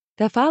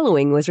The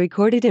following was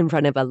recorded in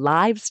front of a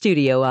live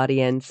studio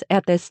audience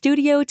at the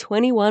Studio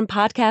 21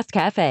 Podcast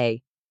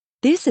Cafe.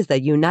 This is the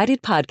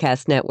United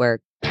Podcast Network.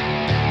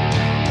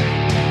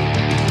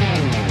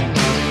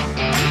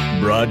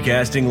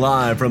 Broadcasting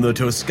live from the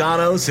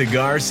Toscano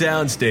Cigar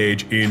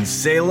Soundstage in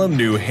Salem,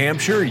 New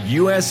Hampshire,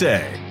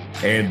 USA.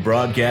 And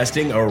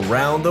broadcasting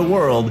around the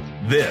world,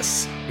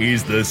 this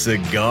is the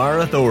Cigar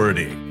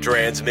Authority.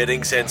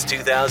 Transmitting since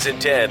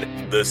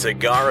 2010, the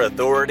Cigar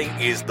Authority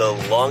is the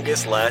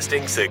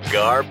longest-lasting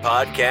cigar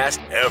podcast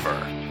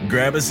ever.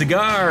 Grab a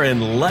cigar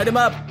and light 'em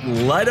up,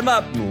 light 'em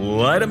up,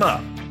 light 'em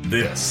up.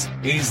 This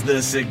is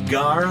the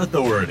Cigar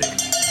Authority.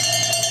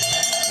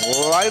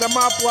 Light 'em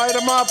up, light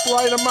 'em up,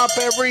 light 'em up,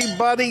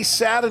 everybody.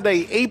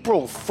 Saturday,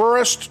 April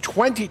 1st,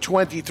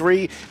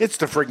 2023. It's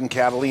the friggin'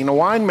 Catalina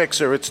Wine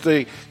Mixer. It's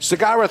the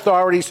Cigar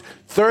Authority's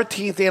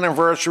 13th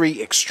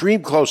anniversary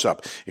extreme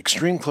close-up.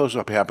 Extreme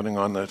close-up happening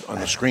on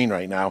the screen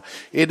right now.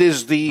 It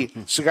is the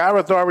Cigar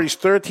Authority's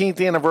 13th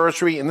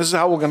anniversary, and this is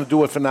how we're going to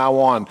do it from now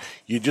on.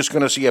 You're just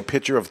going to see a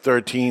picture of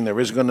 13. There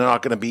is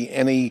not going to be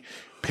any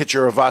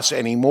picture of us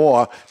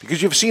anymore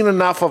because you've seen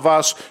enough of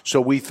us, so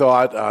we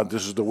thought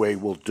this is the way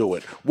we'll do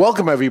it.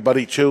 Welcome,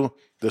 everybody, to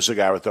the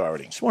Cigar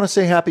Authority. Just want to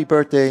say happy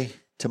birthday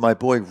to my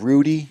boy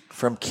Rudy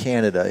from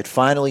Canada. It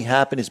finally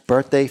happened. His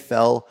birthday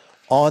fell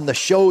on the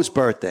show's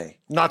birthday.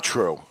 Not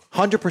true.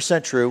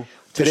 100% true.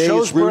 Today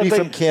is Rudy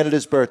from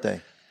Canada's birthday.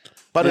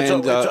 But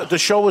the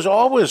show is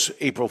always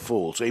April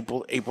Fool's,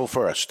 April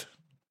 1st.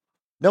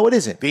 No, it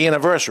isn't. The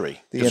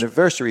anniversary. The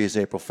anniversary is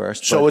April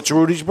 1st. So it's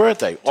Rudy's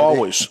birthday,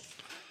 always.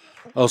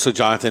 Also,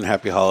 Jonathan,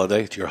 happy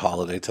holiday. It's your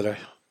holiday today.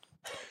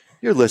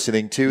 You're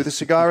listening to the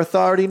Cigar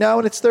Authority now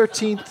in its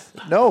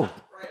 13th. No.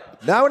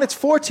 Now in its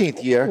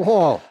 14th year.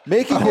 Whoa.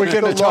 Making We're it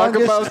going the to talk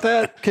longest about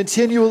that?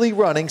 continually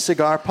running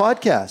cigar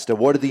podcast.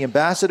 Awarded the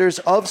Ambassadors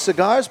of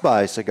Cigars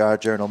by Cigar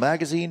Journal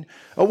Magazine.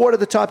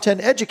 Awarded the Top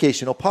 10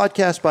 Educational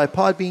Podcast by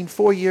Podbean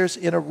 4 years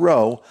in a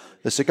row.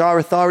 The Cigar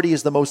Authority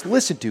is the most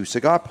listened to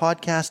cigar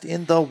podcast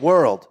in the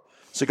world.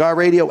 Cigar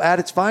radio at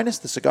its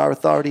finest. The Cigar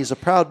Authority is a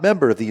proud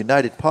member of the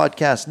United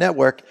Podcast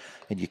Network,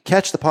 and you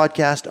catch the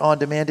podcast on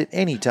demand at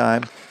any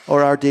time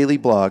or our daily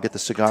blog at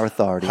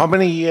thecigarauthority.com. How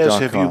many years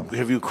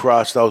have you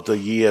crossed out the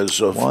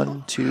years of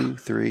 1, 2,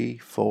 3,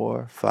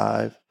 4,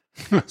 5,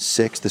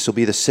 6? This will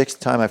be the sixth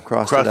time I've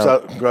crossed it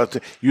out.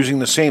 Using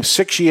the same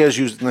 6 years,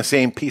 using the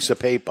same piece of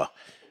paper.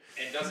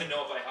 And doesn't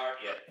know by heart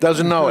yet.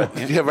 Doesn't know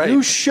it. Yeah, right.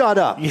 You shut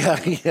up. Yeah.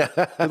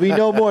 There'll be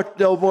no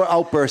more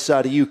outbursts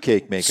out of you,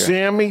 cake maker.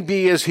 Sammy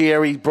B is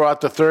here. He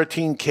brought the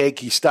 13 cake.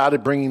 He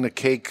started bringing the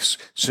cakes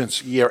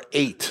since year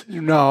 8.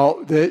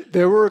 No,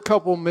 there were a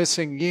couple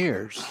missing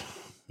years.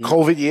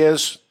 COVID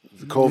years?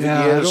 I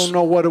don't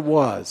know what it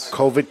was.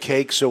 COVID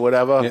cakes or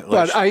whatever. Yeah,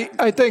 but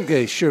I think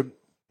they should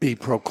be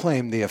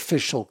proclaimed the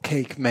official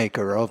cake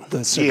maker of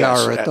the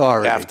Cigar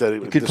Authority.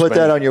 You could put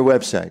that on your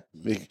website.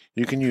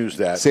 You can use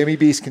that. Sammy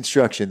B's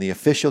Construction, the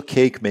official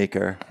cake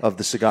maker of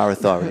the Cigar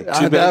Authority.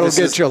 That'll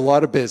get you a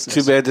lot of business.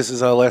 Too bad this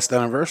is our last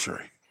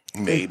anniversary.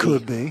 Maybe. It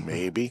could be.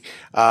 Maybe.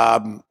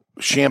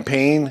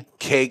 Champagne,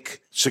 cake,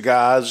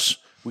 cigars.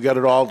 We got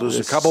it all. There's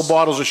a couple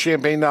bottles of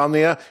champagne down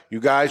there. You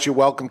guys, you're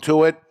welcome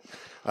to it.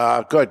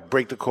 Good.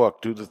 Break the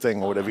cork. Do the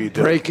thing or whatever you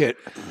do. Break it.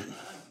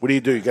 What do?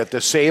 You got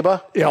the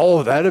saber?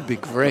 Yeah, that'd be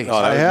great.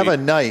 I have a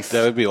knife.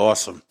 That would be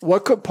awesome.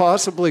 What could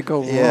possibly go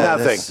wrong? Yeah,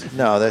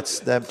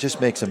 Nothing. That just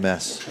makes a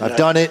mess. I've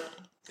done it.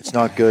 It's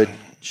not good.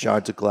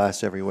 Shards of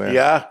glass everywhere.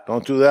 Yeah,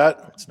 don't do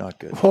that. It's not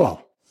good.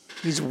 Whoa.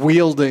 He's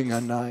wielding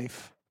a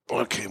knife.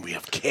 Okay, we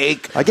have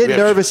cake. I get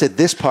nervous at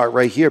this part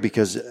right here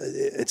because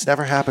it's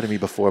never happened to me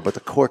before, but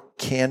the cork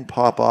can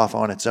pop off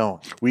on its own.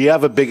 We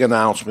have a big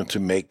announcement to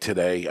make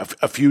today,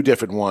 a few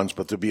different ones,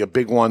 but there'll be a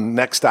big one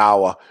next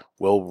hour.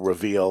 We'll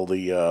reveal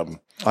the...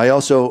 I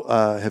also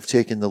have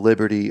taken the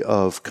liberty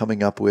of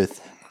coming up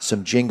with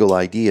some jingle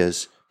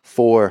ideas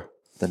for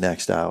the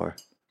next hour.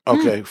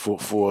 Okay,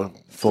 for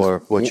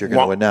what you're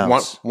going to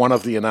announce. One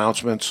of the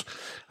announcements.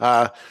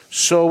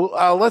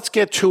 So let's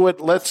get to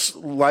it. Let's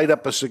light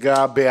up a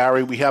cigar,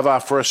 Barry. We have our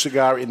first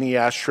cigar in the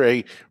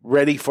ashtray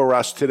ready for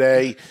us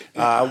today.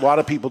 A lot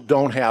of people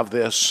don't have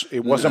this.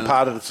 It wasn't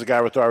part of the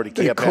Cigar Authority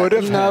care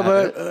package.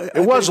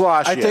 It was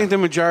last year. I think the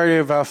majority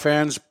of our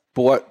fans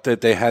bought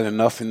that they had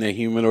enough in their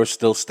humidor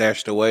still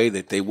stashed away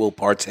that they will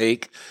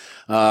partake.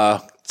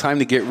 Time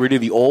to get rid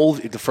of the old.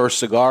 The first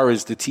cigar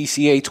is the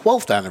TCA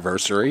 12th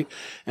anniversary,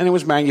 and it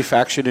was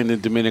manufactured in the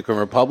Dominican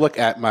Republic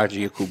at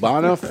Magia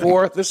Cubana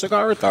for the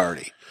Cigar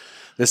Authority.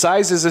 The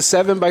size is a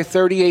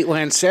 7x38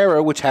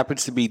 Lancero, which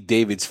happens to be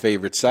David's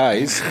favorite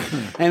size,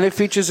 and it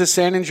features a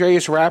San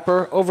Andreas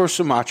wrapper over a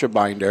Sumatra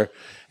binder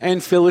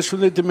and fillers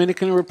from the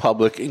Dominican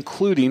Republic,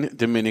 including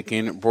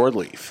Dominican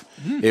broadleaf.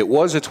 It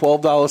was a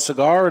 $12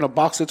 cigar, and a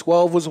box of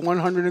 12 was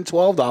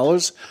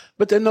 $112,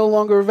 but they're no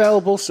longer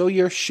available, so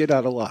you're shit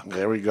out of luck.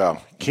 There we go.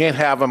 Can't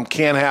have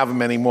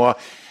them anymore.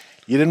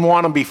 You didn't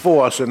want them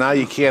before, so now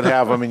you can't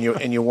have them, and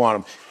you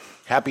want them.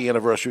 Happy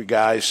anniversary,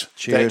 guys.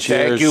 Cheers.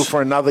 Thank you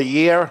for another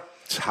year.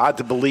 It's hard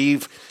to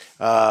believe.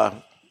 I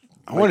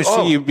want to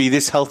see you be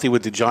this healthy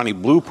with the Johnny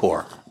Blue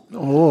pour.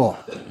 Oh,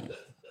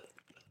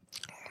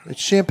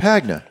 It's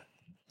Champagne.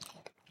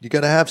 You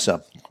got to have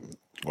some.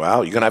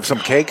 Wow, you going to have some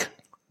cake?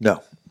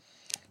 No.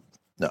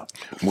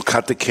 We'll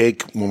cut the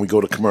cake when we go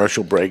to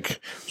commercial break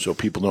so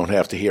people don't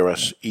have to hear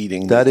us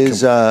eating. That is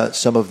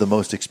some of the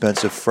most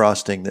expensive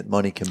frosting that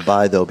money can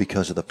buy, though,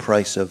 because of the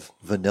price of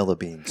vanilla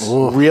beans.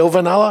 Real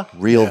vanilla?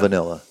 Real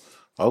vanilla.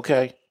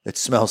 Okay. It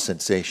smells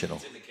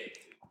sensational.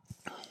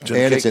 It's in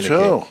the It's cake in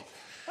the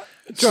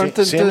too. Jonathan,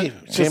 does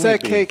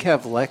that bean. cake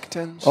have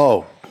lectins?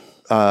 Oh,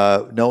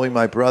 knowing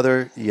my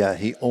brother, yeah,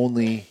 he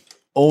only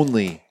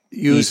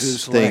Uses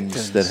eats things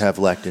lectins. that have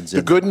lectins in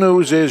The good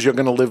news is you're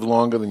going to live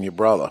longer than your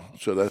brother.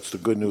 So that's the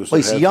good news. Well,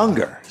 he's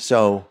younger,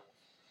 so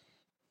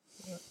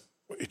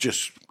It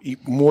just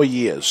more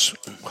years.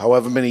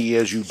 However many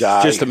years you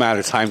die. Just a matter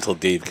of time till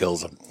Dave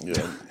kills him.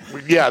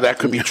 Yeah, that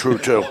could be true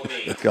too.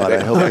 God,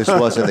 I hope this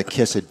wasn't the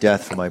kiss of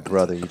death for my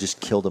brother. You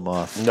just killed him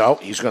off. No,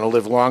 he's going to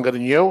live longer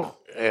than you.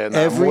 And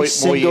Every more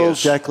single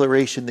years.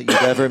 declaration that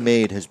you've ever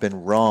made has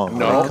been wrong when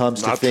No, it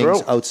comes to not things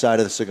true. outside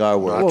of the cigar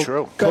world. Not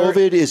true.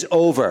 COVID is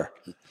over.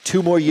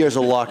 2 more years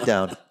of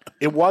lockdown.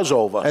 It was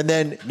over. And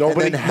then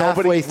nobody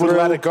halfway would through,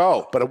 let it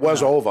go, but it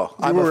was over.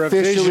 I'm were a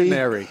officially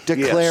visionary.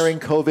 declaring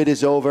COVID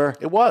is over.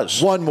 It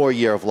was. 1 more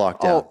year of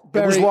lockdown.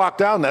 It was Barry, locked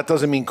down. That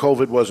doesn't mean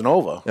COVID wasn't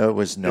over. It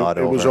was not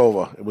It over. was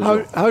over. It was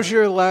over. how's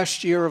your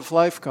last year of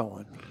life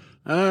going?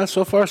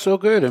 So far, so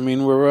good. I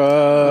mean, we're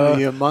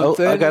you a month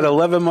I in? got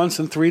 11 months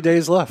and 3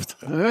 days left.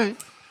 All right.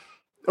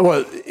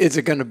 Well, is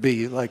it going to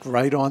be like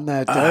right on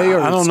that day? Or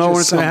I don't it's know when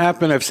just it's going to some-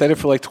 happen. I've said it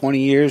for like 20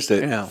 years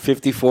that Yeah.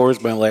 54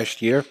 is my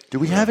last year. Do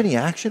we have any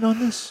action on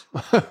this?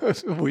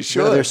 We Are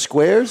should. there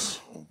squares?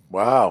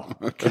 Wow.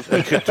 We could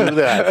do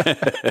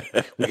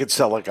that. We could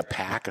sell like a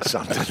pack or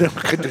something.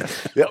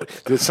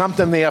 There's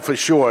something there for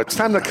sure. It's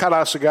time to cut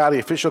our cigar. The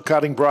official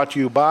cutting brought to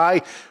you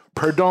by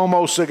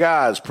Perdomo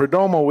Cigars.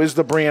 Perdomo is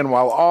the brand.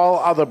 While all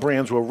other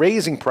brands were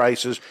raising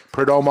prices,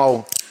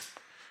 Perdomo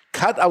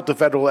cut out the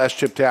federal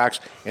S-chip tax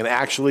and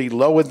actually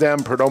lowered them.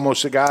 Perdomo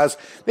Cigars,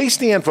 they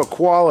stand for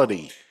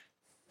quality,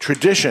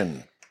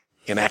 tradition,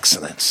 and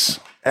excellence.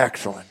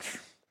 Excellent.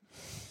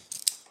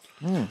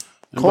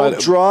 Cold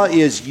draw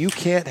is you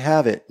can't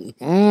have it.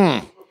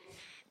 And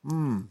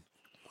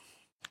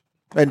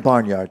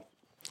Barnyard.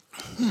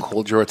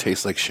 Cold draw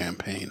tastes like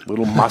champagne.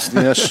 Little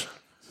mustiness.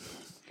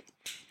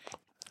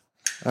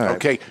 All right.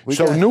 Okay, We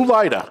so got- new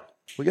lighter.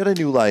 We got a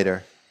new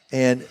lighter,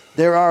 and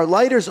there are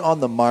lighters on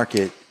the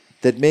market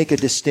that make a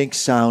distinct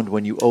sound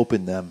when you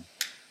open them.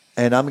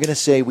 And I'm going to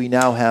say we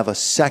now have a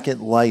second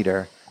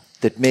lighter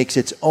that makes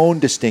its own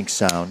distinct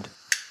sound.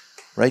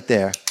 Right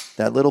there,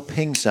 that little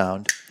ping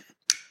sound.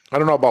 I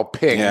don't know about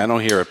ping. Yeah, I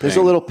don't hear a ping. There's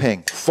a little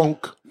ping.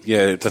 Funk. Yeah,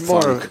 it's a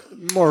thunk.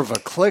 More of a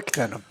click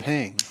than a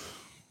ping.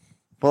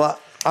 Well,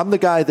 I'm the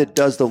guy that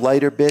does the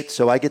lighter bit,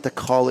 so I get to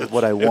call it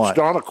what I want. It's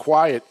not a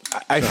quiet.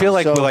 I feel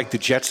like So- we're like the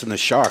Jets and the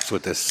Sharks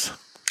with this.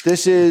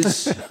 This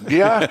is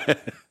Yeah.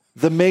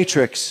 The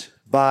Matrix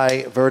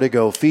by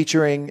Vertigo,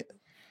 featuring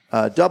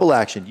double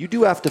action. You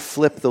do have to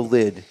flip the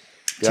lid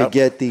to Yep.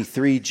 get the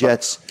 3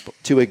 jets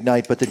to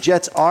ignite, but the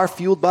jets are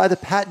fueled by the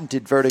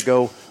patented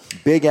Vertigo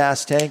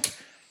big-ass tank.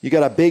 You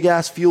got a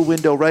big-ass fuel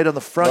window right on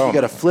the front. You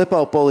got a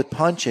flip-out bullet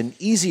punch, an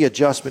easy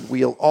adjustment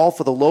wheel, all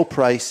for the low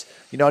price.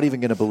 You're not even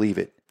going to believe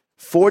it.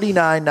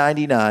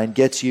 $49.99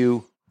 gets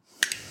you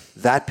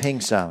that ping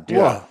sound.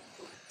 Wow.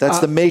 That's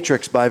the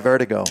Matrix by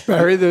Vertigo.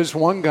 Barry, there's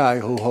one guy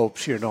who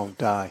hopes you don't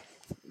die.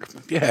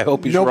 Yeah, I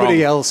hope he's Nobody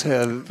wrong. else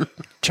have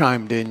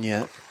chimed in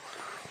yet.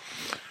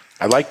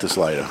 I like this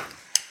lighter.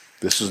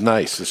 This is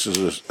nice. This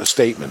is a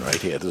statement right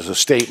here. This is a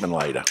statement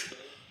lighter.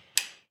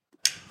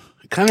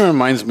 It kind of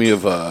reminds me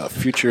of a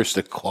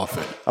futuristic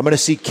coffin. I'm going to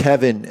see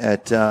Kevin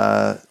at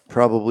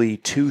probably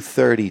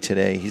 2:30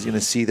 today. He's going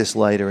to see this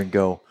lighter and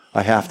go,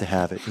 "I have to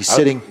have it." He's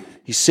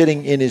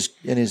sitting in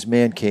his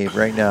man cave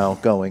right now,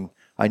 going,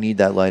 "I need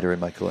that lighter in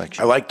my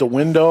collection." I like the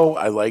window.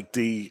 I like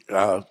the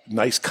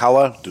nice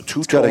color. The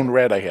two-tone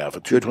red I have. A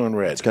two-tone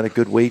red. It's got a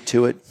good weight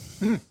to it.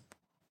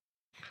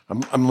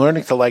 I'm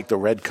learning to like the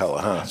red color,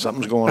 huh?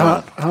 Something's going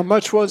on. How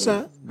much was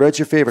that? Red's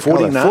your favorite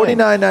color. $49.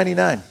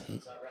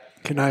 $49.99.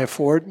 Can I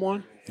afford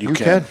one? You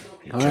can.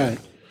 All right.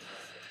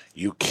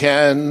 You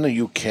can.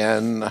 You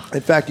can. In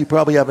fact, you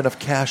probably have enough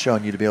cash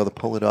on you to be able to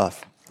pull it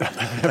off.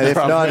 And if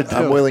not,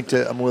 I'm willing to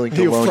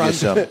You loan you front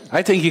some. it.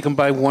 I think you can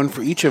buy one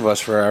for each of us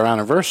for our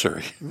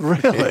anniversary.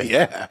 Really?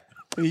 Yeah.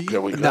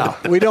 There we go. No,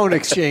 we don't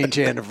exchange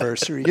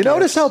anniversary. You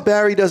notice how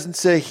Barry doesn't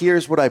say,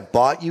 "Here's what I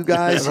bought you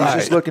guys." He's just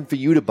Right. looking for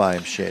you to buy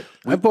him shit.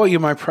 I bought you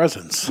my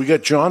presents. We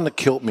got John the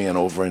Kilt Man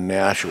over in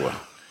Nashua,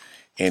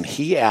 and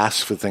he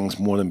asks for things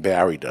more than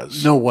Barry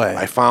does. No way.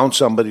 I found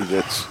somebody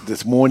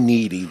that's more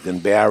needy than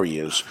Barry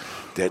is.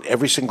 That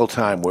every single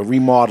time we're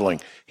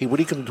remodeling, hey, what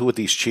are you going to do with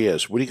these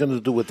chairs? What are you going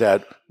to do with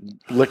that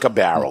liquor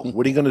barrel?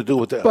 What are you going to do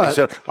with that? I But-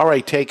 said, all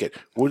right, take it.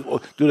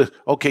 We'll do this.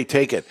 Okay,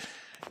 take it.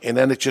 And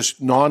then it's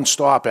just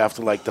nonstop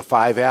after like the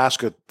 5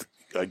 ask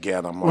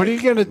again. I'm like, What are you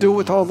going to do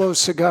with all those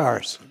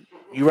cigars?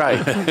 You're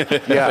right.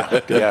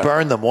 Yeah.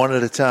 Burn them one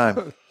at a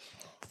time.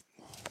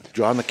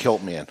 John the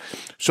Kilt Man.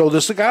 So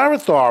the Cigar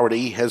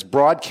Authority has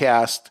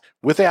broadcast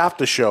with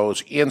after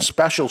shows and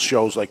special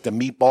shows like the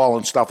Meatball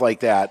and stuff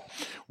like that,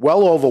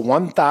 well over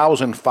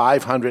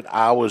 1,500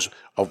 hours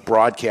of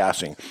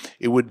broadcasting.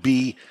 It would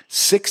be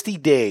 60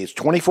 days,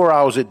 24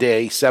 hours a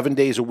day, 7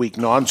 days a week,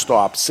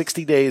 nonstop,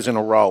 60 days in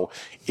a row,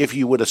 if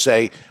you were to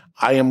say,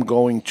 I am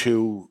going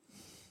to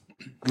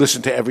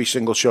listen to every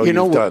single show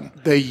you've done.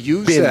 They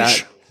use Binge.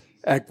 that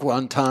at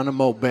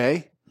Guantanamo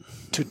Bay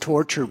to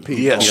torture people.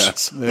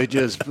 Yes. They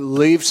just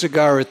leave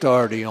Cigar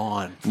Authority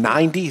on.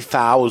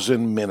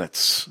 90,000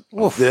 minutes.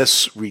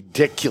 This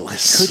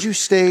ridiculous. Could you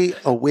stay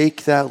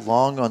awake that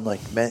long on like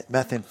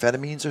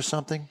methamphetamines or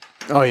something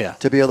Oh, yeah.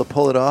 to be able to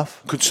pull it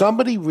off? Could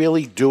somebody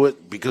really do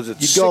it? Because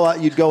it's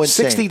You'd go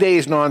insane. 60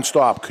 days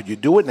nonstop. Could you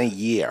do it in a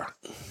year?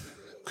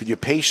 Could you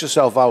pace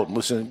yourself out and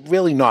listen?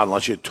 Really not,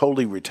 unless you're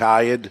totally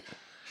retired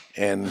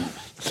and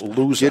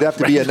lose. You'd have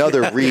to be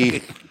another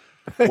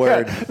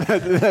word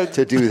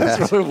to do that.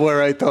 That's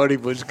where I thought he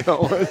was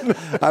going.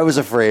 I was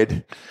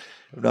afraid.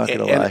 I'm not going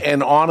to lie.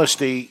 And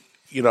honesty,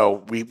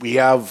 we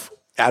have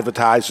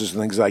advertisers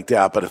and things like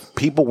that, but if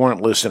people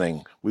weren't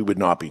listening, we would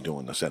not be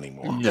doing this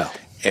anymore. No.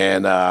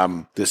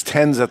 And there's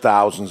tens of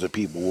thousands of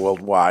people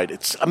worldwide.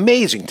 It's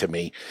amazing to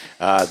me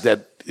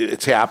that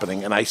it's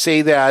happening. And I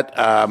say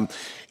that,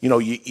 you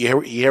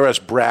hear us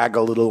brag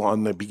a little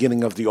on the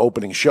beginning of the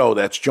opening show.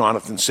 That's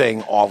Jonathan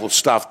saying all the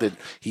stuff that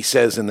he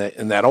says in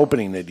that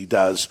opening that he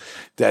does.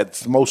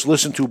 That's the most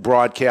listened to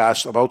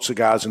broadcast about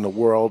cigars in the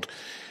world.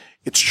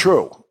 It's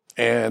true.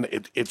 And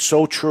it's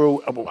so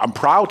true. I'm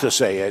proud to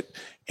say it.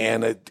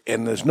 And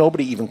there's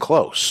nobody even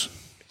close.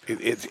 And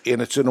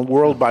it's in a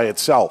world by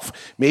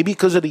itself. Maybe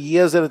because of the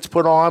years that it's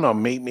put on, or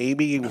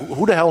maybe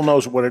who the hell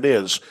knows what it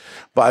is.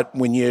 But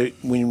when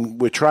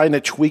we're trying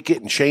to tweak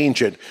it and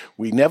change it,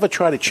 we never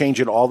try to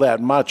change it all that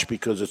much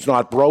because it's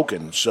not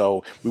broken.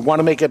 So we want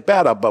to make it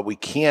better, but we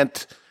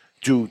can't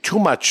do too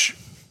much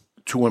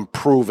to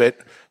improve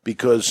it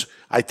because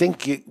I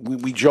think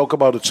we joke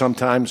about it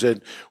sometimes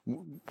that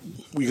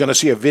we're going to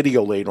see a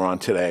video later on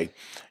today,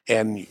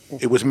 and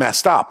it was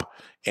messed up.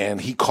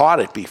 And he caught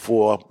it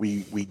before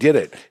we did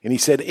it. And he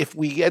said if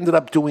we ended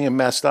up doing it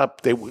messed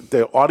up,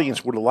 the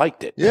audience would have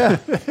liked it. Yeah.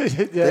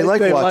 They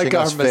like watching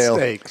us fail.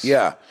 Mistakes.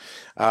 Yeah.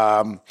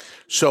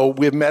 So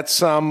we've met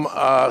some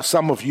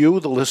of you,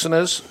 the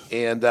listeners,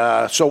 and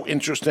so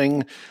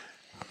interesting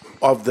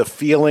of the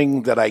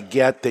feeling that I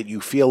get that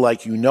you feel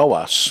like you know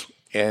us.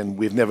 And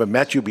we've never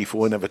met you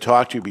before, never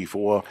talked to you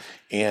before.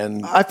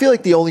 And I feel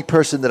like the only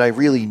person that I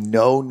really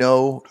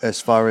know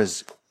as far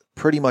as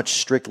pretty much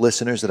strict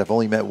listeners that I've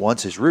only met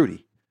once is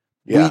Rudy.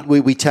 Yeah.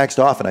 We text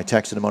often. I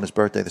texted him on his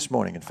birthday this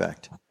morning, in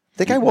fact. I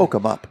think I woke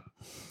him up.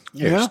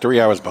 Yeah, he's 3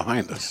 hours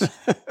behind us.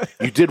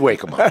 You did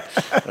wake him up.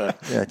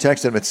 Yeah, I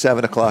texted him at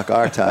 7 o'clock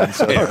our time,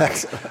 so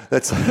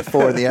that's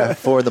 4 in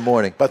the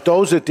morning. But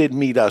those that did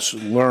meet us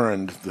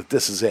learned that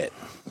this is it.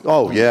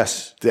 Oh,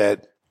 yes.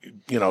 That,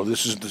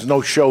 there's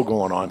no show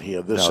going on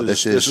here.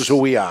 This is who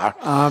we are.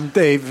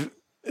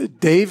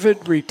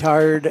 David,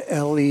 retired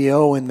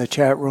LEO in the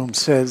chat room,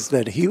 says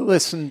that he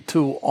listened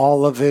to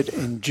all of it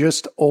in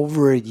just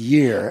over a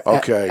year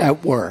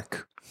at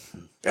work.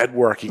 At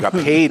work. He got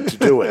paid to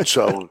do it.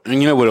 So,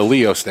 And you know what a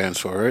Leo stands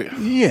for, right?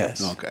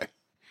 Yes. Okay.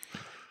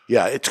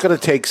 yeah, it's going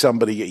to take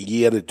somebody a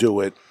year to do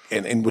it.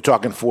 And we're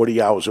talking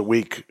 40 hours a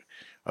week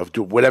of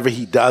whatever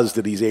he does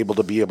that he's able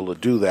to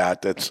do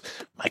that. That's,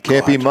 my God.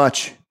 Can't be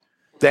much.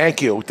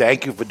 Thank you.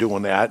 Thank you for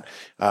doing that.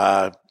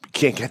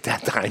 Can't get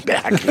that time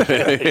back.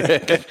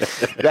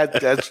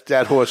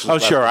 that horse is Oh,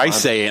 sure. I on.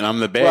 say it. I'm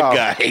the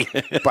bad guy.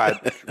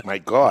 But, my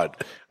God.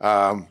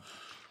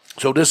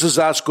 So this is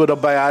us, good or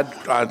bad,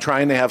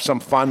 trying to have some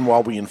fun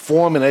while we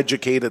inform and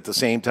educate at the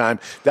same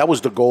time. That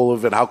was the goal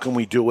of it. How can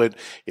we do it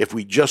if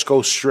we just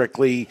go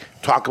strictly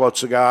talk about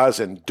cigars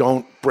and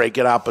don't break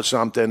it up or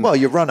something? Well,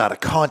 you run out of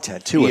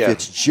content, too. Yeah. If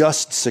it's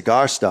just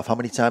cigar stuff, how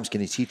many times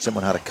can you teach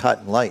someone how to cut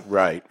and light?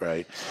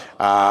 Right.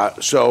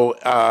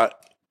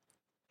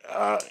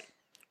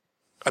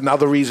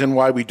 Another reason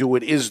why we do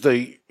it is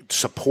the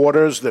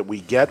supporters that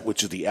we get,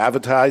 which is the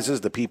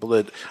advertisers, the people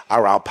that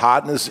are our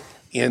partners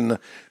in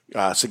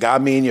cigar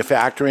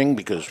manufacturing,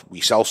 because we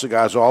sell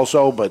cigars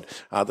also, but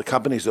the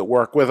companies that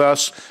work with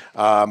us.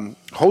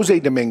 Jose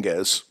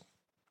Dominguez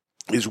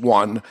is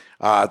one.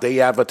 They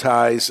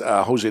advertise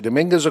Jose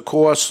Dominguez, of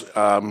course,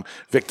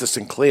 Victor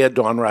Sinclair,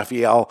 Don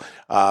Rafael,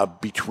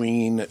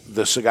 between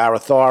the Cigar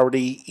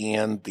Authority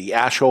and the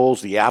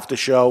Ashholes, the after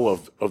show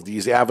of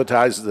these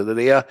advertisers that are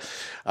there.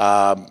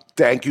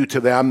 Thank you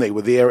to them. They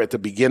were there at the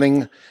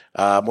beginning.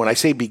 When I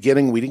say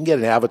beginning, we didn't get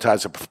an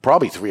advertiser for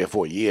probably 3 or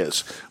 4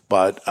 years,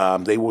 but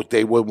they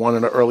were one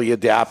of the early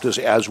adapters,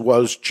 as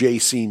was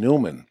J.C.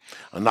 Newman.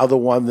 Another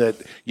one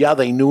that,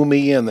 they knew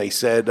me and they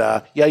said,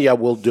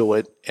 we'll do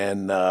it.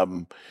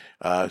 And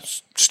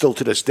still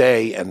to this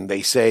day, and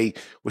they say,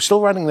 we're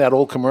still running that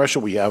old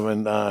commercial we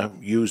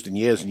haven't used in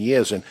years and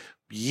years, and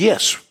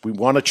yes, we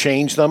want to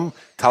change them.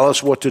 Tell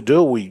us what to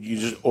do.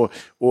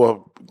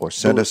 Or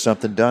send us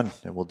something done,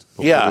 and we'll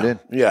put it in.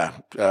 Yeah,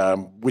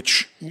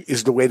 which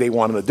is the way they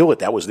wanted to do it.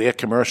 That was their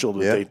commercial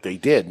that they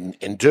did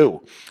and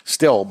do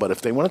still. But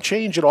if they want to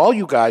change it, all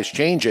you guys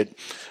change it.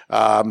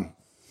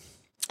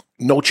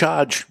 No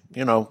charge,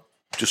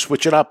 just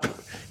switch it up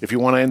if you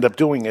want to end up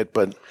doing it.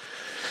 But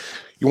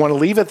you want to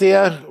leave it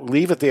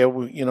there,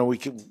 we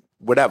can.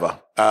 Whatever.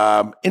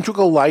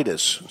 Integral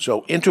lighters.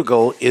 So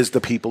Integral is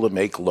the people that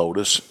make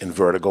Lotus and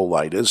Vertigo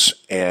lighters,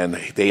 and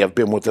they have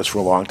been with us for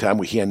a long time.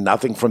 We hear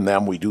nothing from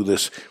them. We do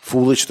this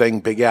foolish thing,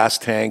 big ass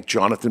tank.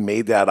 Jonathan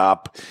made that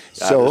up.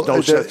 So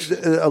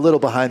a little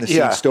behind the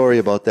scenes story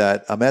about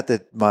that. I'm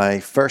at my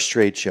first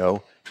trade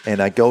show, and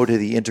I go to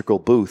the Integral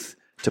booth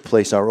to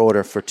place our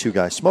order for Two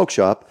Guys Smoke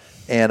Shop,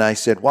 and I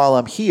said, while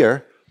I'm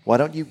here, why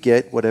don't you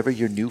get whatever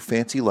your new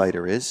fancy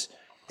lighter is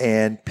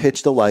and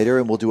pitch the lighter,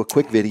 and we'll do a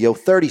quick video,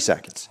 30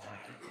 seconds.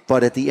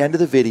 But at the end of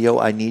the video,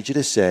 I need you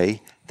to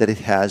say that it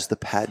has the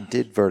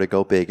patented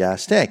Vertigo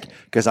big-ass tank,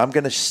 because I'm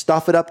going to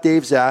stuff it up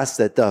Dave's ass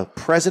that the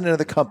president of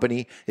the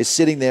company is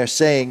sitting there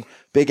saying,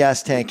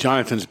 big-ass tank.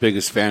 Jonathan's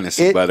biggest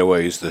fantasy, by the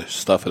way, is to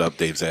stuff it up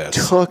Dave's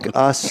ass. Took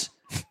us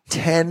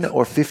 10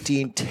 or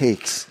 15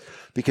 takes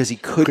because he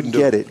couldn't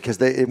get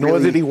it. Nor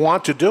did he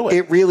want to do it.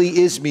 It really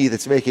is me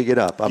that's making it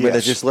up. I'm going to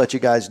just let you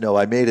guys know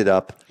I made it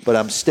up, but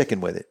I'm sticking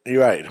with it.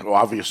 You're right,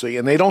 obviously.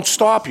 And they don't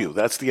stop you.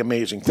 That's the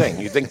amazing thing.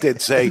 You think they'd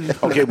say,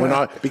 okay, we're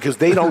not, because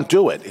they don't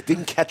do it. It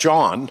didn't catch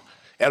on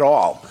at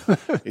all.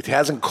 It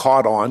hasn't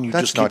caught on.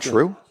 That's not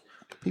true.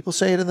 People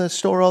say it in the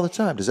store all the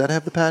time. Does that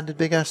have the patented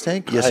big-ass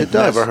tank? Yes, I've it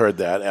does. I've never heard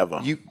that,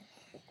 ever.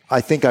 I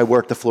think I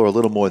worked the floor a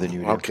little more than you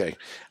do. Okay.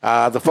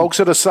 The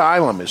folks at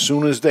Asylum, as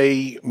soon as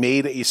they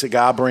made a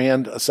cigar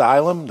brand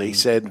Asylum, they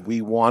said,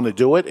 we want to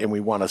do it and we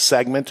want a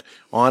segment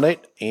on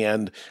it.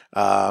 And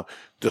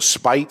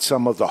despite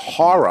some of the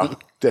horror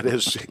that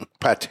has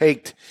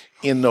partaked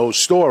in those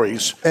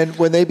stories. And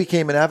when they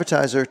became an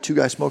advertiser, Two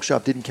Guys Smoke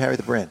Shop didn't carry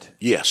the brand.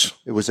 Yes.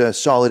 It was a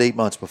solid 8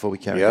 months before we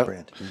carried the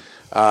brand.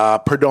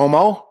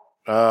 Perdomo,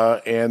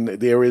 and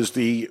there is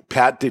the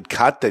patented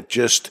cut that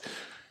just...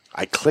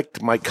 I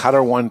clicked my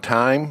cutter one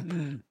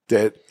time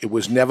that it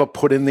was never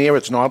put in there.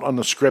 It's not on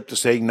the script to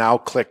say now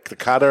click the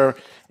cutter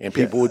and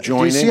people would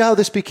join in. Do you see how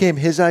this became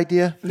his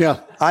idea? Yeah.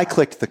 I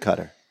clicked the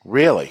cutter.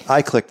 Really?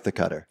 I clicked the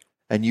cutter.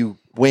 And you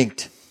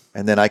winked.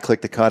 And then I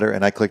clicked the cutter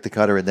and I clicked the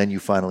cutter and then you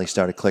finally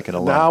started clicking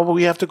along. Now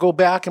we have to go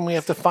back and we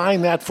have to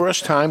find that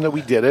first time that we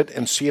did it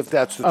and see if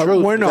that's the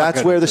truth.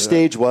 That's where the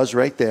stage was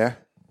right there.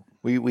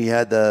 We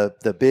had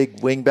the big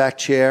wingback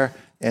chair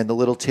and the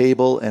little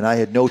table, and I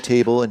had no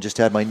table and just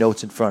had my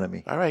notes in front of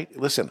me. All right,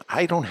 listen,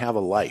 I don't have a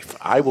life.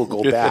 I will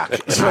go back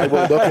and I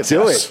will look at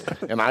this,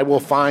 and I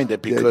will find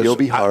it because you'll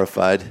be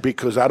horrified.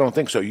 Because I don't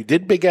think so. You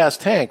did Big Ass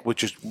Tank,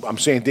 which is I'm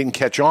saying didn't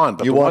catch on.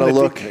 But you want to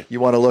look. You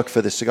want to look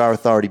for the Cigar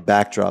Authority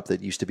backdrop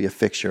that used to be a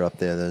fixture up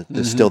there.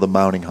 There's still the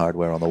mounting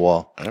hardware on the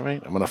wall. All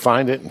right, I'm going to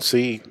find it and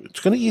see. It's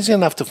going to be easy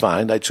enough to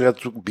find. I just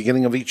at the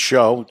beginning of each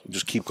show,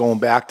 just keep going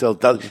back till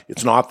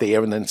it's not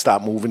there, and then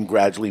start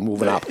gradually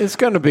moving up. It's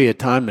going to be a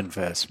time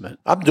investment.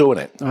 I'm doing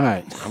it. All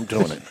right. I'm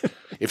doing it.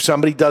 If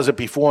somebody does it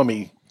before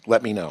me,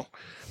 let me know.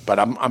 But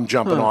I'm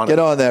jumping on Get it.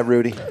 on that,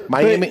 Rudy.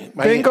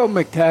 Bingo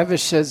McTavish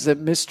says that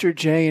Mr.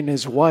 J and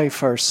his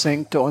wife are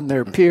synced on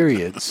their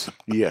periods.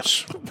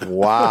 Yes.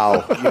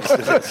 Wow.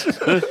 Yes,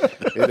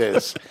 it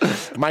is.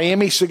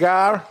 Miami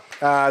Cigar,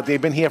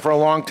 they've been here for a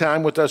long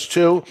time with us,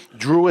 too.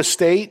 Drew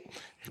Estate.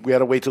 We had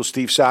to wait till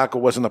Steve Saka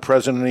wasn't the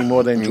president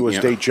anymore. Then Drew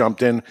Estate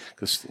jumped in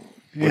because...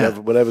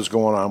 Whatever's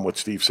going on with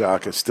Steve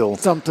Saka, it's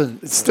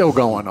still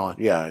going on.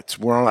 Yeah,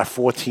 we're on our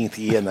 14th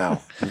year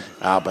now,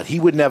 but he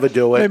would never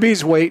do it. Maybe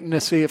he's waiting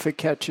to see if it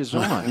catches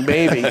on.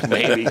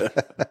 maybe.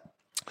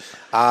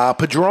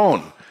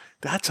 Padron,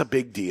 that's a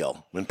big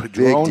deal. When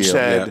Padron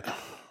said,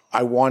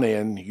 "I want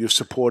in," you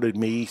supported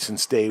me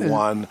since day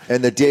one,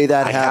 and the day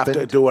that I happened,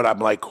 have to do it. I'm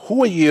like,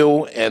 who are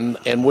you,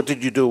 and what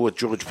did you do with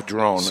George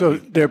Padron? So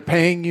they're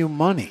paying you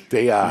money.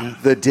 They are.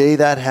 The day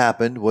that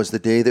happened was the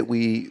day that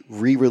we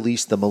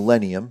re-released the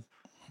Millennium,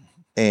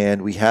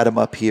 and we had him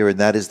up here, and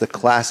that is the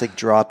classic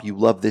drop. You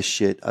love this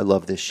shit. I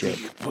love this shit.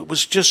 It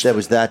was just that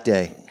was that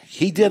day.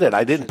 He did it.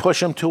 I didn't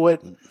push him to it.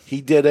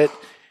 He did it.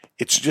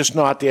 It's just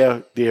not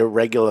their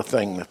regular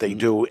thing that they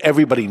do.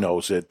 Everybody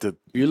knows it.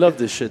 You love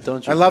this shit,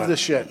 don't you? I love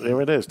this shit.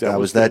 There it is. That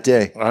was that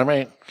day. All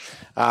right.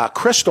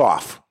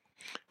 Christoph,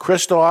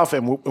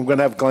 and we're going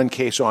to have Glenn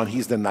Case on.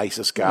 He's the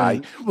nicest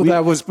guy. Well,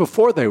 that was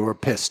before they were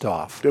pissed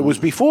off. It was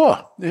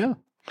before. Yeah.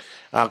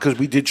 Because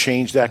we did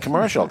change that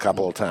commercial a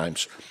couple of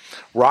times.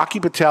 Rocky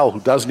Patel, who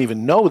doesn't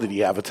even know that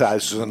he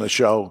advertises on the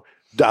show,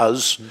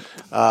 does.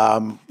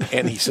 And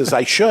he says,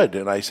 I should.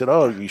 And I said,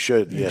 oh, you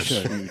should. Yes,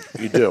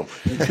 you do.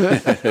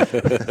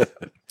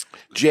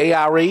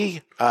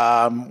 JRE,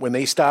 when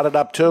they started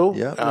up too,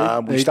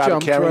 we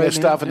started carrying their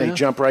stuff and they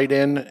jump right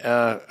in.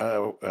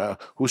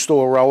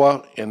 Justo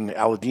Aroa and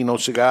Aladino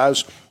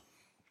Cigars.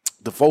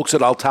 the folks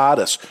at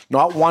Altadas,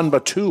 not one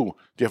but two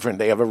different.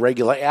 They have a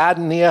regular ad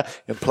in there,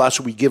 and plus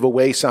we give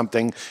away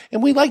something.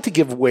 And we like to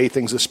give away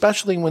things,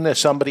 especially when they're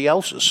somebody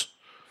else's.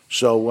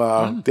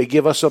 So they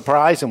give us a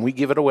prize, and we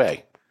give it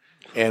away.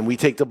 And we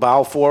take the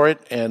bow for it,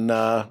 and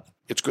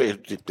it's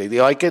great. They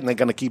like it, and they're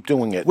going to keep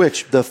doing it.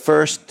 Which the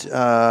first,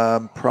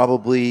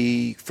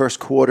 probably first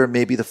quarter,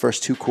 maybe the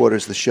first 2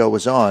 quarters the show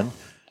was on,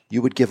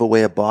 you would give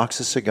away a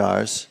box of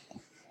cigars,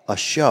 a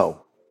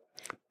show.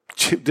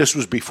 This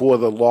was before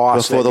the law.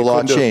 Before the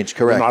law changed,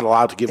 correct. We're not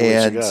allowed to give away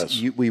and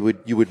cigars.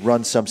 You would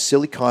run some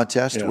silly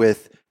contest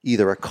with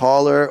either a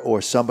caller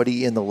or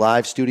somebody in the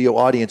live studio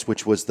audience,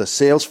 which was the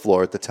sales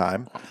floor at the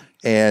time,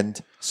 and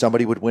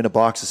somebody would win a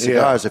box of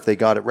cigars if they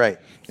got it right.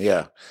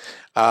 Yeah.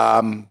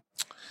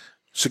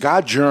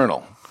 Cigar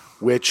Journal,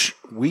 which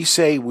we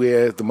say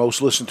we're the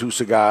most listened to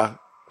cigar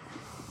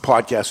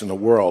podcast in the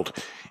world.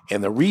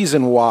 And the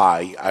reason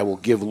why I will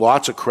give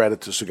lots of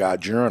credit to Cigar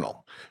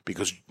Journal,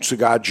 because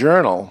Cigar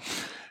Journal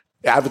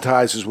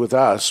advertises with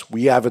us,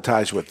 we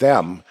advertise with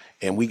them,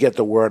 and we get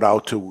the word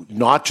out to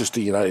not just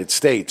the United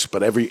States,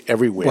 but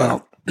everywhere.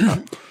 Well,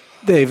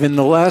 Dave, in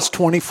the last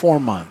 24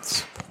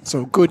 months,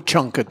 so a good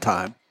chunk of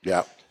time,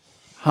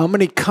 how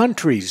many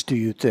countries do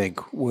you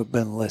think we've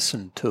been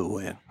listened to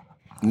in?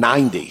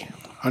 90.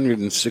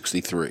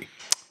 163.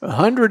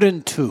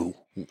 102.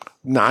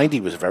 90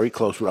 was very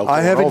close.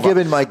 I haven't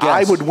given my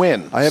guess. I would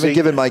win. I haven't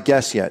given my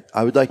guess yet.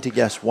 I would like to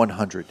guess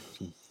 100.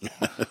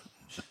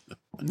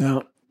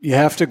 No, you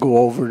have to go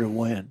over to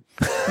win.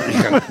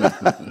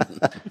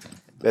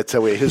 That's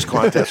how his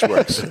contest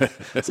works.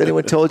 Has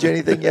anyone told you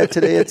anything yet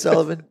today, Ed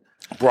Sullivan?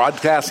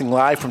 Broadcasting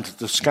live from the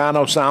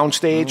Toscano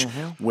Soundstage.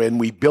 When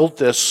we built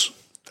this,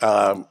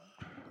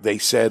 they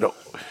said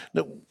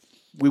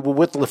we were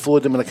with La Flor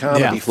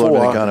Dominicana before.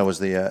 Flor Dominicana was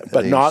the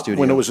but not studio.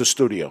 when it was a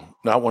studio.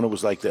 Not when it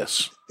was like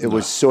this. It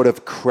was sort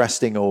of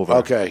cresting over.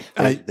 Okay.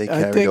 They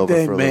carried I think over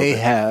they for a may little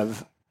bit.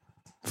 have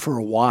for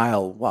a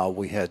while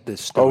we had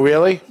this studio. Oh,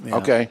 really? Yeah.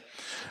 Okay.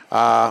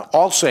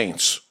 All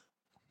Saints.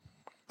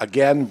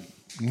 Again,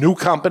 new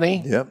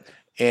company. Yep.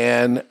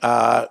 And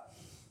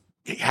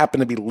happen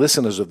to be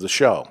listeners of the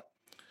show.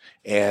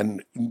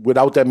 And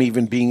without them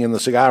even being in the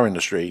cigar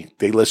industry,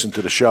 they listened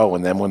to the show.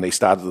 And then when they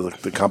started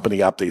the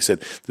company up, they said,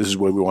 this is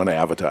where we want to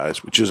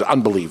advertise, which is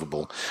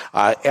unbelievable.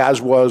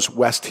 As was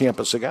West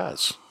Tampa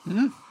Cigars.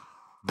 Mm-hmm.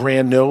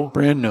 Brand new.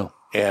 Brand new.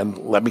 And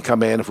let me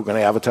come in. If we're going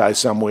to advertise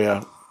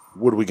somewhere,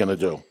 what are we going to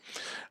do?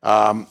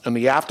 And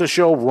the after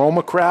show,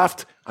 Roma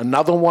Craft,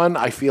 another one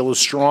I feel as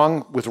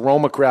strong with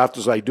Roma Craft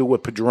as I do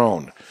with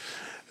Padron.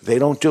 They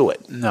don't do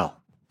it. No.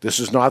 This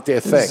is not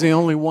their thing. This is the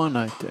only one,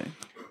 I think.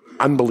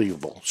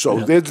 Unbelievable. So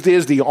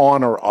there's the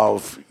honor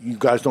of, you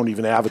guys don't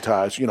even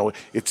advertise. You know,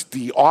 it's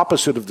the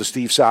opposite of the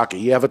Steve Saka.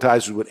 He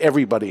advertises with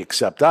everybody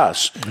except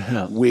us,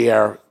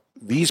 where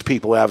these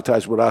people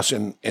advertise with us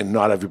and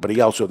not everybody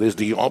else. So there's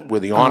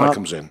where the honor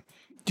comes in.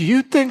 Do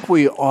you think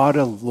we ought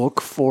to look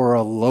for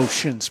a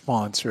lotion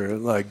sponsor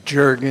like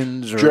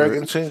Jergens?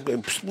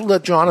 We'll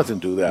let Jonathan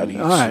do that. He's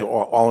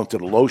all into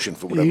the lotion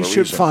for whatever reason.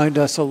 You should find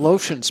us a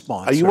lotion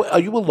sponsor. Are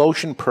you a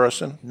lotion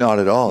person? Not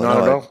at all.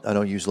 Not at all? I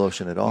don't use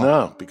lotion at all.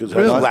 No, because it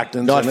has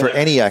lectins Not in for it.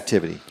 any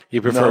activity. He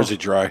prefers it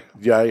dry.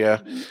 Yeah.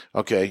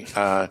 Okay.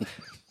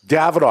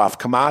 Davidoff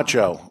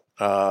Camacho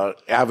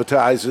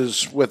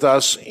advertises with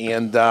us,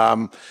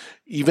 and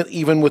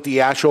even with the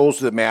ash holes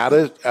that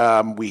matter,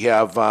 we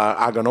have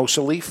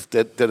Arganosa leaf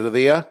that are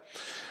there.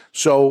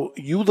 So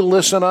you, the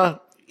listener,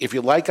 if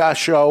you like our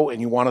show and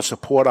you want to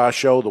support our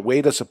show, the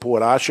way to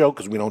support our show,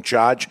 because we don't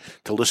charge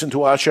to listen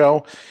to our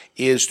show,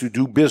 is to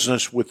do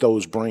business with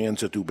those brands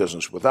that do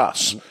business with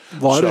us.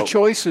 A lot of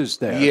choices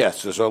there.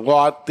 Yes, there's a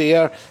lot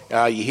there.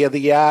 You hear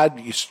the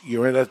ad,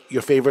 you're in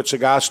your favorite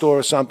cigar store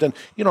or something,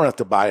 you don't have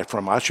to buy it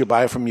from us. You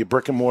buy it from your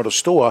brick-and-mortar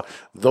store,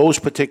 those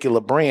particular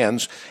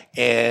brands.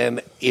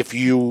 And if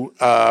you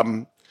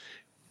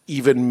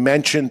even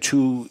mention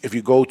if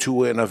you go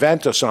to an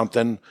event or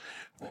something,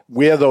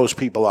 where those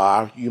people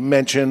are, you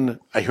mention,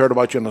 I heard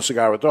about you on the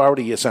Cigar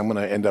Authority, yes, I'm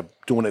going to end up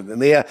doing it in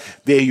there.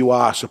 There you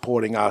are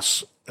supporting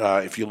us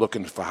if you're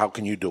looking for how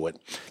can you do it.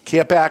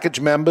 Care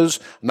package members,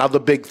 another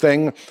big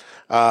thing.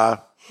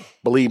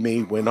 Believe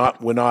me, we're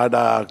not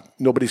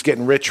nobody's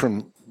getting rich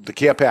from the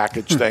care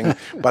package thing,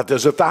 but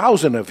there's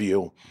 1,000 of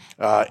you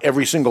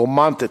every single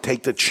month that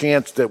take the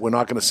chance that we're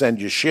not going to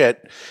send you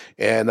shit.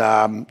 And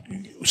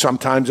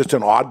sometimes it's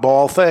an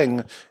oddball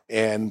thing,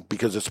 and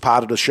because it's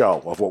part of the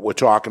show of what we're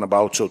talking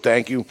about. So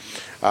thank you.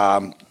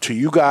 To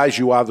you guys,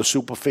 you are the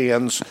super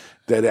fans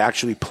that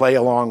actually play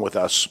along with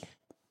us.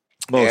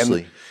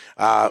 Mostly. And,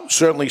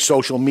 certainly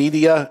social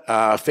media,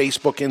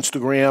 Facebook,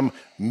 Instagram,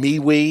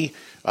 MeWe.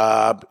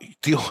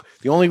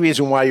 The only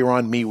reason why you're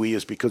on MeWe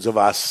is because of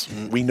us.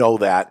 We know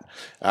that.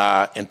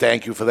 And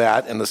thank you for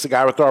that. And the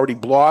Cigar Authority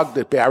blog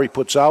that Barry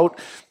puts out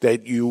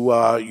that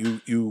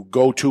you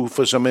go to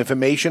for some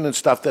information and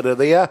stuff that are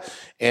there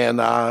and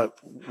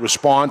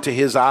respond to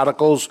his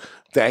articles.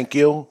 Thank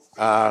you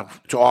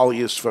to all of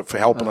you for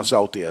helping us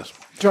out there.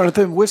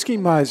 Jonathan, Whiskey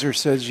Miser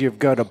says you've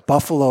got a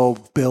Buffalo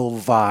Bill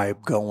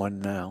vibe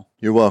going now.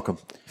 You're welcome.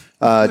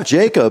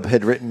 Jacob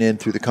had written in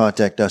through the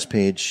Contact Us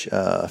page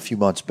a few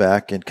months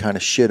back and kind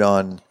of shit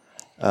on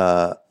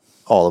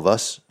all of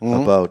us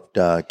about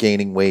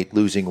gaining weight,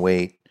 losing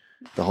weight,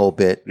 the whole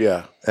bit.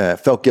 Yeah.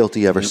 Felt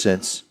guilty ever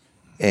since.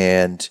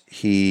 And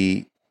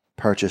he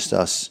purchased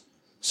us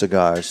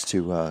cigars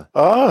to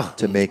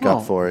make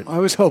up for it. I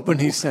was hoping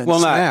he sent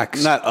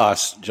snacks. Not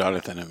us,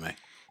 Jonathan and me.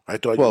 I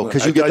thought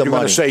because you get the going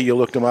money. to say you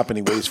looked him up and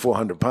he weighs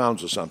 400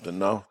 pounds or something.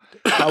 No,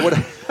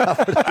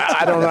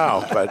 I don't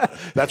know, but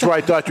that's where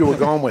I thought you were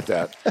going with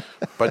that.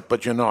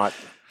 But you're not.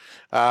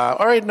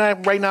 All right,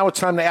 right now it's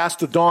time to ask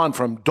the Don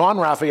from Don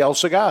Raphael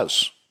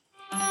Cigars.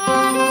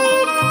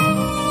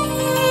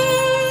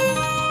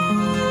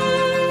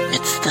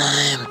 It's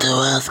time to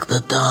ask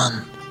the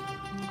Don.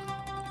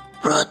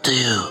 Brought to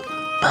you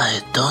by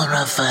Don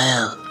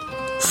Raphael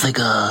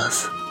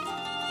Cigars.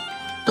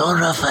 Don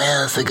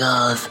Raphael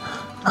Cigars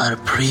are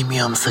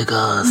premium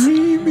cigars.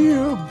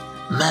 Premium.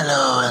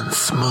 Mellow and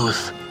smooth.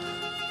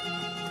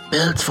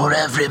 Built for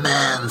every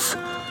man's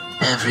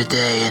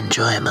everyday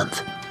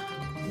enjoyment.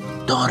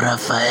 Don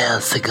Raphael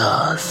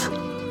Cigars.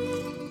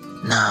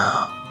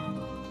 Now,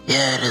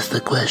 here is the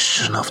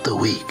question of the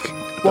week.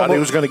 Thought he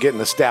was going to get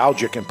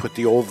nostalgic and put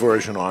the old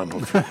version on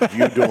of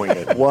you doing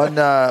it. One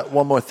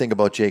more thing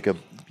about Jacob.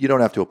 You don't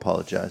have to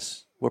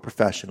apologize. We're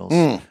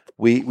professionals.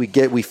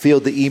 We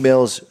field the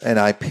emails, and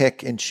I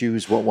pick and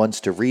choose what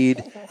ones to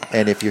read.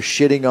 And if you're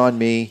shitting on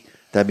me,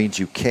 that means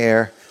you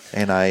care.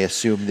 And I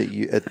assume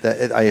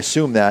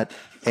that,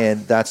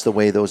 and that's the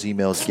way those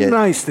emails get. It's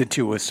nice that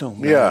you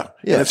assume that.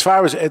 Yeah. And as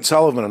far as Ed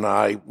Sullivan and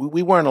I,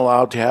 we weren't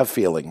allowed to have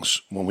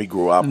feelings when we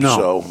grew up,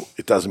 so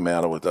it doesn't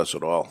matter with us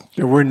at all.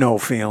 There were no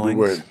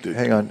feelings.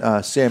 Hang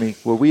on, Sammy,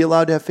 were we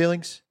allowed to have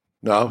feelings?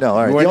 No. No,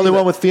 all right. The only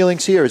one with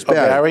feelings here is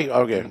Barry. Barry?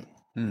 Okay.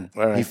 All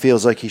right. He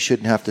feels like he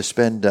shouldn't have to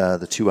spend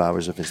the 2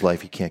 hours of his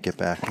life he can't get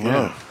back.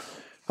 Yeah.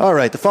 All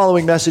right. The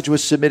following message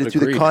was submitted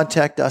through the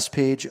Contact Us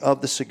page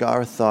of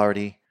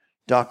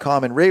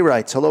thecigarauthority.com. And Ray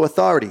writes, hello,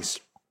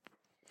 authorities.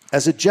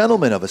 As a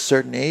gentleman of a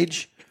certain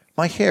age,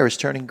 my hair is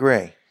turning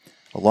gray,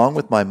 along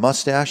with my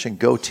mustache and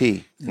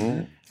goatee.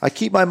 I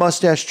keep my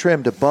mustache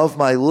trimmed above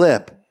my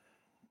lip,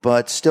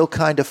 but still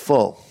kind of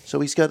full.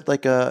 So he's got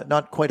like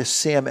not quite a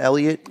Sam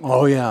Elliott.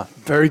 Oh, yeah.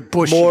 Very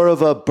bushy. More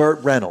of a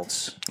Burt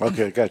Reynolds.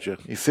 Okay, gotcha.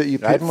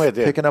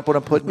 Picking up what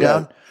I'm putting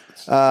down?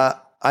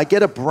 I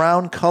get a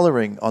brown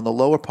coloring on the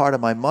lower part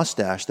of my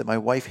mustache that my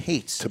wife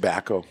hates.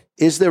 Tobacco.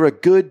 Is there a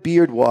good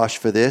beard wash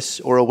for this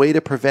or a way to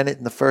prevent it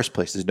in the first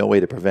place? There's no way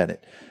to prevent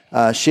it.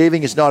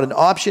 Shaving is not an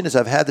option as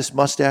I've had this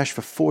mustache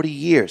for 40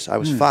 years. I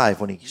was 5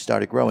 when he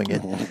started growing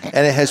it,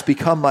 and it has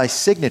become my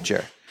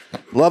signature.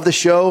 Love the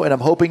show, and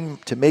I'm hoping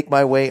to make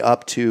my way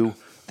up to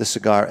the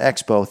Cigar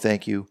Expo.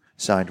 Thank you.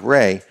 Signed,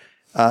 Ray.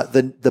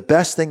 The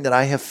best thing that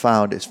I have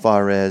found as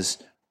far as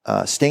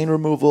stain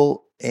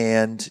removal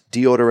and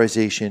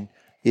deodorization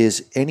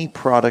is any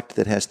product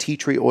that has tea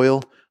tree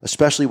oil,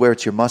 especially where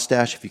it's your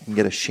mustache. If you can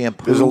get a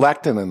shampoo. There's a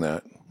lectin in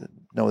that.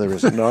 No, there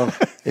isn't. No.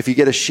 If you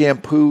get a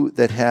shampoo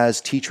that has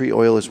tea tree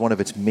oil as one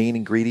of its main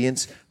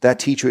ingredients, that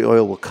tea tree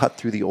oil will cut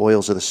through the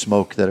oils of the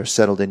smoke that are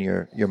settled in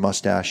your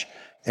mustache,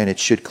 and it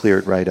should clear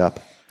it right up.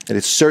 And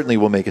it certainly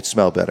will make it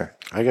smell better.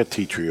 I got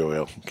tea tree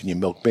oil. Can you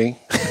milk me?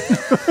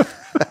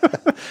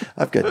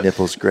 I've got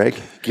nipples, Greg.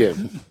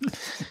 Give.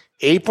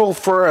 April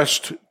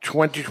 1st,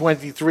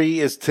 2023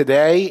 is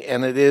today,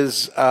 and it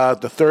is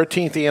the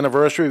 13th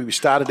anniversary. We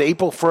started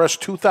April 1st,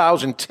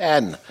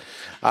 2010.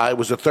 It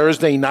was a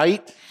Thursday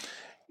night.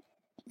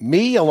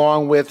 Me,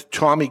 along with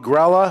Tommy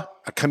Grella,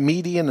 a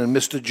comedian, and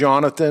Mr.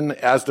 Jonathan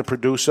as the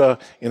producer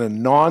in a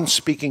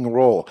non-speaking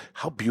role.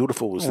 How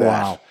beautiful was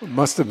that? Wow. It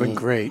must have been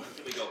great.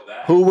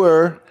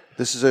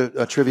 This is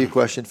a trivia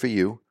question for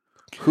you.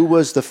 Who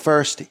was the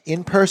first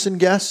in-person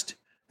guest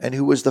and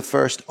who was the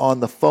first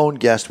on-the-phone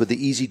guest with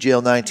the Easy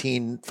Jail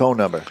 19 phone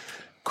number?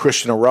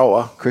 Christian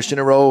Aroa. Christian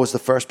Aroa was the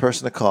first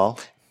person to call.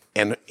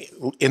 And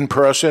in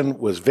person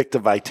was Victor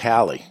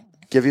Vitale.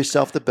 Give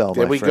yourself the bell,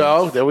 There my we friend.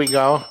 go. There we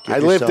go. Give I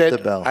lived yourself it. the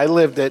bell. I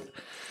lived it.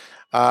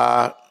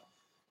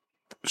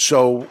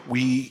 So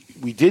we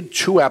did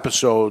 2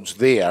 episodes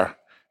there,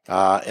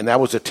 and that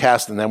was a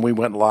test, and then we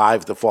went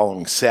live the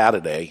following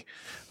Saturday,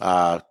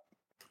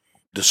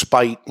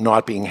 despite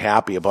not being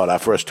happy about our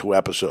first 2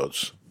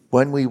 episodes.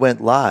 When we went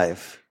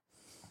live,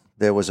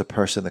 there was a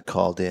person that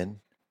called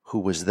in. Who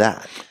was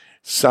that?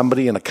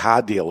 Somebody in a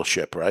car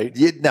dealership, right?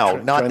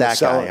 Not that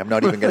guy. I'm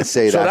not even going to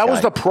say that. So that guy. was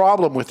the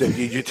problem with it.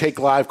 You take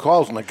live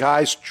calls, and the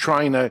guy's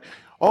trying to,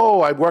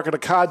 I work at a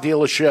car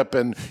dealership,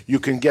 and you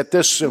can get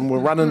this, and we're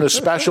running a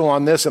special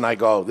on this. And I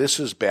go, this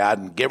is bad,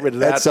 and get rid of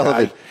that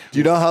Sullivan, guy. do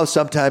you know how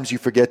sometimes you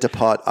forget to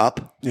pot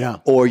up? Yeah.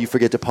 Or you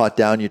forget to pot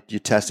down, you're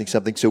testing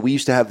something. So we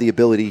used to have the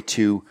ability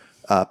to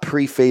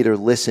pre-fade or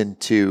listen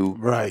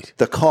to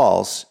the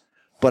calls.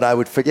 But I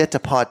would forget to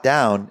pot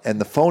down, and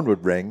the phone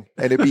would ring,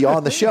 and it'd be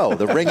on the show.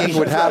 The ringing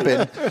would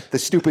happen. The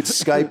stupid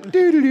Skype.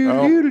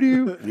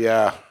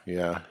 Yeah.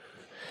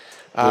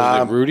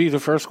 Was it Rudy,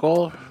 the first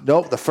caller?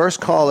 Nope. The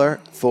first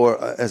caller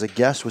for as a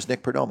guest was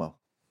Nick Perdomo.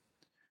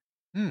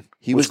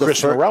 He was the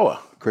Christian Aroa.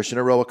 Christian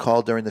Aroa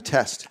called during the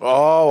test.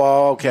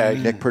 Oh, okay.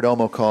 Nick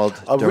Perdomo called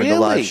during really? the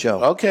live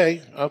show.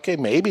 Okay,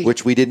 maybe.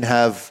 Which we didn't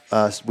have.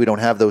 We don't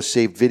have those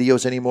saved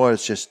videos anymore.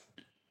 It's just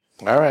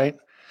all right.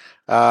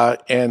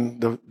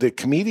 And the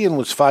comedian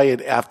was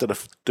fired after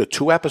the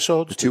 2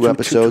 episodes. Two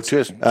episodes.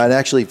 And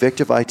actually,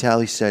 Victor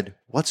Vitale said,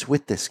 "What's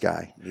with this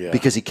guy?" Yeah.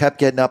 Because he kept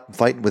getting up and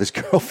fighting with his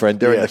girlfriend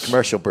during Yes. the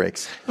commercial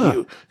breaks.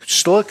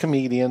 Still a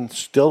comedian,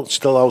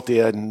 still out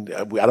there, and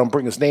I don't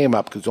bring his name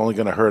up because it's only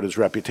going to hurt his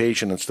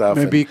reputation and stuff.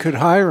 Maybe you could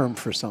hire him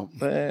for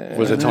something.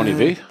 Was it Tony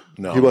V?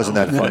 No, He wasn't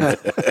that funny.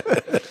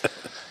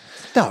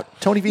 No,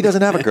 Tony V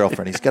doesn't have a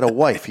girlfriend. He's got a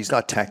wife. He's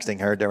not texting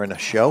her during a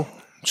show.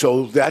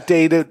 So that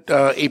day,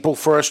 April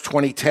 1st,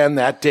 2010,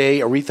 that day,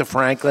 Aretha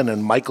Franklin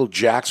and Michael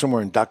Jackson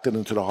were inducted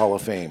into the Hall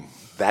of Fame.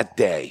 That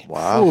day.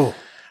 Wow.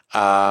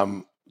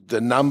 The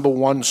number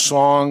 1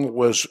 song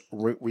was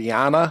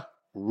Rihanna,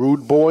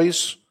 Rude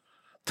Boys.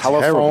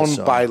 Terrible Telephone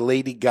song. by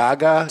Lady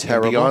Gaga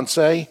Terrible. and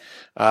Beyonce.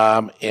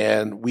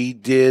 And we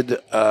did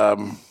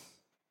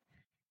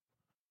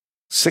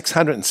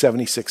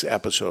 676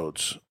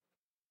 episodes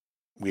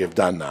we have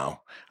done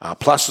now.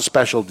 Plus the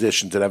special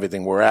editions and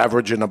everything. We're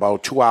averaging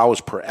about 2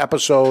 hours per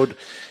episode.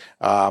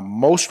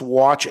 Most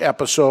watch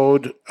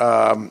episode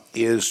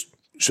is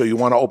So You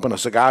Want to Open a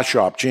Cigar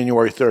Shop,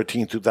 January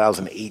 13,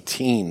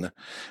 2018.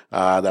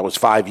 That was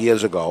 5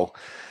 years ago.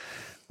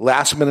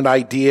 Last minute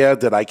idea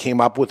that I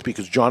came up with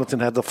because Jonathan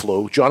had the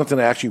flu. Jonathan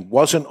actually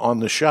wasn't on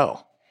the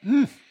show.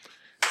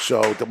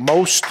 So the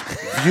most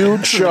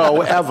viewed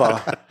show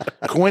ever.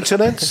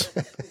 Coincidence?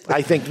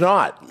 I think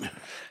not.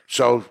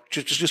 So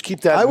just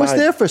keep that in I was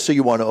mind. there for So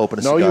You Want to Open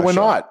a Cigar No, you were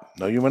Shop. not.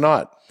 No, you were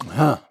not.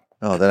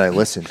 Oh, then I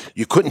listened.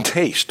 You couldn't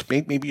taste.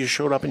 Maybe you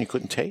showed up and you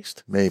couldn't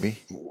taste Maybe.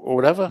 or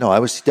whatever. No, I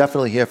was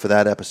definitely here for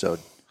that episode.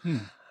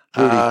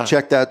 Rudy,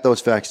 check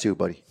those facts too,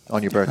 buddy,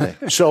 on your birthday.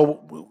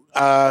 So,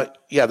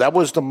 that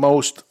was the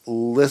most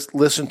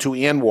listened to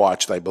and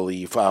watched, I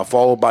believe,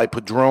 followed by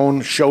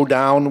Padron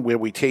Showdown, where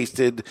we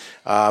tasted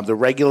the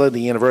regular,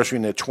 the anniversary,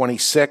 and the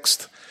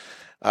 26th.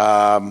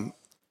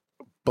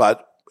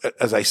 But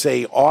as I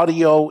say,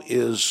 audio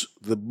is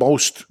the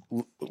most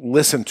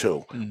listened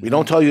to. Mm-hmm. We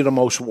don't tell you the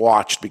most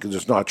watched because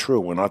it's not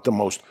true. We're not the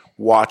most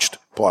watched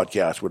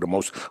podcast. We're the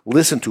most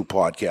listened to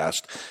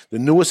podcast. The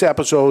newest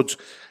episodes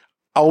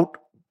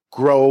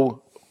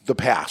outgrow the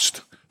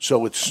past.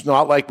 So it's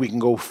not like we can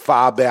go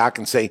far back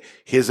and say,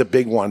 here's a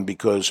big one,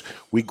 because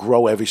we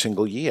grow every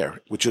single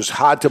year, which is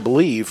hard to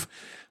believe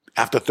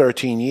after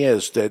 13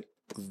 years that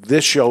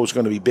this show is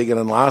going to be bigger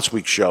than last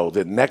week's show,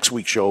 that next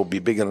week's show will be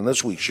bigger than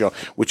this week's show,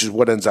 which is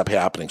what ends up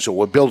happening. So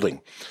we're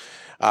building.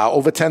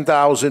 Over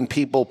 10,000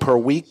 people per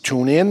week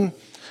tune in,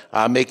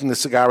 making the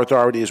Cigar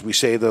Authority, as we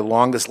say, the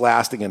longest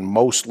lasting and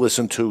most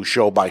listened to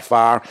show by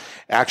far.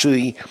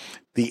 Actually,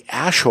 the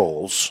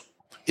Ashholes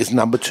is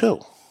number 2.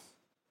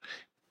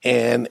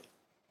 And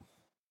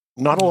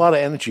not a lot of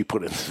energy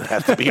put into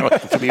that,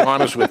 to be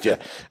honest with you,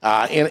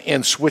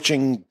 and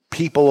switching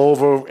people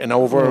over and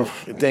over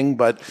thing.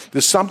 But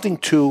there's something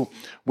to,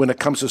 when it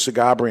comes to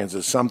cigar brands,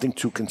 there's something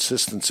to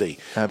consistency.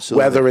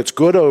 Absolutely. Whether it's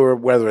good or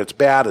whether it's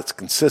bad, it's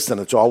consistent.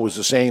 It's always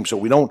the same. So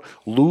we don't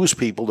lose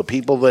people. The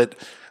people that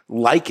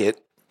like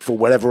it, for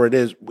whatever it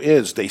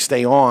is, they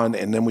stay on,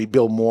 and then we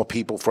build more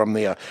people from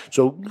there.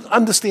 So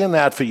understand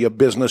that for your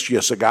business,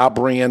 your cigar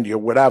brand, your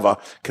whatever,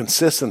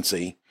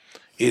 consistency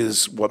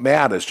is what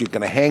matters. You're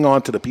going to hang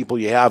on to the people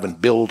you have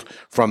and build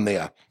from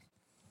there.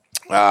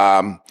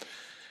 What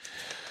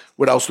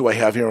else do I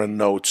have here in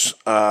notes?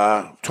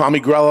 Tommy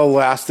Grella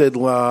lasted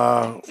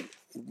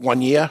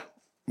 1 year.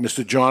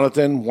 Mr.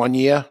 Jonathan, 1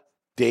 year.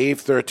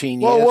 Dave, 13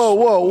 years.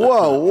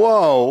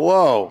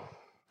 Whoa.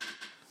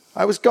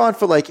 I was gone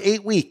for like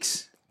 8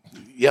 weeks.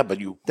 Yeah, but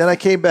you Then I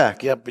came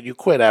back. yeah, but you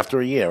quit after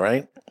a year,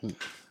 right?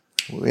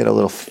 We had a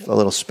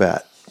little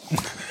spat.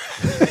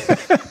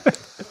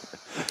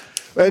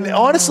 And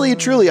honestly and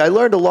truly, I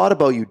learned a lot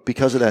about you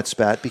because of that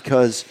spat,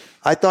 because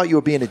I thought you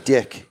were being a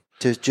dick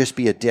to just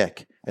be a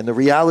dick. And the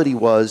reality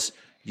was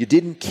you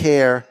didn't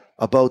care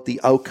about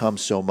the outcome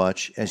so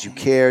much as you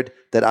cared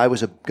that I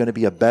was going to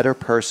be a better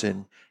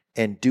person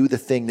and do the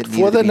thing that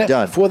needed to be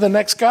done. For the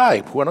next guy. I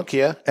don't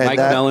care. And Mike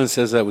Mellon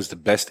says that was the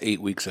best 8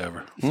 weeks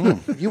ever.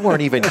 You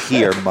weren't even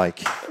here,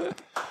 Mike.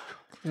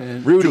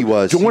 Rudy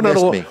was. He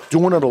missed me.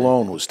 Doing it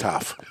alone was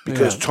tough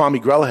because Tommy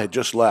Grella had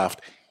just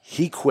left.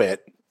 He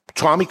quit.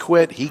 Tommy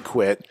quit. He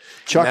quit.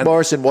 Chuck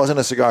Morrison wasn't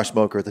a cigar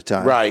smoker at the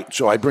time. Right.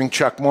 So I bring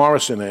Chuck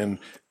Morrison in.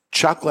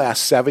 Chuck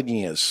lasts 7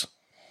 years.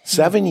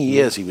 7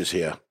 years he was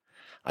here.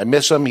 I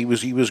miss him. He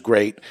was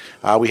great.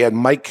 We had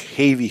Mike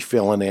Havey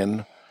filling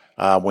in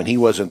when he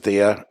wasn't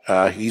there.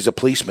 He's a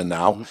policeman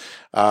now.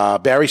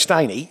 Barry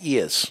Stein, 8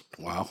 years.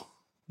 Wow.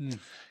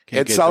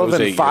 Ed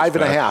Sullivan,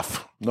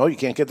 5.5. No, you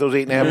can't get those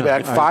 8.5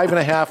 back.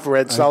 5.5 for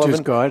Ed Sullivan. I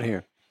just got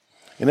here.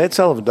 And Ed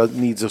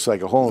Sullivan needs just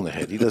like a hole in the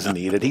head. He doesn't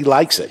need it. He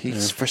likes it.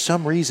 He's, for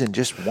some reason,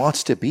 just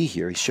wants to be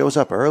here. He shows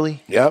up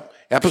early. Yep.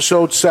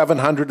 Episode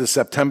 700 is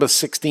September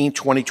 16,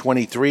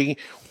 2023,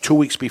 2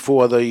 weeks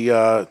before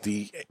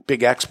the big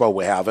expo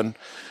we're having.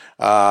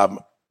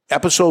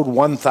 episode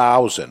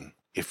 1000,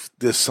 if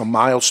there's some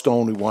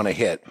milestone we want to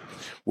hit,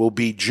 will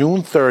be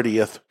June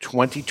 30th,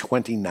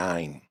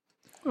 2029.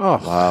 Oh,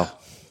 Wow.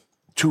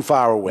 Too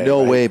far away.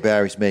 No right? way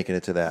Barry's making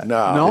it to that.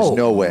 No. There's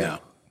no way. No.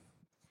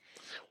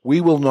 We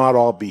will not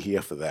all be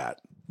here for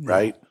that,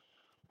 right?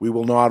 We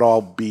will not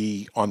all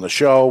be on the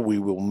show. We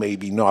will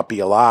maybe not be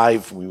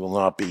alive. We will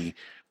not all be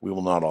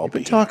You've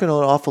been here. talking an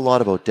awful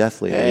lot about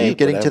death lately. Hey, Are you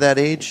getting to whatever. that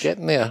age?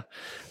 Getting there.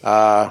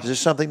 Is there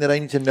something that I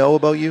need to know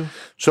about you?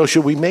 So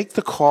should we make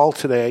the call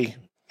today?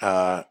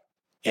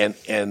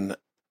 And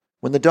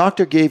When the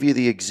doctor gave you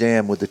the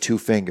exam with the 2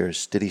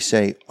 fingers, did he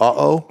say,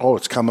 uh-oh? oh,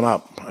 it's coming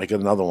up. I got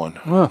another one.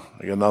 I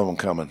got another one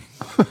coming.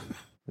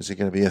 Is it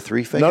going to be a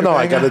 3-finger? No,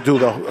 I got banger? to do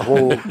the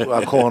whole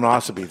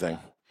colonoscopy thing.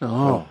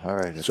 Oh, all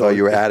right. I So thought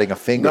you were adding a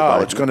finger No,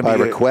 by, it's going to by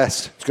be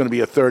request. It's going to be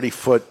a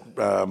 30-foot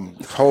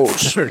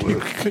hose.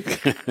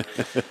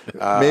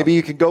 Maybe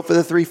you can go for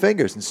the 3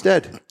 fingers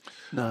instead.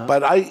 But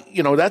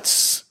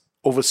that's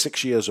over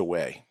 6 years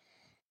away.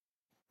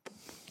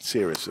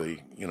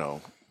 Seriously,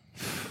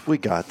 We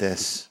got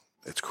this.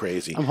 it's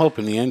crazy. I'm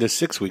hoping the end is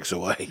 6 weeks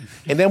away.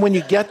 And then when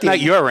you get there, Not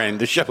your end,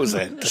 the show's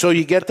end. so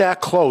you get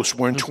that close.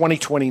 We're in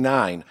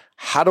 2029.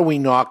 How do we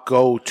not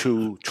go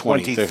to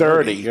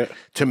 2030 yeah.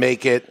 to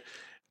make it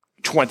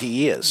 20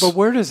 years? but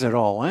where does it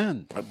all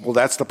end? Well,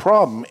 that's the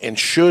problem. And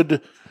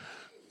should,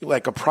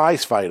 like a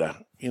prize fighter,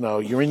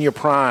 you're in your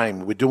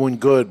prime. We're doing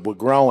good. We're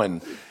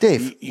growing.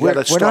 Dave, you we're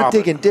gotta not stop it.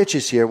 digging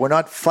ditches here. We're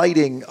not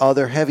fighting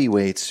other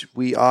heavyweights.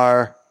 We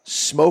are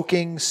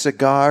smoking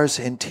cigars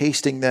and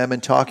tasting them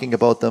and talking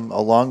about them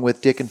along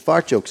with dick and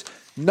fart jokes.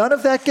 None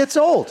of that gets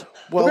old.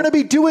 Well, we're going to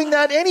be doing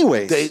that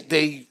anyways.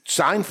 They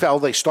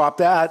Seinfeld. They stopped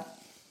that.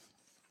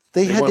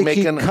 They had were to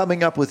keep making-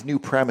 coming up with new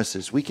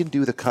premises. We can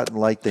do the cut and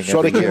light thing So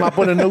every they came year. up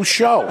with a new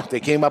show.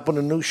 They came up with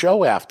a new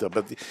show after,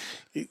 but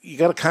you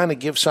got to kind of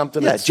give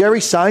something. Yeah, that's,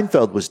 Jerry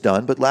Seinfeld was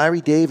done, but Larry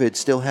David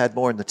still had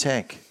more in the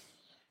tank.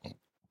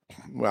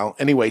 well,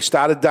 anyway,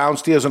 started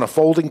downstairs on a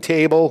folding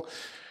table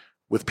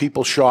with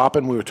people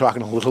shopping. We were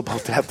talking a little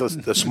about that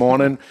this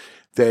morning.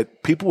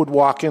 That people would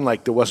walk in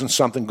like there wasn't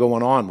something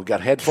going on. We got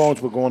headphones.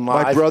 We're going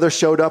live. My brother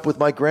showed up with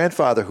my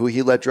grandfather, who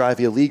he let drive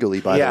illegally,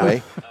 by Yeah. the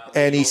way.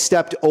 And he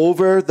stepped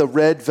over the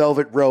red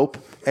velvet rope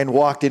and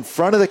walked in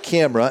front of the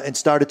camera and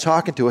started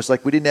talking to us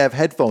like we didn't have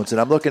headphones.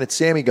 And I'm looking at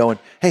Sammy going,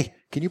 hey,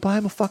 can you buy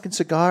him a fucking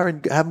cigar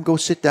and have him go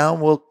sit down?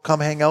 We'll come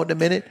hang out in a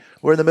minute.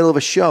 We're in the middle of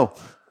a show.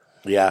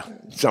 Yeah,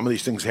 some of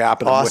these things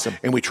happen. Awesome.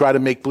 And we try to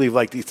make believe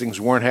like these things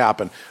weren't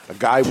happening. A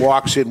guy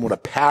walks in with a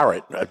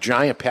parrot, a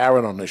giant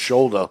parrot on his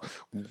shoulder.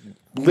 living,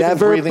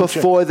 Never breathing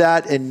before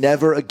that and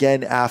never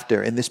again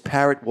after. And this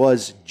parrot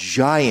was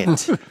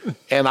giant.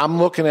 And I'm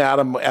looking at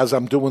him as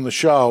I'm doing the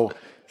show,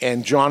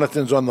 and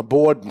Jonathan's on the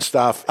board and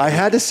stuff. I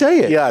had to say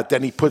it. Yeah,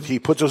 then he puts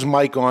his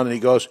mic on and he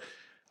goes,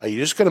 are you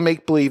just going to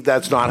make believe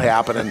that's not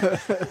happening?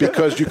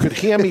 Because you could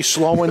hear me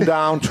slowing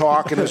down,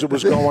 talking as it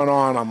was going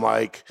on. I'm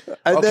like,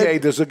 And okay,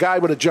 then- there's a guy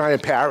with a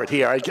giant parrot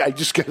here. I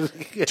just got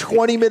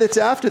 20 minutes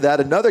after that,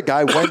 another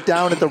guy went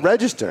down at the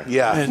register.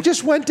 Yeah. He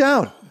just went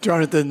down.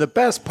 Jonathan, the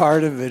best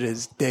part of it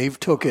is Dave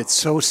took it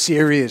so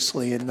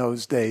seriously in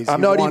those days. I'm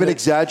He not even wanted-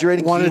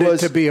 exaggerating. Wanted it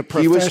to be a He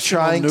professional was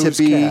trying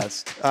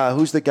newscast. to be,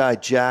 who's the guy?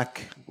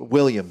 Jack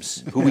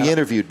Williams, who we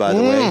interviewed, by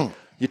the way.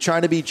 You're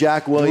trying to be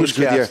Jack Williams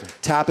with your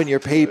Newscaster. tapping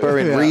your paper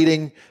and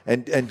reading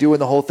and doing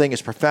the whole thing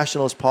as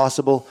professional as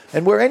possible.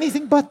 And we're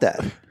anything but that.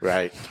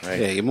 Right.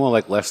 Yeah, you're more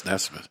like Les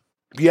Nesmith.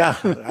 Yeah,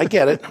 I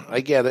get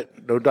it.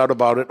 No doubt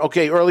about it.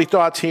 Okay, early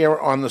thoughts here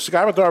on the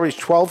Cigar Authority's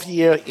 12th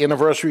year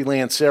anniversary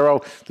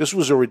Lancero. This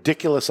was a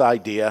ridiculous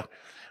idea,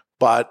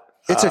 but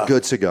It's a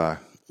good cigar.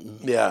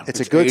 yeah. It's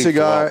a good aged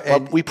cigar, well.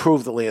 and- But we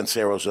proved the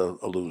Lanceros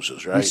are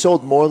losers, right? We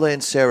sold more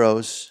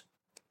Lanceros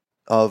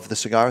of the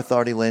Cigar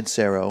Authority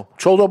Lancero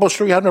Sold almost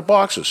 300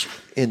 boxes.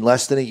 in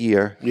less than a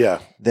year Yeah,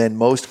 than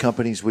most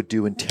companies would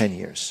do in 10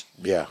 years.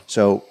 yeah,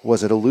 So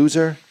was it a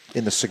loser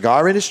in the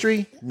cigar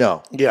industry?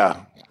 No.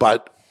 yeah.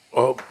 But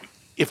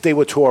if they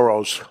were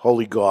Toros,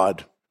 holy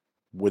God,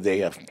 would they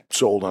have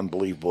sold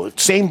unbelievable?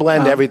 Same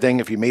blend, everything.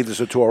 If you made this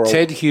a Toro.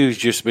 Ted Hughes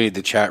just made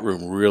the chat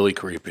room really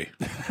creepy.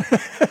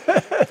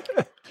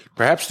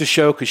 Perhaps the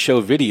show could show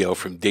video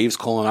from Dave's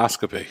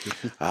colonoscopy.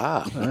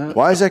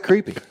 Why is that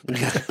creepy?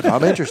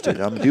 I'm interested.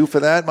 I'm due for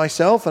that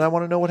myself, and I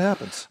want to know what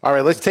happens. All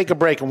right, let's take a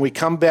break. When we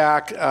come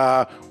back,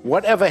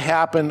 whatever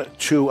happened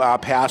to our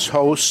past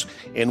hosts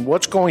and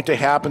what's going to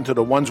happen to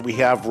the ones we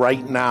have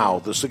right now?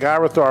 The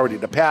Cigar Authority,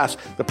 the past,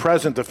 the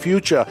present, the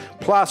future,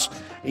 plus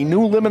a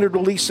new limited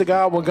release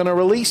cigar we're going to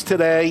release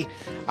today,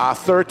 our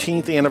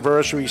 13th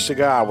anniversary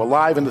cigar. We're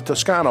live in the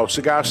Toscano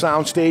Cigar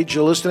Soundstage.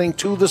 You're listening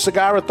to the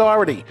Cigar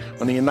Authority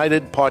on the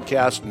United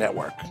Podcast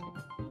Network.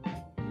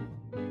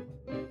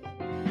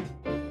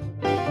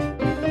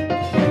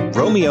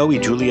 Romeo y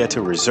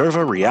Julieta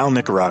Reserva Real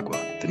Nicaragua,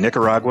 the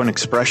Nicaraguan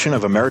expression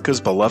of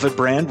America's beloved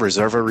brand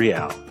Reserva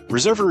Real.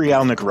 Reserva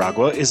Real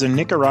Nicaragua is a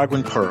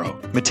Nicaraguan puro,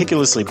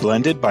 meticulously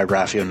blended by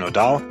Rafael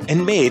Nodal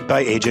and made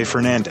by AJ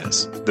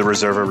Fernandez. The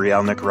Reserva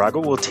Real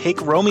Nicaragua will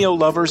take Romeo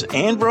lovers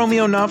and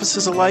Romeo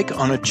novices alike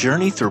on a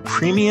journey through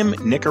premium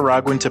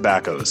Nicaraguan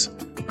tobaccos.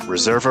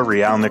 Reserva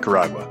Real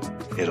Nicaragua.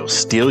 It'll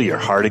steal your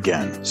heart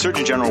again.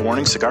 Surgeon General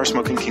warning: cigar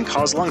smoking can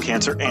cause lung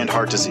cancer and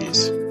heart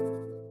disease.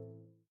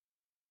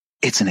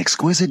 It's an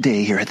exquisite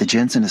day here at the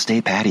Jensen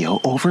Estate patio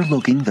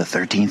overlooking the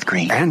 13th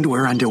green. And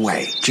we're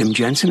underway. Jim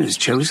Jensen has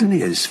chosen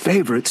his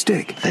favorite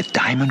stick. The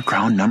Diamond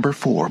Crown No.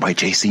 4 by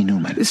J.C.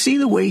 Newman. See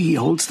the way he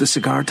holds the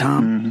cigar,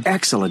 Tom?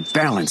 Excellent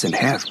balance and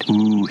heft.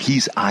 Ooh,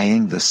 he's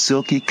eyeing the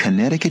silky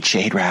Connecticut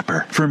shade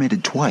wrapper,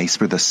 fermented twice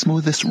for the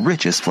smoothest,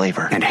 richest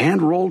flavor. And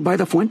hand-rolled by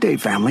the Fuente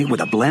family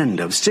with a blend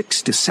of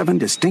 6 to 7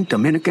 distinct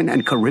Dominican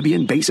and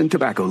Caribbean basin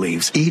tobacco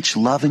leaves. Each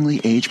lovingly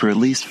aged for at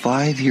least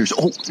 5 years.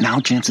 Oh, now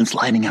Jensen's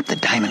lighting up the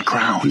Diamond Crown.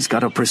 He's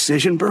got a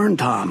precision burn,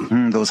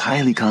 Tom. Those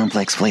highly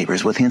complex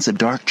flavors with hints of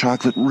dark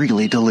chocolate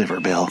really deliver,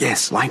 Bill.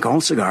 Yes, like all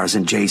cigars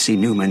in J.C.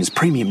 Newman's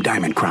premium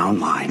Diamond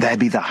Crown line. That'd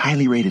be the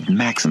highly rated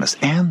Maximus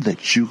and the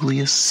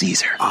Julius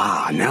Caesar.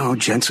 Ah, now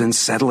Jensen's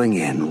settling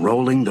in,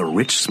 rolling the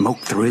rich smoke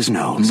through his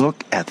nose.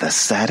 Look at the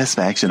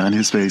satisfaction on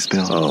his face,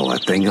 Bill. Oh, a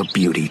thing of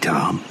beauty,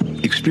 Tom.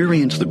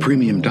 Experience the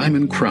premium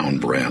Diamond Crown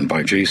brand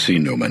by J.C.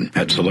 Newman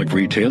at select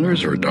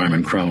retailers or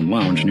Diamond Crown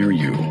Lounge near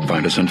you.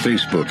 Find us on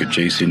Facebook at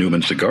J.C.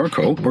 Newman Cigar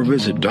Co. or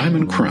visit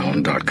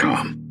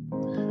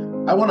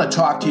diamondcrown.com. I want to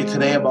talk to you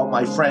today about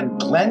my friend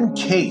Glenn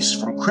Case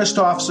from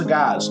Christoph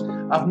Cigars.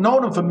 I've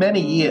known him for many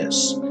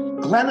years.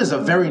 Glenn is a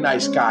very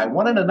nice guy,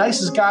 one of the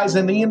nicest guys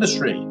in the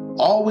industry.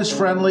 Always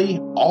friendly,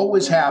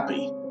 always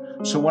happy.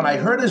 So when I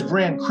heard his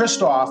brand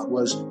Christoph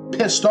was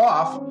pissed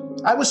off,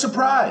 I was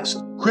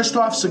surprised.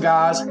 Christoph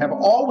Cigars have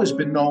always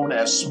been known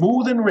as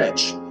smooth and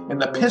rich,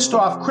 and the pissed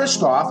off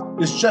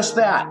Christoph is just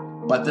that.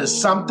 But there's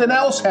something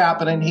else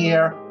happening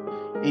here.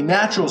 A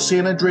natural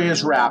San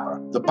Andreas wrapper,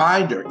 the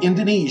binder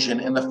Indonesian,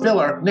 and the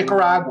filler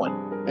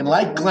Nicaraguan. And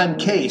like Glenn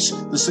Case,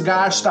 the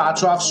cigar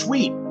starts off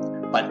sweet,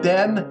 but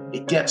then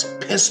it gets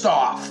pissed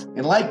off.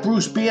 And like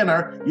Bruce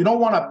Banner, you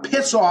don't want to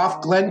piss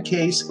off Glenn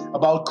Case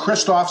about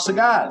Christoph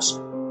Cigars.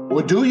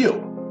 Or do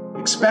you?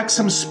 Expect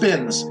some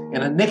spins and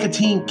a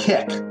nicotine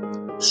kick.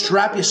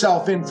 Strap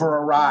yourself in for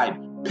a ride.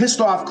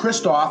 Pissed off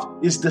Christoph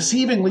is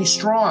deceivingly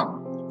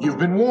strong. You've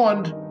been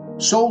warned.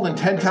 Sold in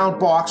 10-count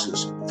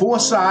boxes, 4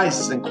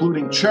 sizes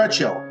including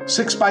Churchill,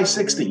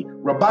 6x60,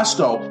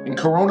 Robusto, and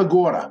Corona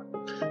Gorda.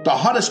 The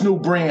hottest new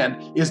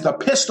brand is the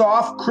Pissed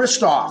Off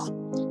Christoph.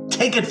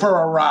 Take it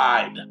for a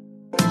ride.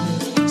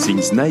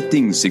 Since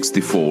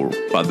 1964,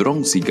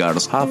 Padron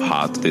Cigars have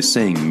had the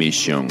same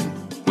mission.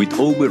 With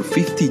over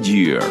 50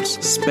 years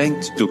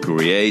spent to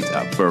create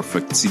a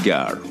perfect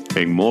cigar,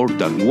 and more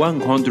than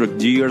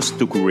 100 years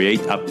to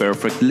create a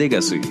perfect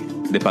legacy,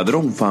 the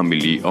Padron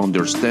family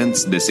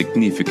understands the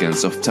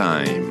significance of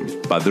time.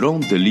 Padron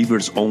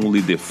delivers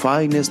only the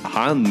finest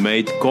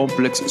handmade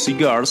complex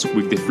cigars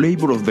with the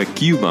flavor of the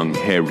Cuban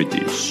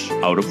heritage,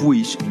 out of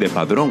which the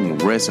Padron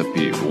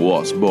recipe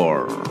was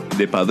born.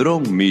 The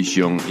Padron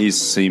mission is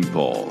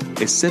simple: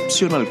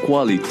 exceptional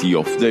quality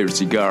of their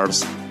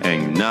cigars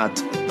and not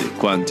the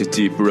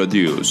quantity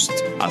produced.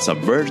 As a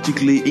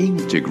vertically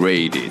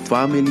integrated,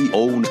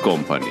 family-owned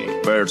company,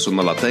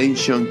 personal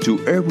attention to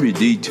every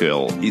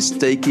detail is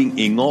taken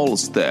in all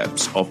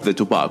steps of the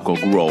tobacco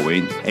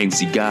growing and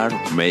cigar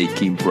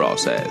making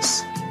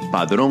process.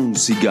 Padron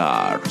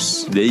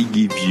Cigars. They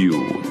give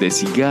you, the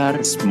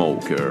cigar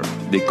smoker,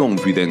 the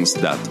confidence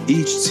that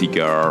each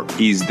cigar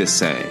is the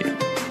same.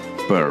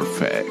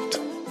 Perfect.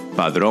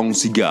 Padron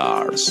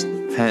Cigars.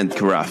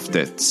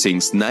 Handcrafted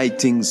since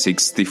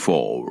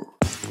 1964.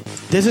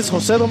 This is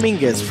Jose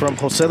Dominguez from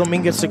Jose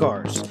Dominguez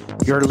Cigars.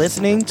 You're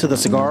listening to the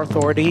Cigar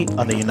Authority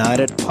on the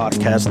United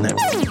Podcast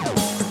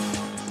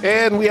Network.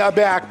 And we are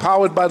back,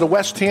 powered by the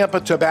West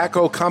Tampa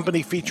Tobacco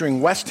Company, featuring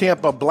West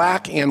Tampa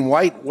Black and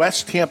White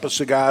West Tampa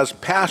cigars,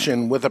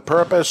 passion with a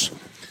purpose.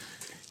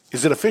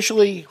 Is it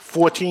officially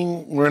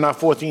 14? We're in our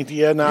 14th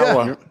year now? Yeah.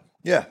 Or?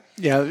 Yeah.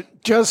 Yeah.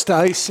 Just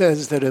Ice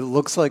says that it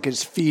looks like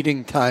it's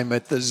feeding time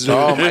at the zoo.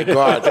 Oh, my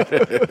God.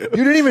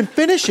 You didn't even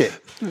finish it.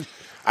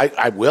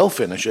 I will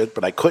finish it,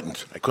 but I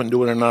couldn't. I couldn't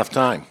do it in enough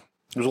time.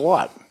 It was a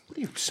lot.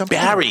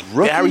 Barry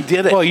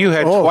did it. Well, you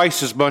had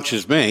twice as much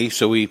as me,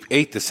 so we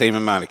ate the same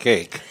amount of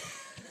cake.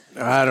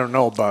 I don't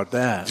know about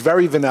that. It's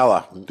very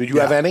vanilla. Did you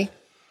have any?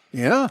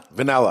 Yeah.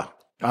 Vanilla.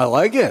 I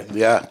like it.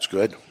 Yeah, it's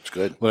good. It's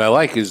good. What I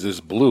like is this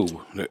blue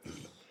that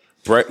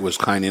Brett was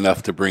kind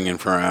enough to bring in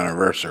for our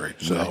anniversary.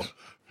 So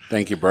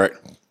thank you, Brett.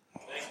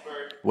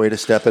 Way to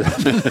step it up.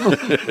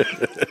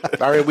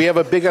 All right, we have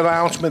a big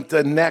announcement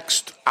the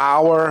next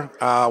hour.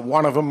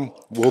 One of them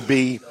will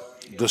be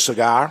the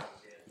cigar.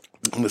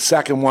 And the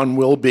second one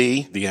will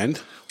be... The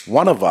end?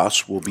 One of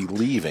us will be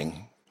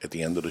leaving at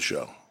the end of the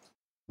show.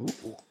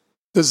 Ooh.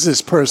 Does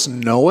this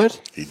person know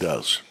it? He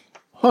does.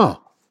 Huh.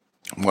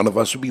 One of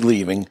us will be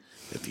leaving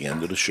at the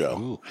end of the show.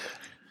 Ooh.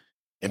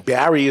 And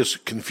Barry is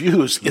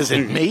confused. Is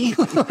it me?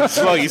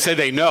 Well, you said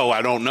they know.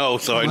 I don't know,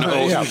 so I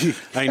know. Yeah.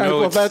 I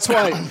know. Well, that's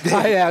why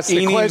I asked the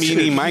Eeny, question.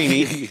 meeny,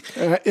 miny.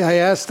 I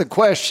asked the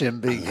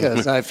question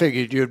because I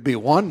figured you'd be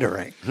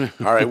wondering.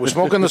 All right, we're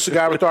smoking the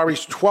Cigar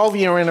Authority's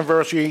 12-year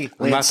anniversary.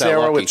 I'm not that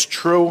Lancero, lucky. it's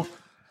true.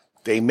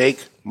 They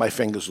make my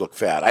fingers look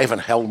fat. I haven't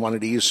held one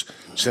of these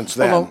since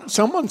then. Well,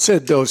 someone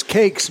said those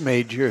cakes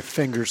made your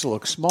fingers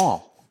look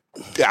small.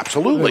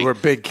 Absolutely. They were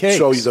big cakes.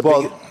 So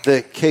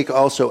the cake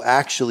also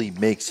actually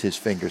makes his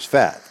fingers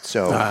fat.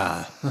 So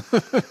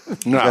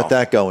you got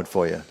that going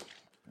for you.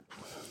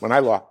 When I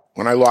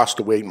lost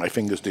the weight, my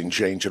fingers didn't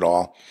change at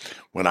all.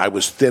 When I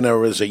was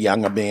thinner as a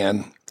younger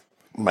man,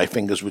 my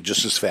fingers were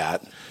just as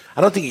fat.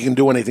 I don't think you can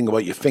do anything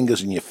about your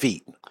fingers and your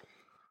feet.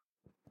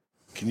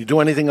 Can you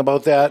do anything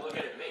about that?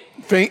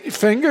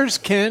 Fingers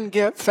can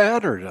get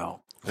fatter, though.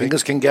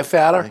 Fingers can get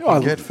fatter?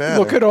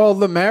 Look at all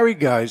the married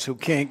guys who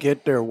can't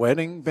get their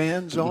wedding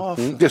bands off.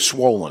 They're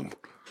swollen.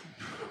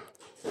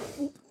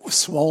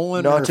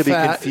 Swollen Not or to be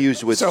fat?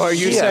 confused with So are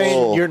you swole.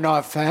 saying you're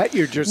not fat,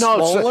 you're just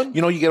swollen?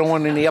 You get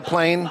on an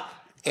airplane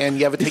and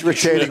you ever take your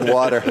retaining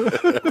water.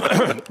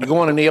 You go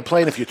on an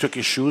airplane, if you took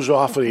your shoes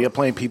off of the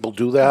airplane, people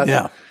do that.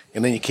 Yeah.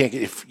 And then you can't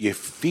get your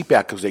feet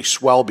back because they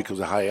swell because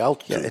of high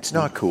altitude. Yeah, it's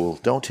not cool.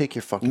 Don't take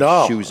your fucking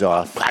No. shoes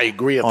off. I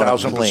agree on a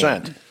 1,000%.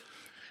 plane.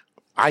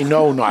 I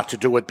know not to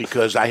do it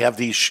because I have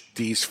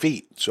these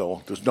feet,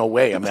 so there's no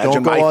way. Imagine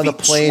Don't go my on the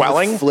feet plane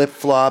swelling. with flip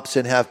flops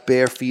and have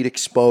bare feet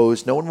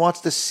exposed. No one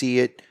wants to see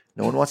it.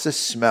 No one wants to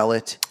smell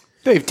it.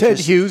 Dave, Ted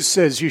Hughes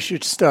says you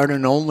should start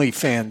an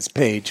OnlyFans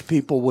page.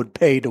 People would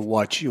pay to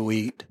watch you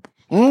eat.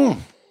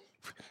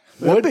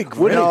 Would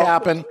it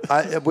happen?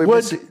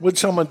 Would Would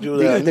someone do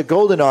The, that? the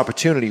golden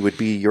opportunity would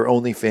be your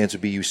OnlyFans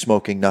would be you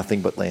smoking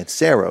nothing but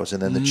Lanceros,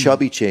 and then the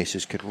chubby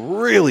chasers could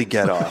really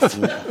get off.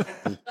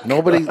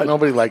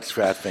 Nobody likes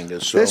fat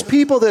fingers. So. There's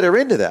people that are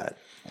into that.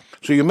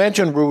 So you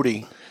mentioned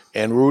Rudy,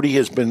 and Rudy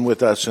has been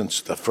with us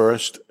since the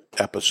first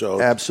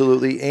episode.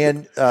 Absolutely.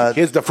 And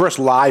here's the first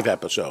live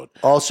episode.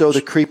 Also,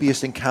 the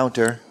creepiest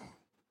encounter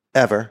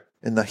ever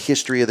in the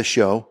history of the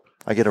show.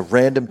 I get a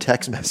random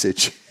text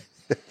message,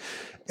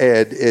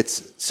 and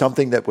it's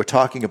something that we're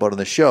talking about on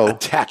the show. A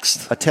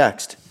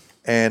text.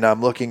 And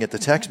I'm looking at the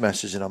text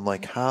message, and I'm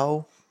like,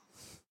 how?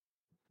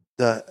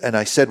 And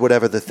I said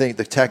whatever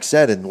the text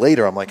said, and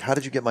later I'm like, how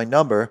did you get my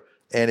number?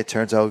 And it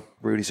turns out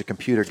Rudy's a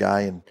computer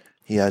guy, and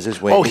he has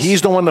his ways. Oh,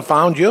 he's the one that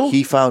found you?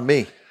 He found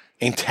me.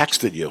 And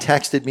texted you.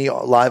 Texted me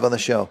live on the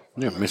show.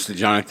 Yeah, Mr.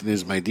 Jonathan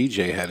is my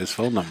DJ, had his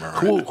phone number.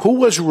 Who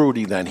was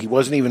Rudy then? He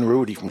wasn't even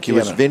Rudy from He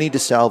Canada. was Vinny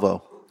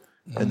DeSalvo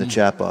in the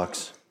chat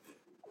box.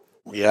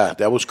 Yeah,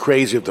 that was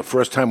crazy. The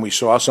first time we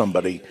saw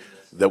somebody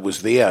that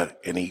was there,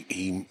 and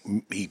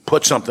he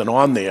put something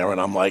on there,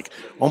 and I'm like,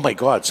 oh my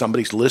God,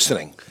 somebody's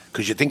listening,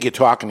 because you think you're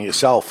talking to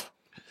yourself,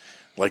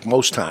 like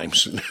most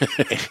times.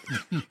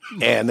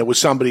 And there was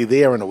somebody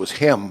there, and it was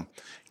him.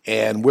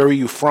 And where are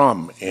you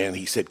from? And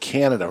he said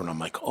Canada, and I'm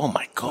like, oh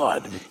my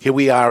God, here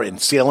we are in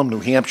Salem, New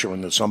Hampshire,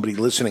 and there's somebody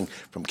listening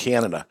from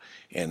Canada,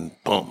 and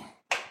boom.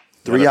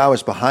 3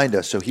 hours behind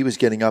us, so he was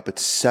getting up at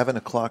 7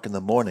 o'clock in the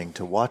morning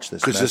to watch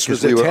this. Because this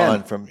was we at were 10.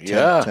 on from 10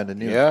 to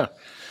noon.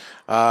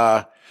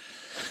 Yeah.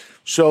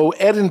 So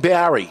Ed and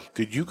Barry,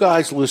 did you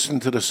guys listen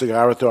to the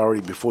Cigar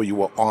Authority before you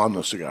were on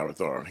the Cigar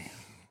Authority?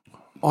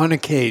 On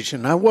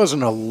occasion. I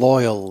wasn't a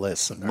loyal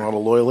listener. Not a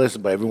loyal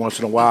listener, but every once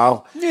in a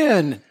while. Yeah.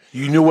 And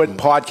you knew what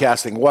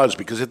podcasting was,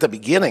 because at the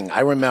beginning,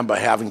 I remember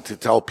having to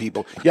tell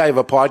people, yeah, I have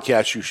a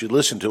podcast you should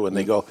listen to. And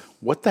they go,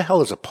 what the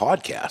hell is a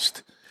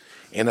podcast?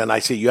 And then I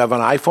say, you have an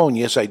iPhone?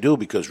 Yes, I do,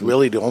 because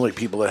really the only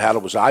people that had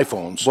it was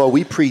iPhones. Well,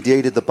 we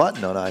predated the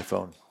button on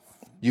iPhone.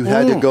 You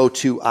had to go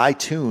to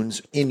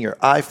iTunes in your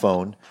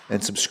iPhone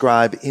and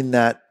subscribe in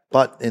that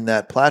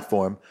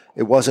platform.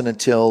 It wasn't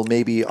until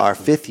maybe our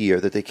 5th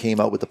year that they came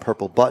out with the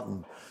purple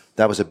button.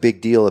 That was a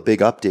big deal, a big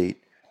update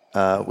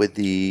with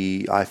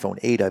the iPhone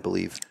 8, I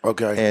believe.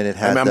 Okay. And it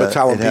had, I remember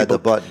telling people, the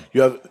button.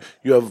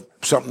 You have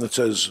something that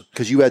says...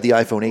 Because you had the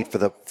iPhone 8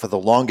 for the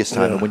longest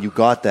time, and when you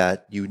got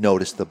that, you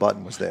noticed the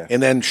button was there.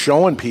 And then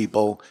showing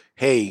people,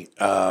 hey,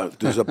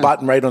 there's a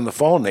button right on the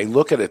phone. They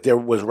look at it. There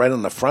was right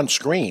on the front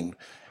screen.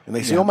 And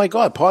they say, oh, my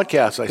God,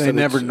 podcast. I said,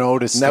 never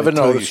noticed Never it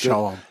until you noticed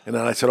show it. them. And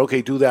then I said,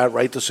 okay, do that.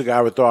 Write the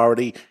Cigar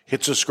Authority.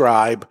 Hit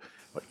subscribe.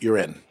 You're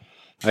in.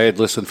 I had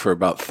listened for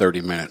about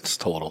 30 minutes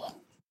total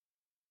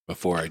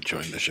before I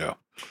joined the show.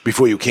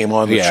 Before you came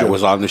on the show? Yeah, I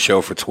was on the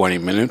show for 20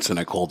 minutes, and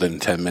I called in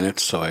 10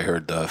 minutes, so I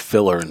heard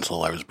filler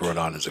until I was brought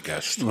on as a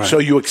guest. Right. So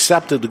you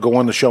accepted to go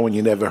on the show and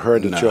you never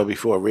heard the show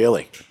before,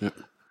 really? Yeah.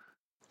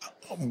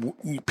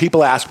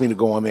 People ask me to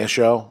go on their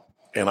show,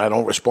 and I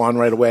don't respond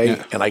right away,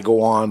 and I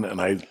go on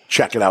and I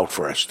check it out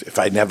first. If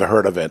I never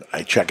heard of it,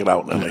 I check it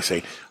out, and I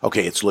say,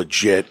 okay, it's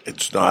legit,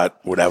 it's not,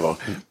 whatever.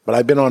 But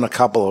I've been on a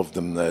couple of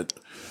them that,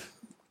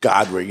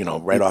 God, were,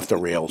 right off the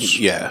rails.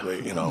 Yeah.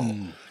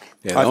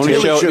 Yeah, I've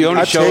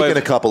taken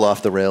a couple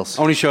off the rails.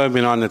 Only show I've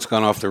been on that's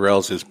gone off the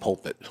rails is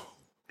Pulpit.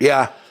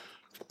 Yeah.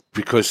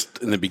 Because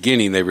in the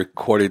beginning, they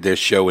recorded their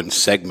show in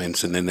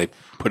segments, and then they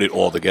put it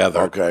all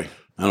together. Okay.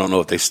 I don't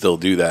know if they still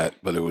do that,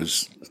 but it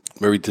was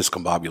very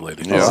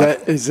discombobulating.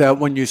 Is that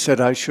when you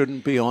said I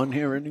shouldn't be on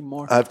here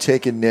anymore? I've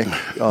taken Nick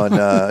on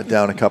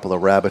down a couple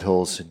of rabbit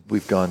holes, and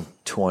we've gone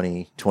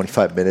 20,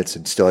 25 minutes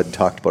and still hadn't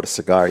talked about a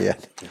cigar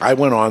yet. I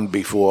went on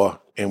before,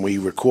 and we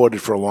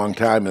recorded for a long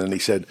time, and then he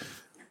said,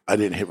 I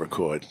didn't hit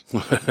record.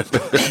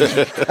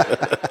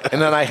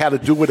 And then I had to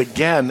do it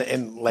again,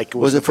 and like it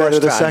was the better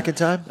first the time. second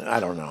time? I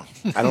don't know.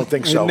 I don't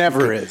think so. It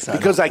never is.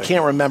 Because I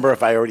can't remember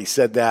if I already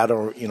said that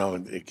or,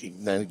 then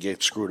it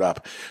gets screwed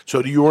up.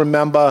 So do you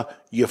remember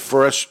your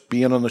first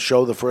being on the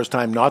show the first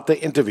time? Not the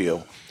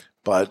interview,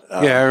 but...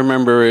 yeah, I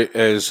remember it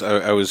as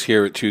I was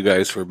here at Two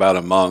Guys for about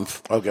a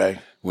month. Okay.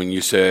 When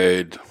you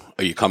said,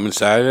 are you coming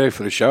Saturday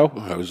for the show?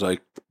 I was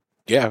like,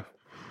 yeah.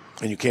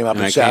 And you came up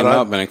and I sat came on?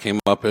 up, and I came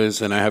up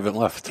and I haven't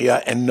left.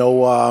 Yeah, and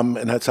no,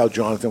 and that's how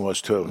Jonathan was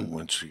too.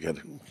 Once you get,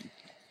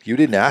 you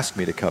didn't ask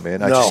me to come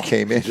in. I just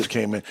came in. You just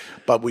came in.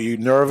 But were you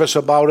nervous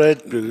about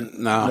it?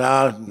 No,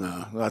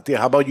 not there.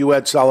 How about you,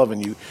 Ed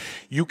Sullivan?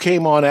 You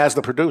came on as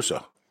the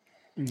producer.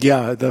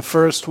 Yeah, the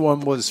first one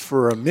was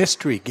for a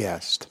mystery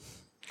guest.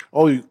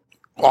 Oh, you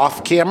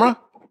off camera,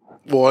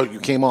 or you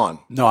came on?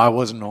 No, I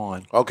wasn't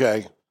on.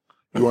 Okay,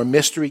 you were a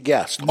mystery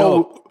guest. No.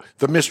 Oh,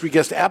 the mystery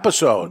guest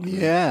episode.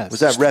 Yes. Was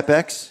that Rep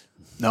X?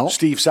 No.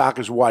 Steve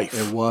Saka's wife.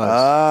 It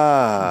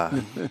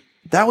was.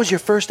 That was your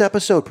first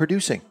episode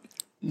producing?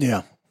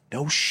 Yeah.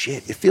 No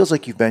shit. It feels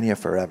like you've been here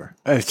forever.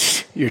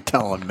 You're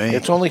telling me.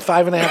 It's only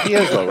 5.5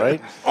 years though,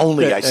 right?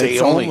 Only, I say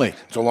It's only.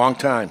 It's a long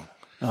time.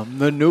 I'm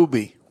the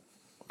newbie.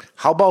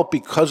 How about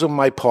because of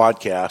my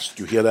podcast,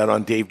 you hear that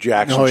on Dave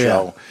Jackson's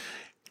show,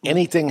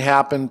 anything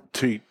happened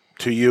to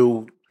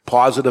you,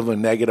 positive or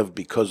negative,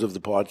 because of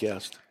the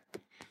podcast?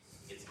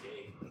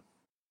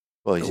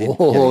 Well,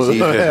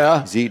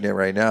 he's eating it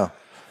right now.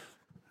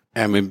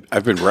 I mean,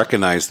 I've been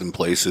recognized in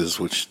places,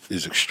 which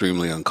is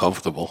extremely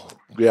uncomfortable.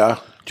 Yeah.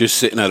 Just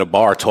sitting at a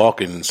bar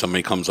talking, and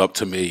somebody comes up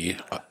to me,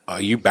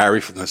 are you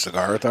Barry from the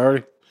Cigar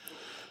Authority?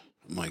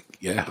 I'm like,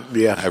 yeah.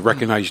 I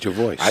recognized your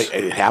voice.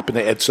 It happened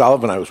to Ed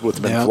Sullivan. I was with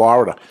him in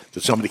Florida.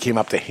 That somebody came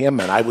up to him,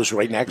 and I was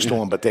right next to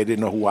him, but they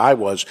didn't know who I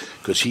was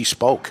because he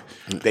spoke.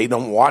 They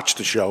don't watch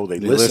the show. They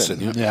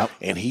listen.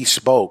 And he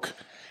spoke.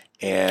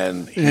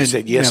 And he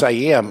said, yes, I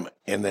am.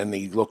 And then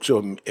he looked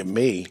at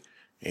me,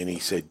 and he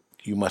said,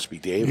 you must be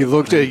David. He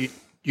looked at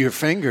your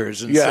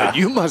fingers and said,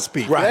 you must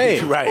be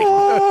Dave. Right.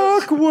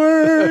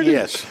 Awkward.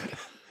 Yes.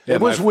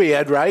 It was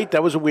weird, right?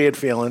 That was a weird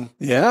feeling.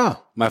 Yeah.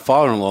 My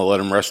father-in-law,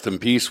 let him rest in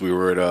peace. We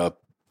were at a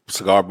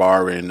cigar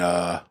bar in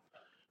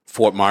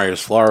Fort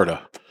Myers,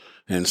 Florida.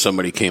 And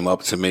somebody came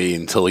up to me.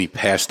 Until he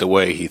passed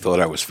away, he thought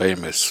I was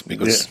famous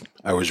because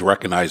I was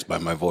recognized by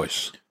my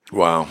voice.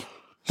 Wow.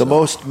 The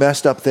most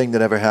messed up thing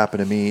that ever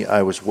happened to me,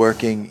 I was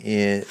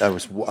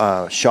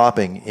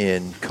shopping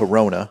in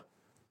Corona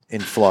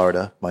in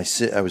Florida.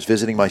 I was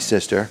visiting my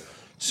sister.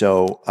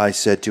 So I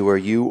said to her,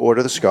 you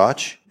order the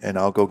scotch and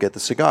I'll go get the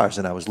cigars.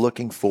 And I was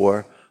looking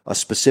for a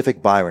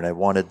specific Byron. I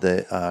wanted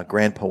the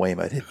Grand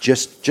Poema. It had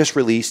just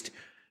released.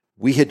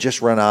 We had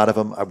just run out of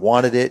them. I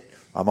wanted it.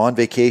 I'm on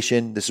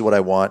vacation. This is what I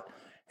want.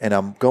 And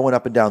I'm going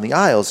up and down the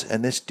aisles,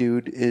 and this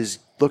dude is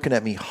looking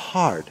at me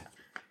hard.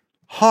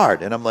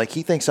 And I'm like,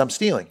 he thinks I'm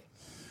stealing.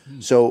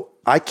 So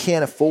I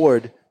can't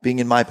afford, being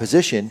in my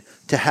position,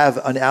 to have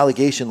an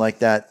allegation like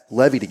that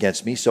levied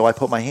against me. So I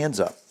put my hands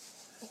up.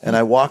 And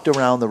I walked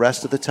around the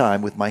rest of the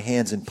time with my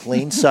hands in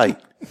plain sight.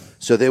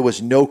 So there was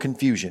no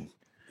confusion.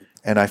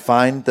 And I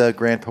find the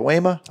Grand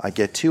Poema. I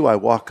get two. I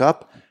walk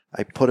up.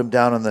 I put him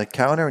down on the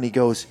counter, and he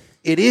goes,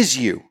 it is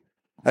you.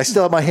 I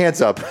still have my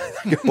hands up.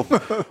 I go,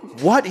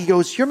 what? He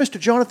goes, you're Mr.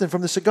 Jonathan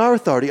from the Cigar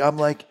Authority. I'm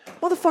like,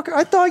 motherfucker,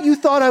 I thought you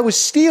thought I was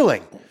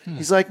stealing.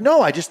 He's like,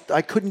 no, I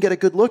couldn't get a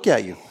good look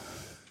at you.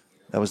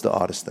 That was the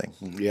oddest thing.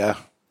 Yeah.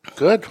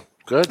 Good.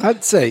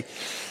 I'd say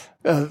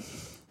the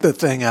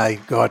thing I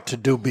got to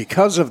do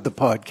because of the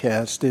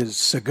podcast is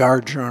Cigar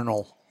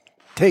Journal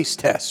taste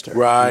tester.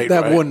 Right.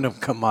 That wouldn't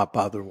have come up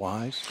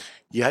otherwise.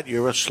 Yet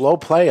you're a slow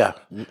player.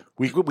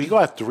 We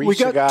got three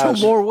cigars. We got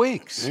 2 more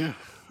weeks. Yeah.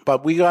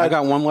 But I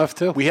got one left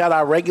too. We had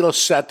our regular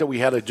set that we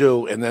had to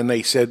do, and then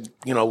they said,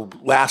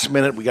 last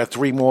minute, we got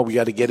 3 more we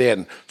got to get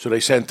in. So they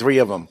sent 3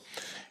 of them.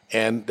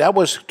 And that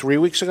was 3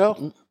 weeks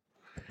ago.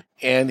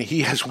 And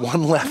he has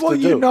 1 left to do. Well,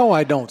 you know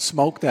I don't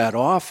smoke that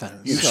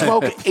often. You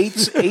smoke 8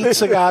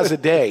 cigars a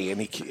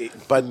day,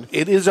 but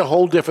it is a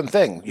whole different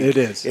thing. It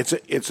is.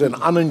 It's an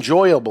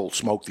unenjoyable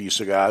smoke, these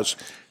cigars.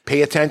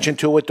 Pay attention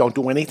to it. Don't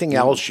do anything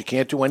else. You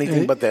can't do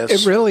anything but this.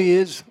 It really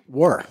is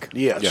work.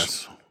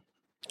 Yes.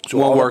 So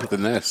more work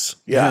than this.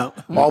 Yeah.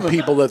 All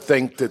people that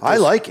think that I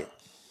like it.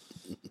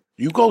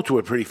 You go to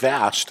it pretty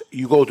fast.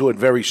 You go to it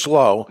very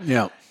slow.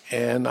 Yeah.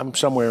 And I'm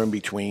somewhere in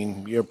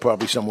between. You're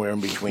probably somewhere in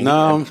between.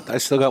 No, I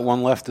still got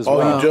 1 left as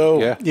well. Oh, you do?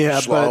 Yeah. Yeah,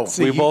 Slow. but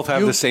see, We both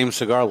have the same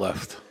cigar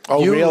left.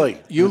 Oh, really?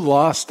 You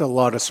lost a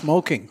lot of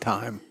smoking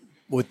time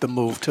with the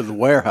move to the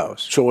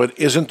warehouse. So it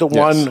isn't the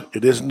one.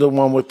 It isn't the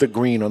one with the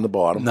green on the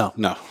bottom.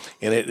 No.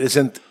 And it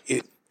isn't.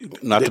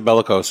 Not the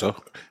Bellicoso.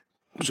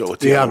 So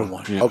it's The other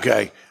one. Yeah.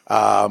 Okay.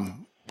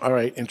 All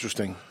right,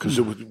 interesting. Because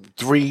there were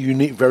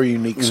three very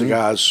unique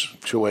cigars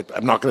to it.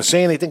 I'm not going to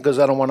say anything because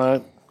I don't want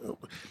to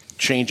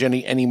change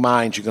any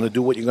minds. You're going to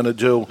do what you're going to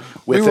do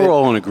with it. We were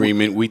all in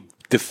agreement. We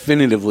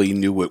definitively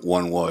knew what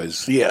one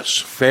was. Yes.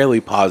 Fairly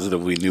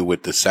positive we knew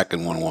what the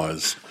second one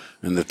was.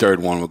 And the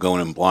third one, we're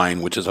going in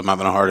blind, which is I'm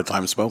having a harder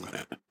time smoking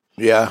it.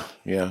 Yeah.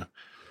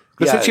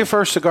 Because it's your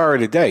first cigar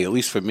of the day. At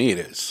least for me it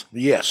is.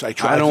 Yes, I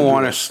try. I don't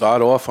want to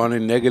start off on a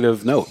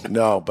negative note.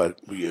 No, but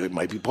it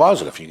might be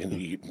positive.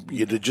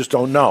 You just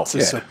don't know. It's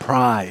a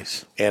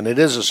surprise. And it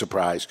is a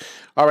surprise.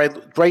 All right,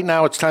 right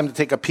now it's time to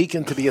take a peek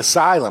into the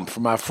asylum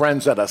from our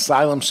friends at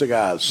Asylum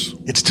Cigars.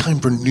 It's time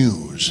for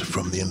news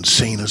from the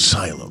Insane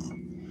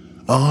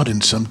Asylum. Odd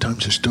and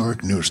sometimes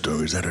historic news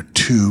stories that are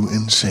too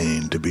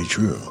insane to be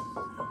true.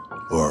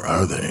 Or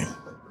are they?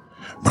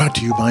 Brought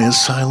to you by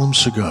Asylum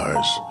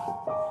Cigars.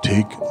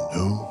 Take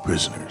no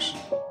prisoners.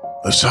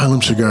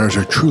 Asylum cigars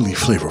are truly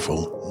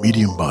flavorful,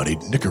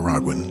 medium-bodied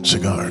Nicaraguan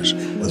cigars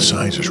with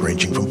sizes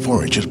ranging from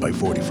 4 inches by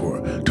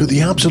 44 to the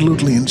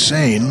absolutely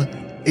insane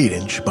 8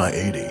 inch by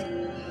 80.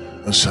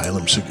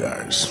 Asylum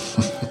Cigars.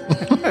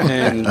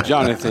 And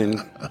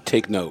Jonathan,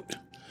 take note.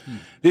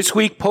 This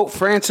week, Pope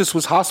Francis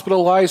was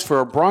hospitalized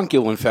for a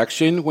bronchial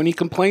infection when he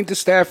complained to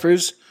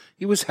staffers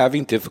he was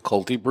having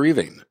difficulty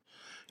breathing.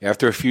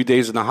 After a few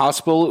days in the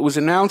hospital, it was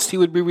announced he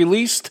would be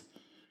released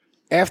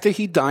after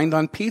he dined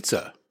on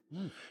pizza.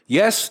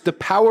 Yes, the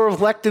power of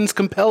lectins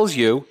compels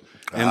you,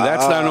 and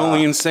that's not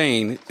only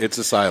insane, it's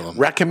asylum.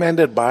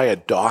 Recommended by a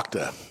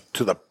doctor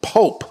to the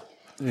Pope.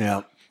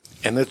 Yeah.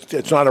 And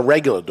it's not a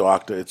regular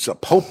doctor, it's a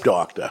Pope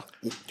doctor.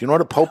 Do you know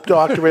what a Pope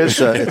doctor is?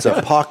 It's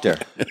a proctor.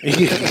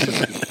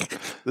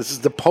 This is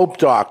the Pope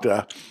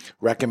doctor.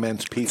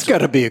 Recommends pizza. It's got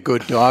to be a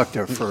good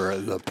doctor for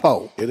the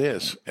Pope. It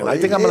is. And I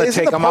think I'm going to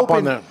take him up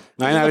on the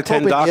 9 out of 10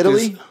 Pope in doctors.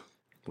 Italy?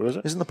 What is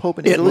it? Isn't the Pope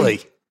in Italy?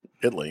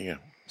 Italy, yeah.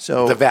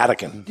 So the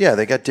Vatican. Yeah,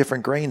 they got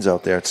different grains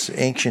out there. It's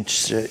ancient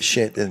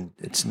shit, and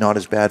it's not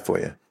as bad for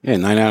you. Yeah,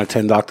 9 out of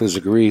 10 doctors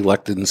agree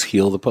lectins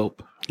heal the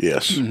Pope.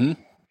 Yes. Mm-hmm.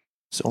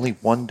 It's only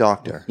one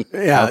doctor.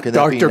 Yeah, How can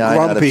that be Dr. 9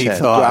 out of Grumpy 10?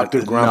 thought.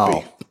 Dr. Grumpy.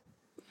 No.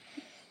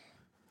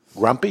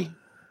 Grumpy?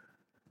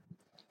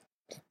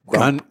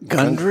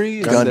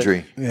 Gundry?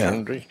 Gundry. Yeah.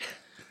 Gundry?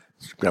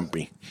 It's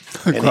Grumpy.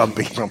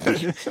 Grumpy.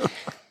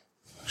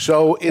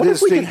 So it What is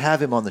if we the. could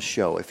have him on the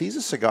show? If he's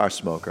a cigar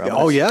smoker.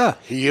 Oh, yeah.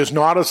 He is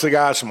not a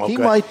cigar smoker. He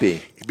might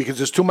be. Because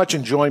there's too much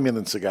enjoyment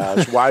in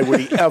cigars. Why would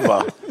he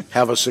ever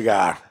have a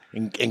cigar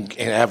and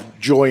have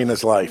joy in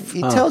his life?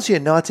 He tells you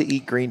not to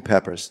eat green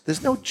peppers.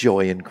 There's no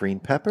joy in green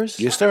peppers.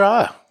 Yes, there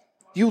are.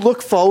 You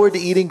look forward to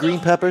eating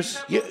green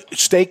peppers? Yeah,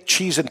 steak,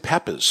 cheese, and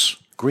peppers.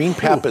 Green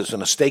peppers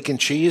and a steak and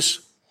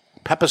cheese.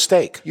 Pepper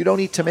steak. You don't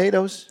eat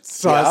tomatoes?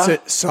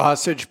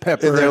 Sausage,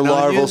 pepper, In their and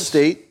larval onions?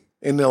 state?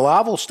 In the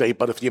larval state,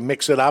 but if you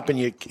mix it up and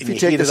you If you heat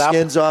take the it up,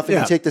 skins off and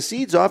Yeah. you take the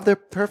seeds off, they're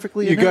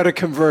perfectly You inert. got to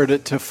convert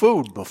it to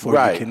food before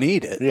right? you can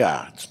eat it.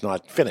 Yeah, it's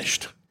not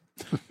finished.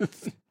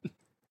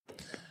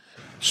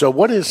 So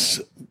what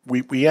is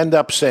we end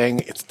up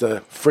saying it's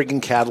the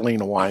friggin'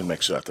 Catalina wine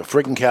mixer. The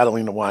friggin'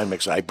 Catalina wine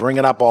mixer. I bring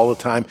it up all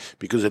the time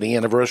because of the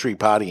anniversary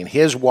party, and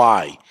here's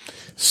why: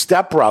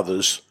 Step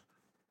Brothers,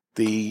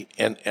 the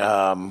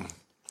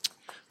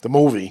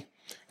movie,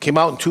 came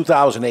out in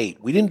 2008.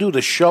 We didn't do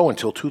the show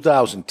until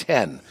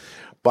 2010.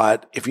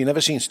 But if you've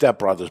never seen Step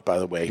Brothers, by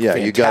the way, Yeah,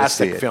 you gotta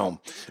see fantastic it. film.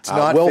 It's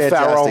not Will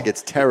fantastic, Ferrell,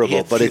 it's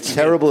terrible, but it's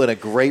terrible in a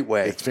great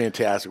way. It's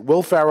fantastic.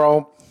 Will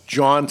Ferrell,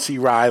 John C.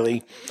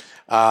 Reilly.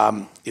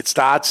 It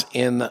starts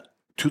in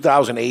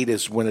 2008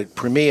 is when it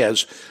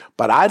premieres,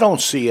 but I don't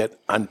see it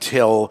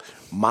until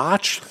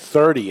March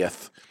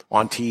 30th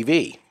on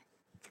TV.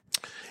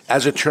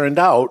 As it turned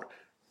out,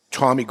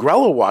 Tommy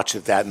Grella watched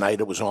it that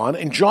night it was on,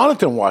 and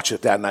Jonathan watched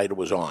it that night it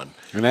was on.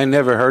 And I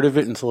never heard of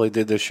it until I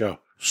did this show.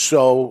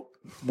 So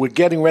we're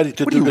getting ready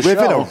to What, do do you the live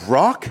show. in a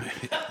rock?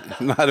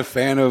 I'm not a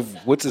fan of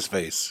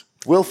what's-his-face.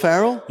 Will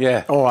Ferrell?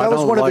 Yeah. Oh, I That was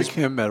don't one of like his-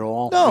 him at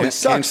all. No, Yeah, he can't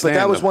sucks, but stand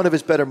that was him. one of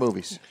his better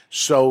movies.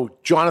 So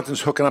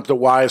Jonathan's hooking up the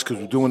wires because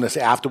we're doing this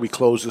after we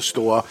close the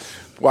store.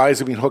 Wires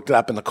have been hooked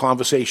up, and the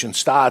conversation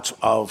starts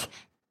of,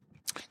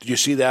 did you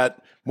see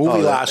that movie Oh,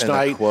 last and the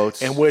night?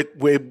 quotes. And we're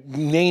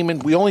naming,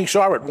 we only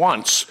saw it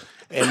once.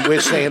 And we're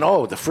saying,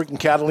 oh, the freaking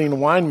Catalina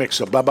wine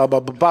mixer, blah, blah, blah,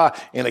 blah, blah.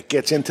 And it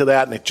gets into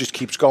that, and it just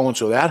keeps going.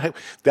 So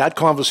that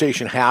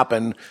conversation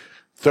happened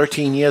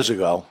 13 years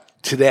ago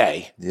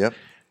today. Yep.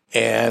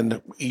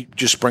 And you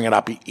just bring it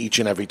up each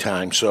and every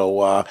time.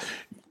 So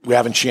we're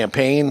having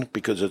champagne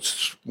because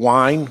it's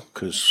wine,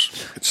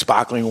 because it's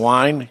sparkling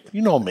wine.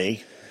 You know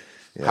me,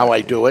 how I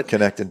do it.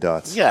 Connecting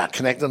dots. Yeah,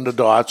 connecting the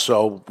dots.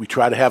 So we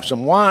try to have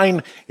some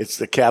wine. It's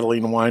the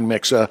Catalina wine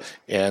mixer,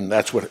 and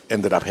that's what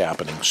ended up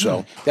happening.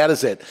 So that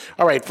is it.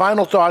 All right,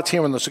 final thoughts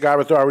here on the Cigar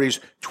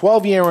Authority's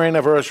 12-year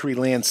anniversary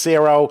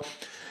Lancero.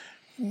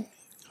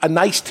 A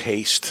nice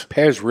taste.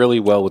 Pairs really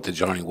well with the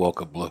Johnny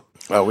Walker Blue.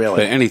 Oh, really?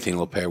 But anything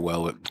will pair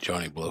well with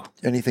Johnny Blue.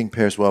 Anything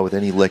pairs well with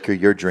any liquor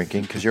you're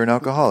drinking because you're an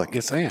alcoholic.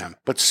 Yes, I am.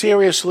 But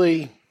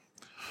seriously,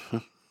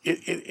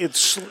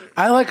 it's...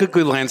 I like a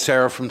good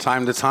Lancero from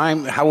time to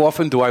time. How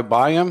often do I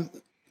buy them?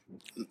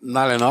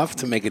 not enough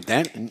to make a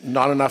dent.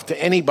 Not enough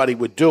to anybody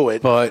would do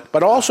it.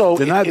 But also,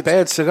 they're not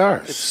bad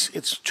cigars.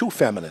 It's too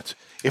feminine.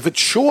 If it's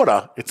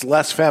shorter, it's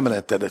less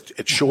feminine. That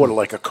it's shorter,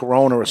 like a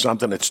Corona or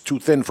something. It's too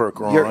thin for a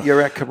Corona.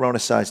 You're at Corona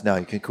size now.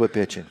 You can quit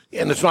bitching.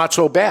 And it's not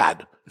so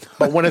bad.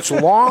 But when it's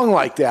long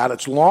like that,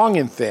 it's long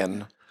and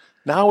thin.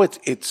 Now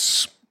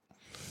it's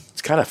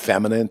kind of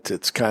feminine.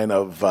 It's kind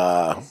of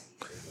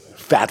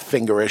fat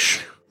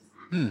fingerish.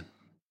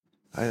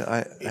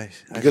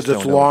 Because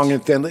it's long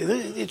and thin.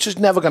 It's just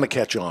never going to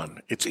catch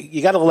on.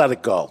 You got to let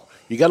it go.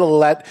 You got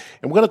to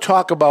and we're going to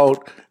talk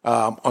about,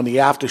 on the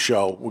after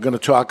show, we're going to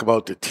talk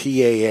about the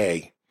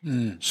TAA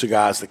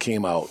cigars that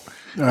came out.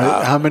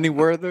 How many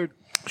were there?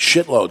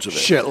 Shitloads of it.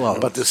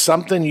 Shitloads. But there's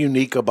something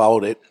unique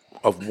about it,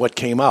 of what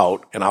came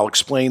out, and I'll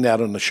explain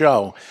that on the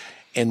show,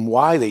 and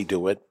why they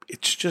do it.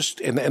 It's just,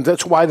 and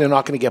that's why they're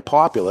not going to get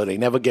popular. They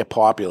never get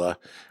popular.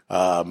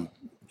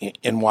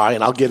 And why,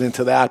 and I'll get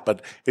into that.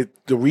 But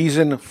the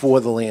reason for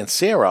the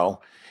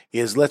Lancero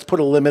is, let's put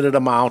a limited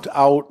amount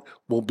out.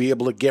 We'll be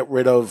able to get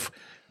rid of.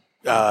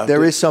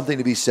 There is something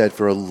to be said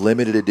for a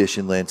limited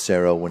edition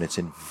Lancero when it's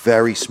in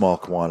very small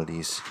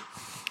quantities.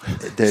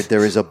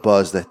 There is a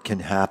buzz that can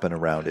happen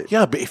around it.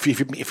 Yeah, but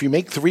if you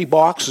make 3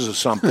 boxes or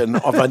something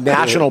of a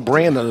national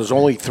brand and there's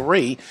only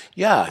 3,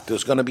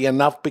 there's going to be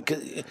enough,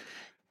 because.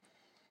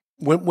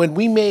 When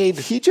we made...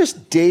 He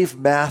just Dave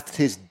Mathed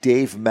his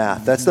Dave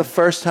Math. That's the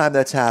first time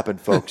that's happened,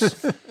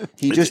 folks.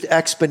 He just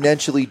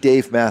exponentially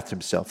Dave Mathed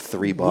himself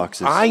 3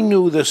 boxes. I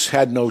knew this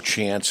had no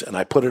chance, and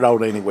I put it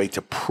out anyway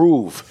to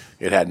prove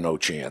it had no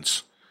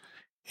chance.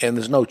 And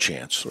there's no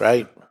chance,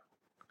 right?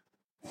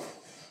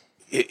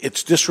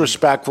 It's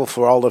disrespectful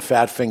for all the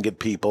fat-fingered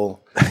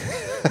people.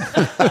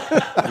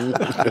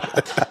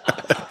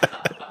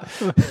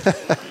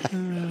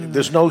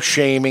 There's no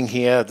shaming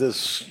here.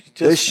 There's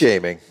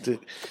shaming.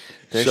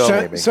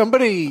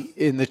 Somebody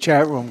in the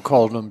chat room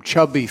called them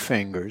chubby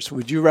fingers.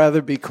 Would you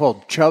rather be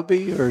called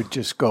chubby or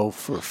just go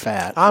for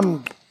fat?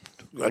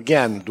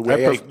 Again, the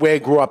way I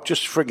grew up,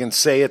 just friggin'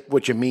 say it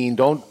what you mean.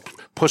 Don't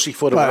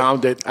pussyfoot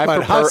around it.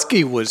 But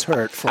Husky was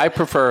hurtful. I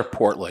prefer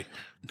portly.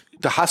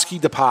 The Husky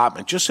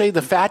department. Just say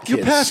the fat kids.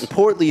 You passed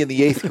portly in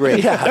the 8th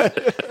grade. Yeah.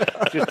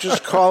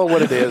 just call it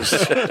what it is.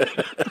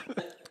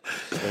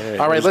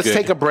 All right, let's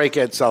take a break,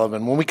 Ed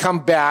Sullivan. When we come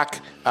back,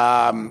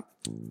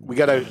 we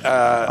got to...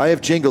 I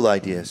have jingle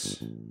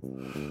ideas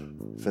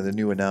for the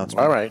new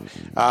announcement. All right.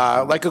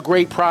 Like a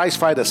great prize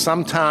fighter,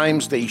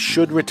 sometimes they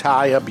should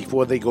retire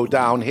before they go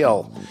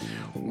downhill.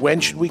 When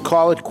should we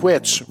call it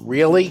quits?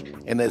 Really?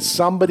 And there's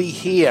somebody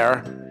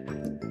here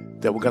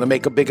that we're going to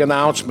make a big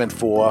announcement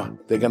for.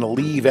 They're going to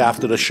leave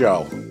after the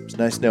show. It's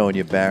nice knowing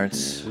you,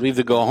 Barents. Leave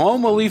to go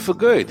home or leave for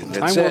good.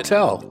 Time will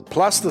tell.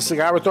 Plus, the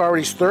Cigar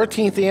Authority's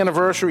 13th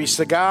anniversary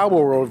cigar.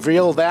 We'll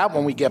reveal that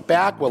when we get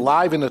back. We're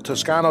live in the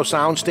Toscano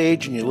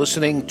Soundstage, and you're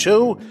listening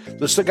to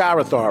the Cigar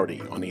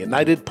Authority on the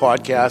United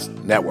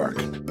Podcast Network.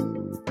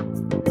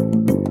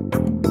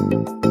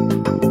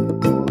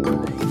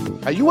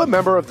 Are you a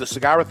member of the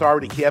Cigar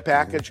Authority Care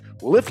Package?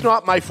 Well, if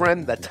not, my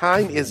friend, the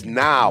time is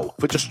now.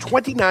 For just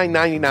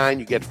 $29.99,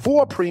 you get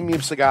 4 premium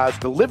cigars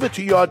delivered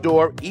to your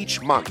door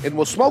each month. And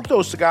we'll smoke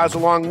those cigars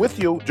along with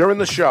you during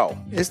the show.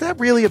 Is that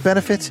really a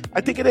benefit?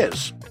 I think it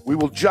is. We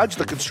will judge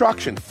the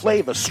construction,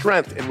 flavor,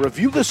 strength, and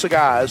review the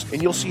cigars,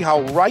 and you'll see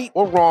how right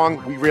or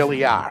wrong we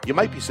really are. You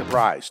might be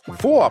surprised.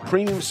 4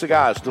 premium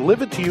cigars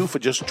delivered to you for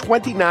just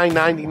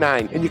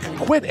 $29.99, and you can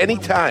quit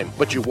anytime,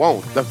 but you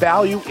won't. The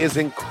value is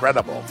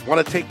incredible.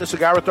 Want to take the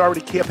Cigar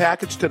Authority Care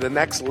Package to the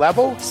next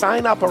level?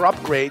 Sign up or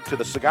upgrade to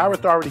the Cigar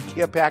Authority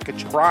Care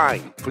Package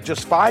Prime. For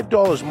just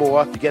 $5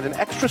 more, you get an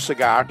extra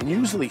cigar and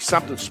usually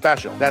something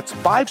special. That's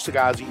 5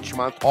 cigars each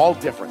month, all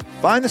different.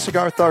 Find the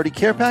Cigar Authority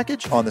Care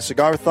Package on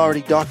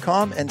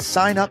thecigarauthority.com and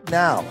sign up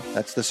now.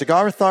 That's the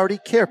Cigar Authority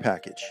Care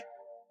Package.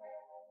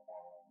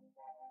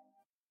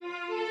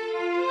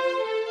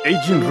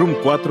 Aging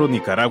Room 4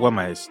 Nicaragua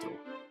Maestro.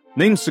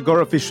 Named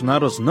Cigar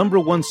Aficionado's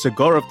 #1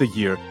 cigar of the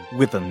year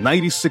with a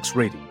 96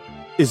 rating,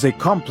 is a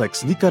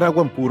complex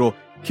Nicaraguan puro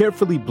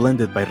carefully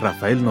blended by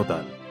Rafael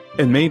Nodal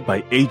and made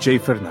by A.J.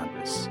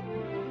 Fernandez.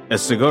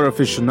 As Cigar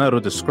Aficionado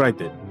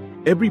described it,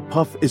 every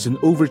puff is an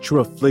overture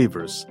of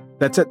flavors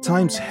that's at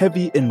times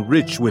heavy and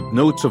rich with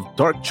notes of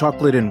dark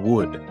chocolate and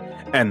wood,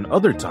 and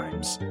other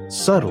times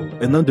subtle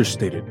and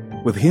understated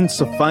with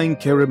hints of fine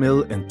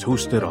caramel and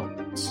toasted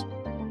almonds.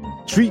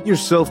 Treat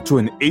yourself to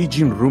an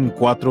Aging Room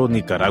 4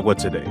 Nicaragua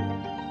today.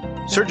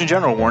 Surgeon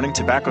General warning: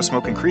 tobacco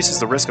smoke increases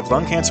the risk of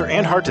lung cancer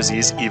and heart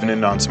disease even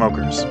in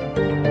non-smokers.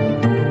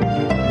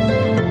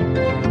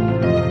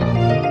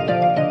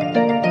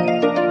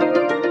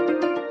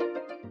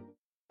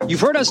 You've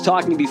heard us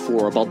talking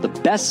before about the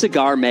best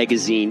cigar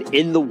magazine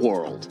in the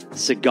world,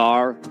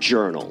 Cigar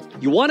Journal.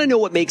 You want to know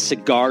what makes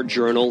Cigar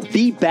Journal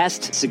the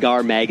best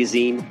cigar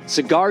magazine?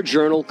 Cigar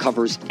Journal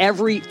covers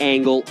every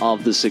angle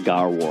of the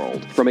cigar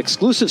world, from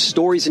exclusive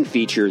stories and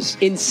features,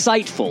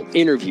 insightful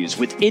interviews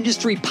with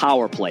industry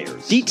power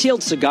players,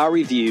 detailed cigar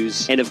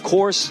reviews, and of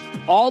course,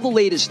 all the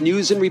latest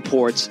news and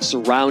reports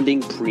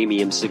surrounding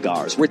premium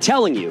cigars. We're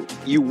telling you,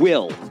 you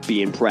will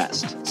be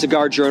impressed.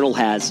 Cigar Journal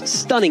has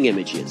stunning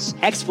images,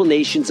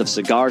 explanations of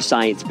cigar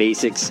science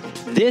basics.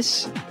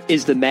 This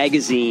is the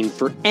magazine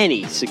for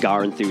any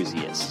cigar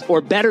enthusiast, or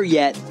better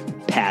yet,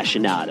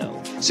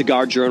 passionado.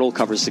 Cigar Journal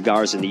covers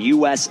cigars in the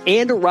U.S.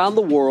 and around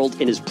the world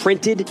and is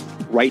printed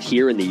right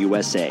here in the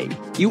USA.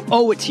 You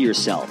owe it to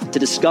yourself to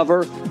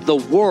discover the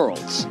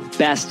world's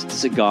best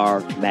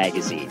cigar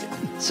magazine.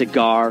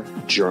 Cigar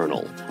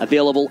Journal.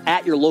 Available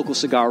at your local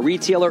cigar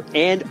retailer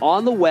and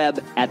on the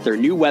web at their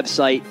new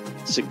website,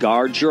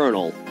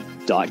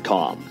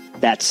 cigarjournal.com.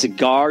 That's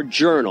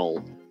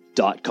cigarjournal.com.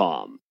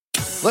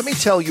 Let me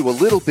tell you a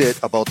little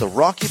bit about the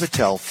Rocky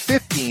Patel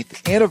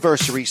 15th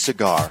anniversary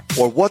cigar,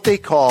 or what they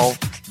call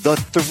the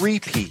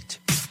three-peat.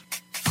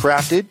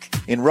 Crafted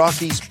in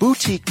Rocky's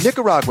boutique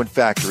Nicaraguan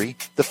factory,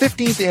 the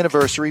 15th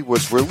anniversary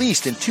was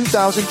released in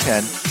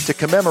 2010 to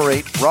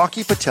commemorate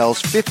Rocky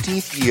Patel's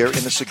 15th year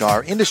in the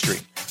cigar industry,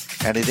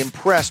 and it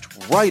impressed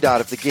right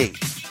out of the gate.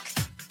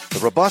 The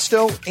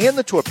Robusto and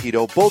the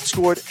Torpedo both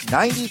scored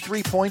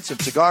 93 points in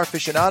Cigar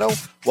Aficionado,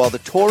 while the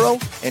Toro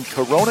and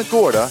Corona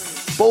Gorda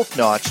both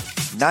notched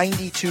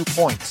 92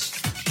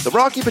 points. The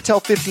Rocky Patel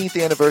 15th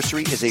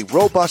anniversary is a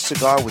robust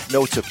cigar with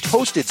notes of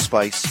toasted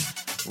spice,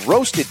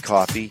 roasted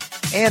coffee,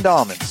 and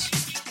almonds.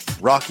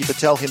 Rocky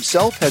Patel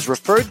himself has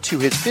referred to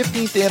his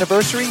 15th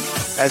anniversary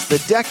as the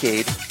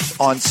decade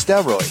on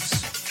steroids.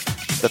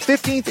 The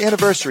 15th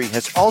anniversary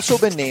has also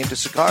been named to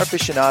Cigar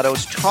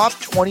Aficionado's top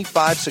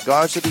 25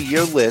 cigars of the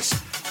year list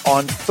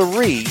on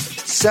 3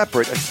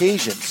 separate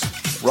occasions.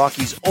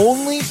 Rocky's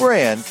only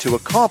brand to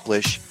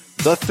accomplish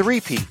the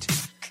three-peat.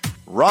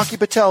 Rocky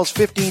Patel's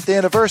 15th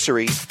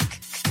anniversary,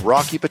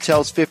 Rocky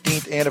Patel's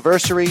 15th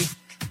anniversary,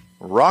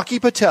 Rocky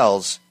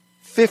Patel's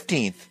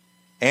 15th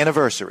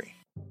anniversary.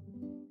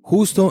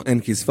 Justo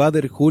and his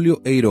father Julio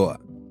Eiroa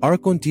are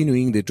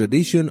continuing the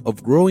tradition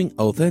of growing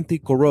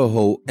authentic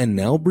Corojo and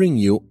now bring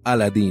you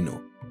Aladino.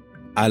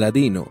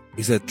 Aladino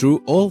is a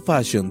true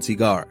old-fashioned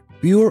cigar,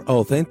 pure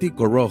authentic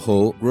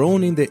Corojo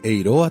grown in the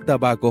Eiroa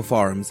tobacco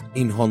farms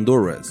in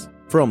Honduras,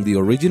 from the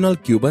original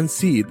Cuban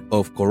seed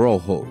of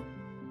Corojo.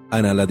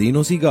 An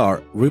Aladino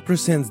cigar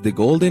represents the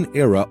golden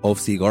era of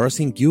cigars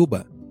in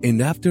Cuba, and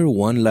after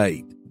one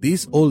light,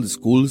 this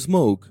old-school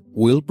smoke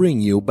will bring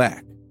you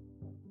back.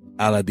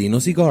 Aladino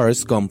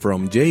cigars come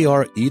from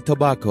JRE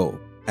Tobacco,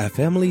 a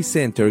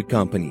family-centered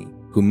company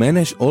who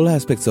manage all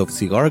aspects of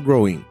cigar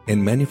growing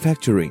and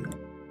manufacturing.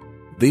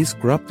 This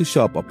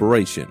crop-to-shop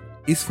operation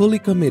is fully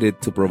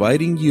committed to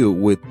providing you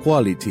with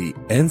quality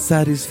and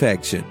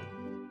satisfaction.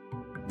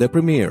 The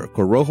premier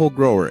Corojo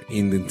grower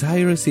in the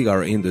entire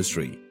cigar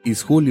industry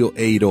is Julio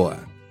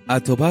Eiroa, a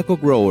tobacco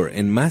grower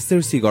and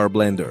master cigar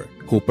blender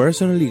who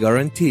personally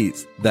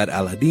guarantees that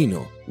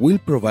Aladino will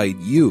provide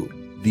you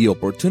the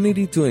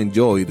opportunity to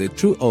enjoy the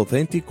true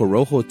authentic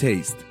Corojo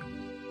taste.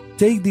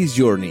 Take this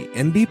journey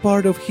and be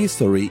part of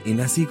history in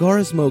a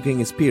cigar smoking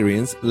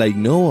experience like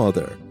no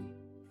other.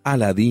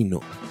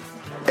 Aladino.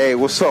 Hey,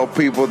 what's up,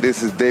 people?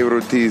 This is David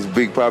Ortiz,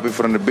 Big Papi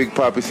from the Big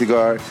Papi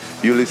Cigar.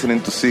 You're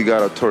listening to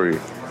Cigar Authority.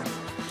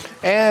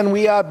 And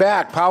we are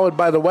back, powered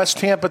by the West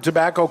Tampa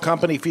Tobacco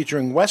Company,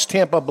 featuring West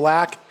Tampa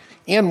Black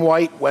and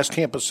White West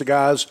Tampa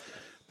cigars.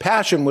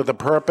 Passion with a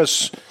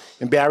purpose.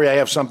 And Barry, I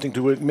have something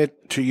to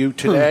admit to you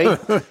today.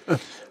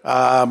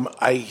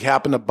 I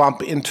happened to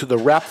bump into the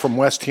rep from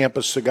West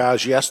Tampa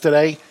Cigars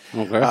yesterday.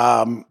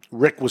 Okay.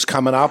 Rick was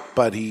coming up,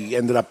 but he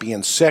ended up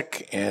being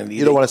sick. And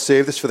You don't want to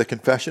save this for the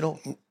confessional?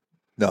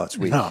 No, it's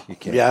weak. No. You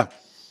can't. Yeah.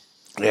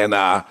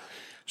 And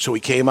so he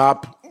came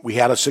up. We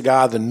had a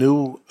cigar, the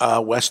new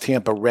West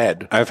Tampa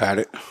Red. I've had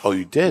it. Oh,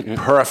 you did? Yeah.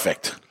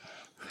 Perfect.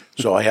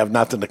 So I have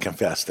nothing to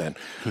confess then.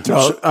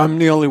 So I'm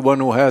the only one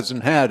who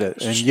hasn't had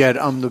it, and yet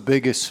I'm the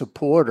biggest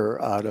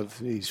supporter out of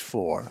these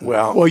 4.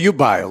 Well, you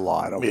buy a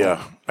lot of them.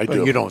 Yeah, I do.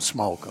 But you don't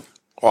smoke them.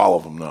 All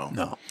of them, no.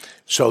 No.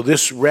 So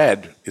this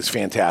red is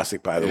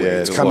fantastic, by the way.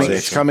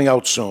 It's coming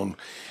out soon.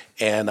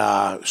 And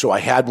so I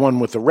had one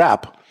with the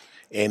rep,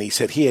 and he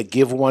said, here,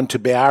 give one to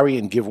Barry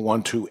and give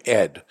one to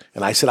Ed.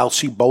 And I said, I'll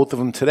see both of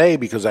them today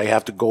because I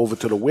have to go over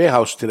to the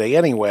warehouse today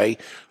anyway.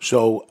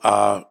 So,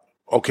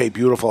 okay,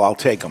 beautiful, I'll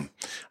take them.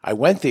 I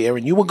went there,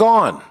 and you were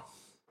gone.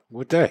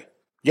 What day?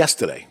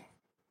 Yesterday.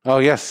 Oh,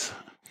 yes.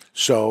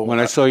 So when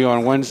I saw you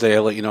on Wednesday, I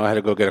let you know I had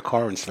to go get a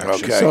car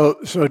inspection. Okay.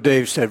 So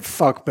Dave said,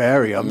 fuck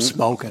Barry, I'm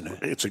smoking it.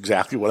 It's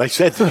exactly what I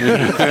said.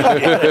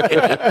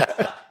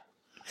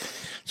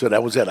 So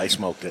that was it. I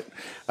smoked it.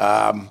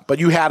 But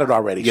you had it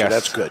already, Yes. so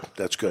that's good.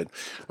 That's good.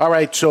 All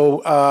right,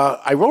 so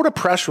I wrote a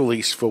press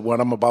release for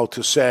what I'm about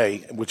to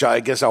say, which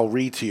I guess I'll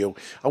read to you.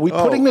 Are we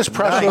putting this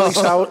press release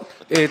out?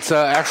 It's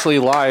actually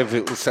live.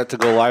 It was set to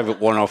go live at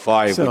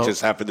 1:05, So- which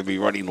just happened to be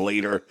running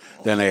later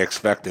than I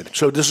expected.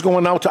 So this is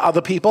going out to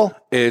other people?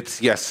 It's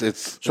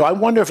So I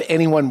wonder if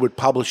anyone would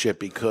publish it,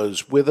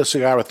 because we're the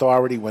Cigar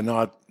Authority. We're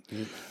not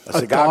a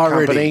cigar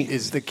Authority company.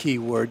 is the key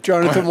word.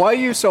 Jonathan, why are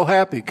you so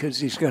happy? Because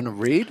he's going to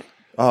read?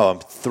 Oh, I'm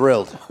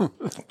thrilled.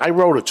 I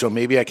wrote it, so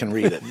maybe I can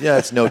read it. Yeah,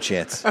 it's no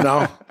chance.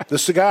 No. The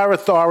Cigar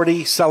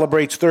Authority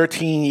celebrates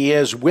 13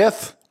 years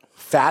with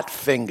Fat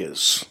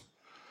Fingers.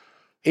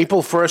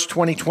 April 1st,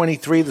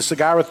 2023, the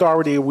Cigar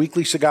Authority, a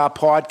weekly cigar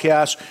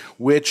podcast,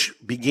 which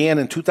began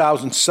in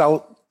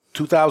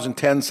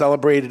 2010,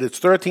 celebrated its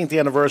 13th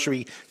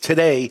anniversary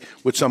today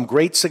with some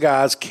great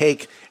cigars,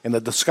 cake, and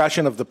the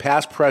discussion of the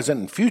past, present,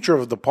 and future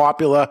of the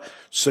popular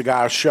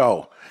cigar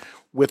show.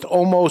 With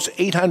almost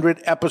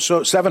 700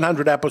 episodes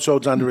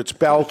under its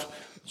belt.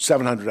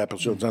 700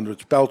 episodes under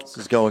its belt. This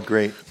is going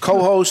great.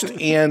 Co-host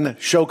and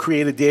show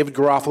creator David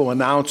Garofalo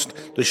announced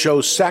the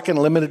show's second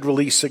limited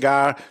release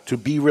cigar to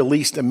be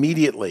released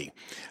immediately.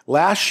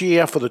 Last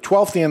year, for the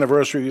 12th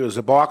anniversary, it was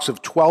a box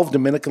of 12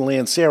 Dominican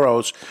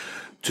Lanceros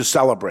to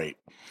celebrate.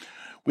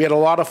 We had a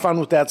lot of fun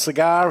with that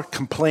cigar,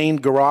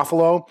 complained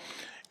Garofalo,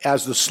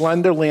 as the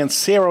slender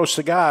Lancero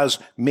cigars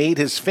made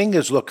his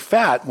fingers look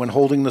fat when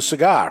holding the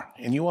cigar.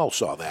 And you all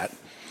saw that.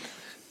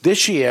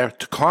 This year,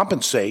 to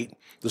compensate,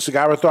 the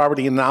Cigar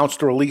Authority announced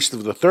the release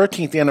of the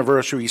 13th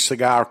anniversary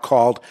cigar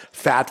called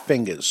Fat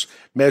Fingers,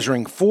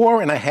 measuring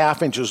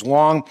 4.5 inches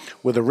long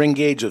with a ring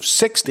gauge of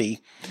 60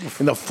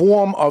 in the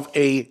form of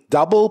a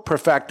double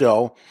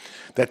perfecto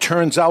that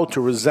turns out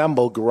to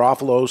resemble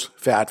Garofalo's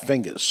Fat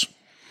Fingers.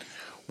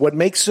 What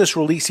makes this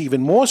release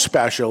even more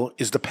special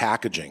is the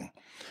packaging.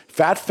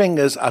 Fat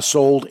Fingers are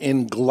sold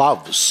in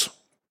gloves.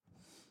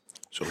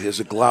 So here's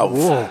a glove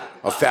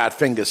of Fat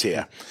Fingers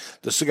here.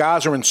 The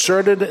cigars are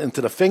inserted into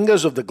the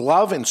fingers of the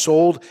glove and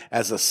sold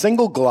as a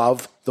single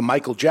glove, the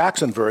Michael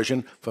Jackson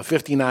version, for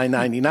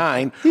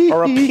 $59.99,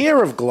 or a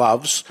pair of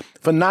gloves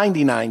for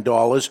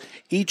 $99.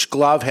 Each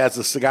glove has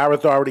the Cigar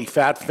Authority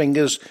Fat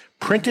Fingers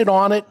printed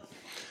on it.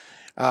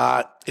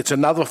 It's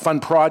another fun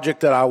project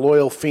that our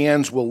loyal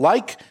fans will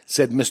like,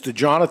 said Mr.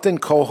 Jonathan,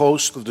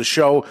 co-host of the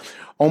show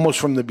almost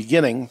from the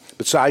beginning.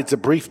 Besides a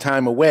brief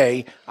time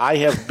away, I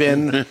have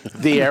been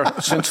there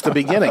since the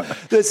beginning.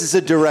 This is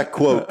a direct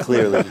quote,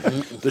 clearly.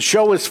 The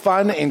show is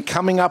fun, and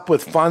coming up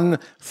with fun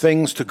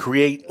things to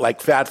create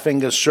like Fat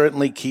Fingers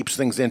certainly keeps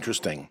things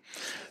interesting.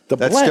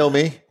 That's still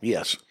me?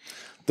 Yes.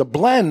 The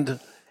blend...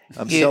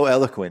 I'm so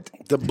eloquent.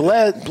 The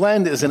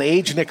blend is an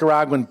aged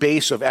Nicaraguan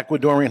base of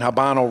Ecuadorian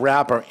Habano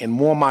wrapper and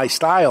more my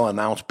style,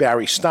 announced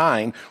Barry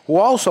Stein, who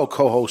also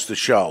co-hosts the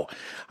show.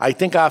 I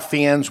think our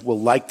fans will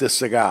like this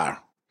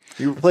cigar.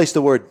 You replaced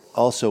the word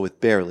also with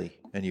barely,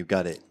 and you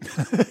got it.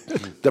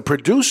 The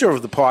producer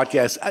of the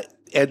podcast,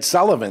 Ed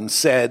Sullivan,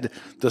 said,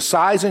 the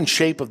size and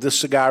shape of this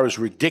cigar is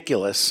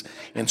ridiculous,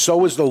 and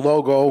so is the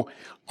logo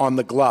on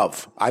the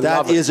glove.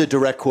 That is a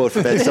direct quote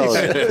from Ed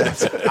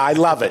Sullivan. I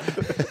love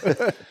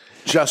it.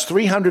 Just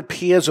 300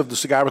 pairs of the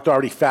Cigar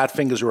Authority Fat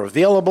Fingers are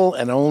available,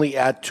 and only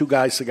at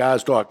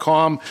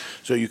twoguyscigars.com.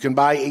 So you can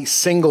buy a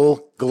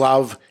single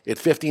glove at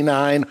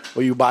 $59,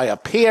 or you buy a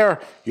pair,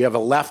 you have a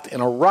left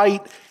and a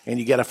right, and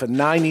you get it for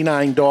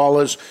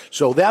 $99.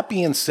 So that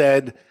being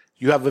said,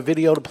 you have a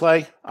video to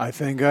play? I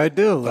think I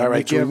do. All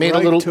right, so we made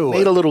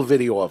a little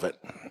video of it.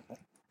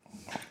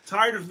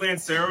 Tired of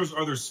Lanceros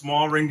or their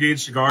small ring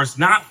gauge cigars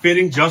not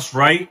fitting just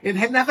right? It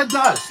never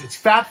does. It's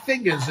Fat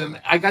Fingers, and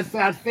I got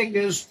fat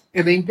fingers,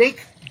 and they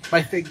make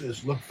my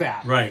fingers look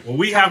fat. Right. Well,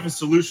 we have a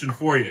solution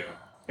for you.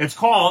 It's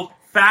called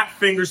Fat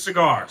Finger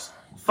Cigars.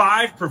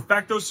 5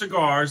 Perfecto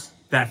cigars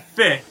that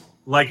fit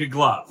like a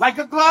glove. Like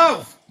a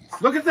glove.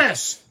 Look at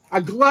this.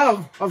 A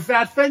glove of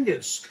Fat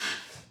Fingers.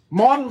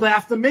 Modeled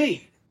after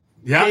me.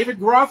 Yeah. David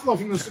Garofalo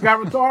from the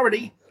Cigar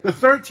Authority, the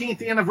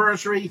 13th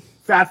anniversary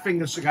Fat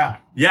Finger cigar.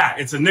 Yeah,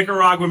 it's a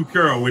Nicaraguan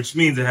Puro, which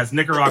means it has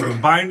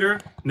Nicaraguan binder,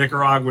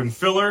 Nicaraguan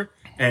filler,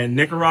 and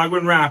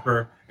Nicaraguan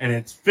wrapper, and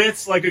it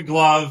fits like a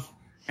glove,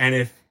 and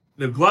if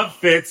the glove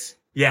fits,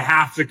 you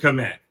have to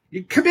commit.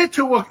 You commit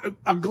to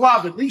a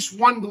glove, at least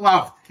one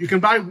glove. You can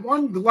buy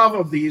one glove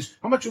of these.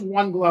 How much would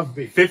one glove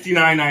be?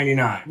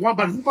 $59.99. Well,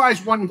 but who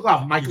buys one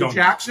glove? Michael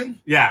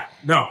Jackson? Yeah,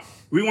 no.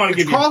 We want to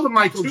give you... It's called the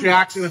Michael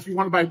Jackson if you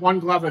want to buy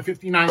one glove at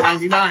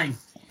 $59.99.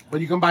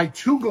 But you can buy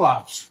 2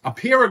 gloves, a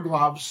pair of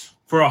gloves.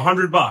 For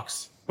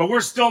 $100. But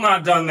we're still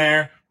not done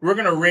there. We're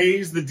going to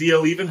raise the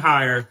deal even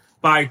higher.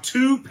 Buy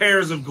 2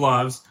 pairs of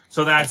gloves.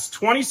 So that's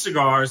 20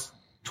 cigars,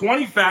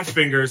 20 Fat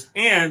Fingers,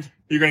 and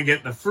you're going to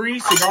get the free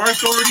Cigar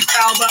Authority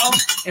cowbell.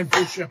 And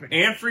free shipping.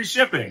 And free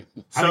shipping.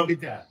 How do you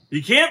beat that?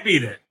 You can't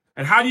beat it.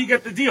 And how do you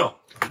get the deal?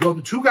 Go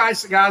to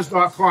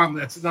twoguyscigars.com.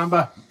 That's the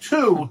number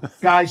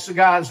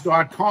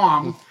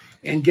 2guyscigars.com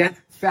and get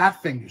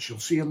Fat Fingers. You'll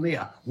see them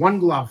there. One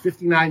glove,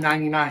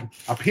 $59.99.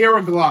 A pair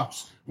of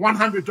gloves,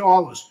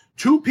 $100.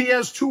 2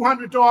 pairs,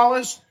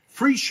 $200.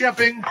 free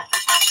shipping,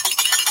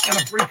 and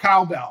a free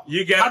cowbell.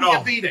 You get How it do you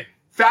all. beat it?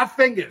 Fat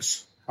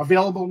Fingers,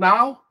 available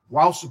now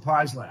while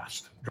supplies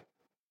last.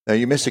 Now,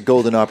 you missed a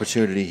golden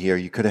opportunity here.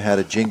 You could have had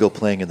a jingle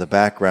playing in the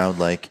background,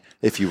 like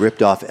if you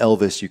ripped off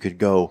Elvis, you could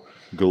go,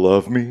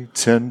 "Glove me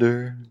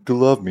tender,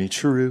 glove me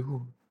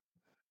true."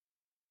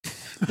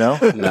 No?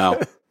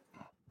 No.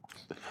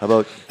 How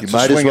about, you It's a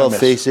might as swing well and miss.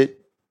 face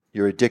it,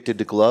 you're addicted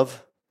to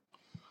glove?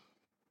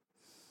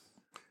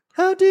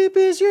 How deep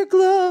is your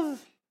glove?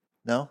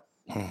 No?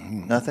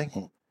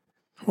 Nothing?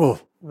 Oh,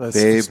 that's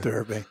Babe,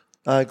 disturbing.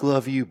 I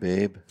glove you,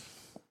 babe.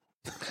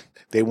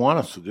 They want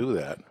us to do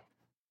that.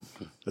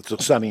 That's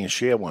a Sonny and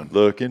Cher one.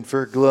 Looking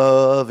for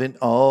glove in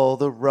all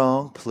the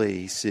wrong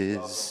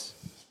places.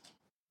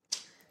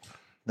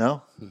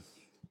 No?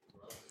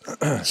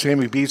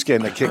 Sammy B's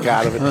getting a kick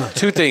out of it.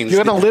 Two things.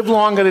 You're going to live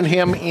longer than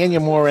him, and you're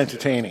more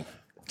entertaining.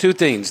 Two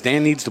things.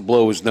 Dan needs to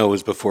blow his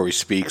nose before he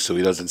speaks so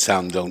he doesn't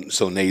sound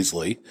so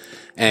nasally.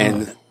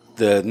 And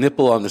the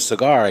nipple on the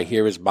cigar, I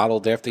hear, is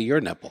modeled after your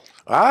nipple.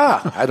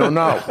 I don't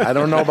know. I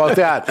don't know about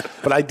that.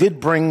 But I did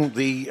bring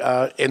the,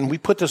 and we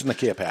put this in the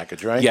care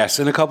package, right? Yes,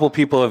 and a couple of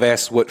people have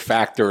asked what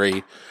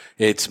factory.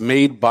 It's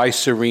made by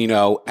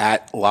Sereno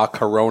at La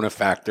Corona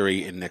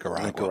factory in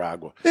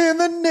Nicaragua. In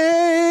the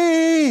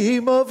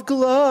name of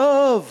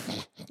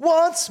glove.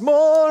 Once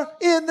more,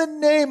 in the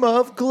name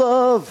of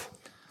glove.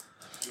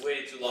 You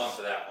waited too long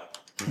for that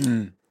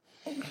one.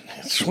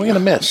 Swing and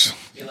a miss. I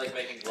feel like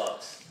making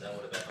gloves. That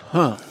would have been.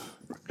 Huh.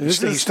 He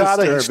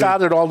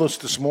started all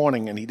this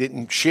morning, and he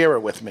didn't share it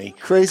with me.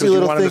 Crazy 'cause he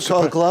little wanted thing to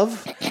called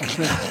surprise-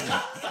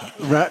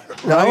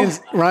 glove?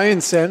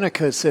 Ryan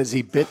Seneca says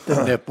he bit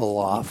the nipple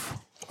off.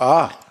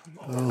 I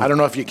don't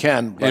know if you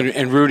can. But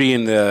And Rudy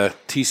in the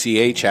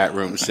TCA chat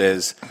room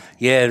says,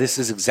 yeah, this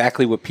is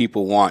exactly what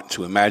people want,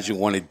 to imagine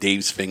one of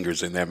Dave's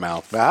fingers in their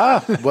mouth.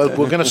 well,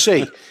 we're going to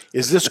see.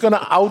 Is this going to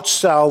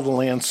outsell the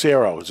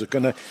Lancero? Is it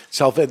going to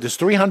sell? There's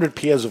 300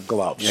 pairs of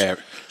gloves. Yeah.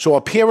 So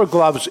a pair of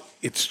gloves,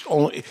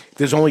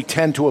 there's only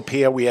 10 to a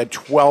pair. We had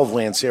 12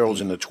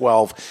 Lanceros in the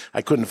 12.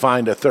 I couldn't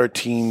find a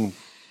 13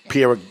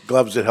 pair of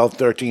gloves that held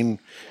 13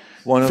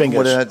 One of them fingers.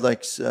 would have had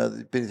like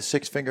be the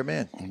six-finger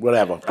man.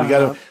 Whatever. We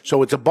got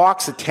so it's a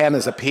box of 10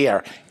 as a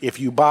pair. If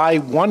you buy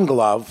one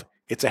glove,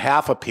 it's a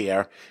half a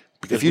pair.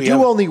 Because If you we do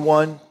have- only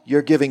one,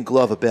 you're giving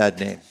glove a bad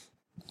name.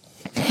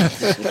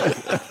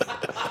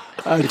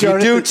 If you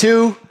do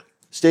two,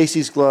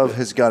 Stacy's glove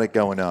has got it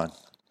going on.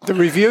 The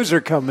reviews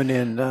are coming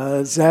in.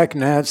 Zach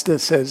Nasta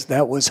says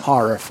that was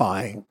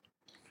horrifying.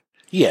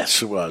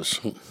 Yes, it was.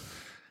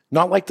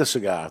 Not like the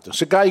cigar. The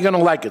cigar, you're going to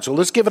like it. So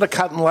let's give it a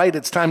cut and light.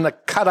 It's time to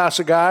cut our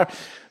cigar.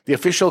 The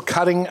official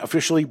cutting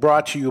officially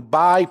brought to you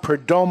by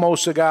Perdomo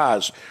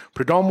Cigars.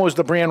 Perdomo is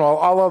the brand. While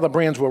all other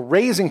brands were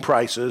raising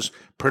prices,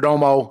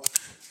 Perdomo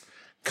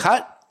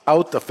cut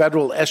out the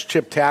federal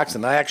S-chip tax,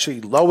 and I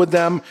actually lowered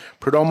them.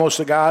 Perdomo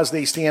Cigars,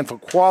 they stand for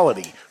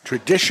quality,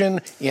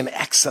 tradition, and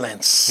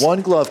excellence.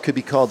 One glove could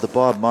be called the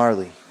Bob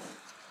Marley.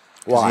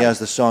 'Cause Why? he has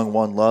the song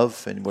One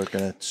Love, and we're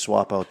going to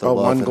swap out the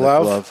love one and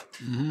glove? the glove.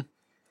 Mm-hmm.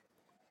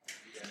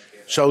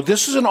 So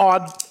this is an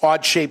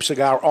odd-shaped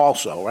cigar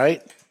also,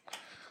 right?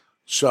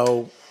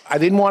 So I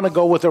didn't want to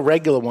go with a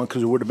regular one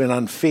because it would have been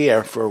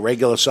unfair for a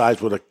regular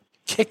size. Would have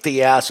kicked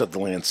the ass of the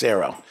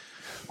Lancero.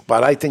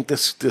 But I think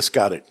this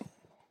got it.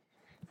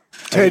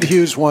 Ted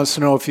Hughes wants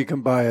to know if you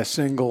can buy a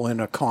single in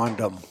a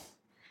condom.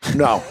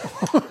 No.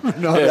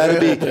 No,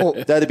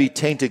 that'd be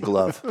tainted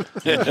glove.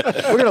 We're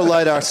going to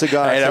light our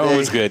cigar Hey, that today one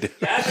was good.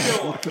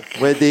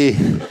 with the...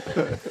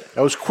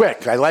 That was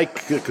quick. I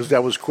like it because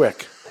that was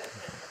quick.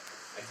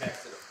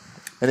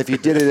 And if you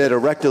did it at a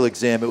rectal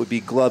exam, it would be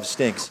glove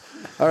stinks.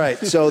 All right,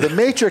 so the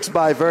Matrix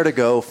by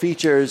Vertigo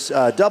features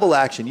double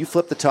action. You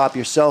flip the top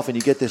yourself, and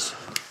you get this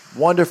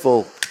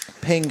wonderful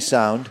ping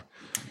sound.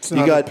 It's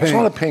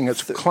not a ping,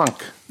 it's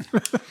clunk.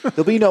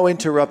 There'll be no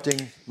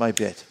interrupting my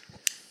bit.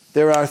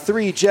 There are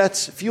 3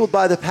 jets fueled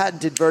by the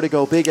patented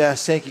Vertigo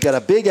big-ass tank. You got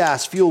a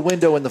big-ass fuel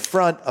window in the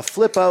front, a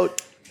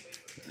flip-out,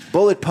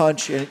 bullet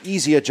punch, and an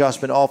easy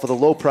adjustment, all for the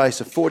low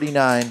price of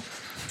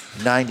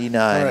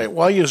 $49.99. All right,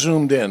 while you're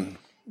zoomed in,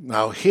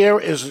 now here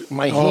is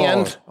my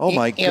hand Oh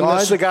my and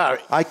God. the cigar.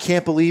 I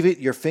can't believe it.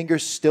 Your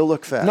fingers still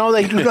look fat. No,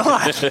 they do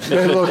not.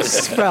 They look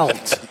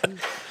svelte.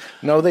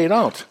 No, they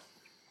don't.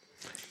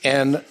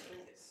 And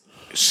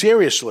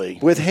seriously.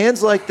 With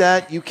hands like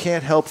that, you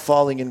can't help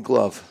falling in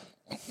glove.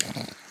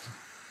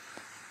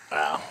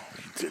 Wow.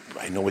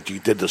 I know what you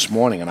did this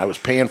morning, and I was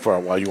paying for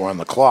it while you were on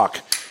the clock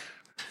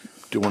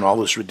doing all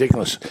this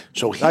ridiculous.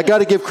 So I got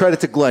to give credit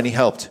to Glenn. He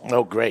helped.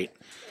 Oh, great.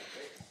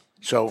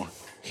 So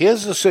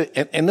here's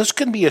the, and this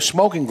can be a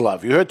smoking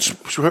glove. You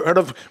heard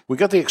of, we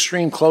got the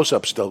extreme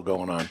close-up still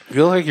going on. You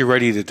feel like you're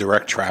ready to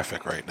direct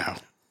traffic right now.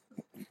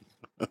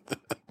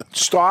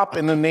 Stop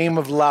in the name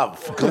of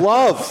love.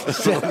 Glove.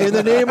 In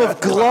the name of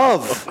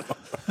glove.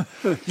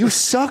 You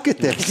suck at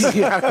this.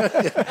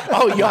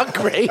 Oh, you're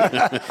great.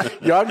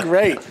 You're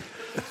great.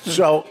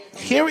 So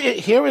here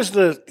is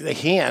the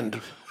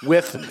hand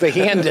with the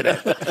hand in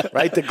it,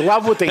 right? The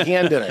glove with the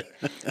hand in it.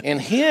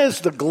 And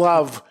here's the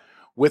glove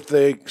with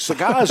the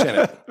cigars in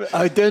it.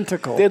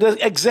 Identical. They're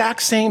the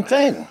exact same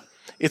thing.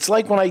 It's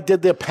like when I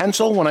did the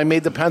pencil. When I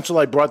made the pencil,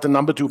 I brought the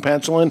number 2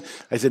 pencil in.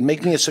 I said,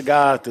 make me a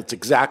cigar that's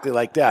exactly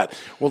like that.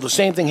 Well, the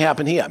same thing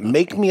happened here.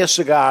 Make me a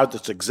cigar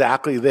that's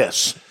exactly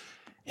this.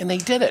 And they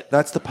did it.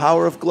 That's the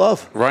power of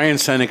glove. Ryan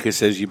Seneca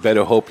says you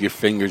better hope your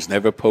fingers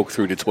never poke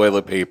through the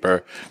toilet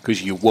paper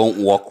because you won't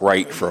walk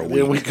right for a week.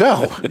 There we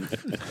go.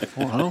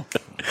 Well,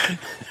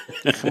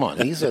 come on,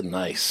 these are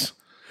nice.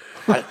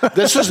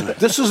 This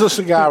is a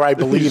cigar I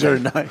believe These are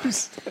in.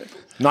 nice.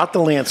 Not the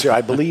Lancia.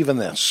 I believe in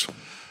this.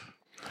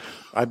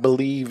 I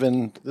believe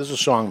in. There's a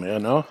song there,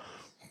 no?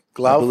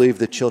 Glove. I believe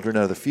the children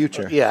are the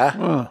future.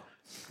 Yeah.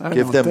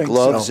 Give don't them think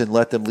gloves so. and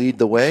let them lead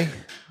the way.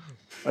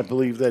 I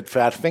believe that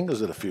fat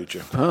fingers are the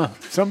future. Huh.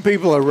 Some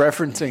people are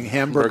referencing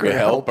Hamburger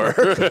Helper.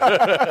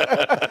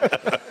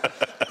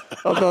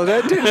 Although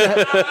that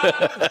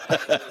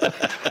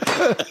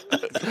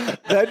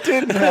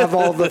didn't have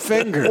all the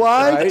fingers.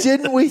 Why right?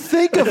 didn't we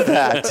think of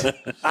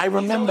that? I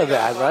remember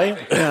that, right?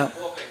 Yeah.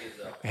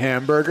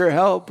 Hamburger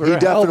Helper. He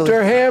definitely- helped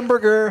her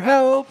hamburger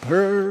help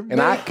her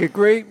make a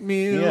great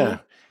meal. Yeah.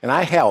 And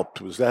I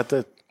helped. Was that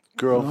the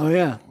girl? Oh,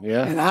 yeah.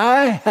 Yeah. And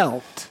I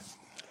helped.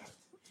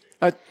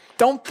 I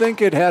don't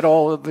think it had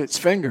all of its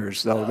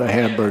fingers, though, the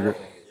hamburger.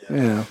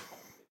 Yeah.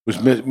 Was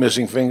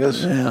missing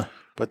fingers? Yeah.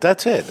 But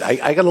that's it.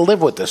 I got to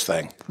live with this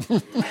thing.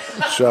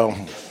 So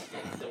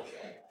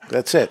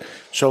that's it.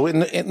 So in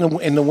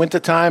the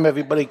wintertime,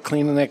 everybody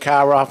cleaning their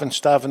car off and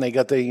stuff, and they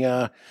got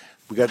the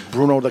we got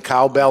Bruno the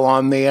cowbell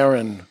on there,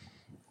 and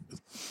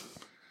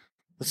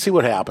let's see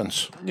what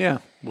happens. Yeah.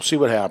 We'll see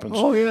what happens.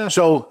 Oh, yeah.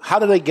 So how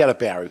do they get it,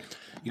 Barry?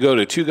 You go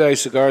to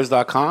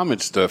twoguyscigars.com.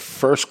 It's the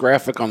first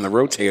graphic on the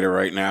rotator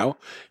right now.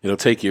 It'll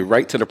take you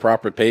right to the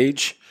proper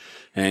page.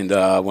 And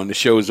when the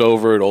show's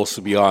over, it'll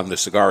also be on the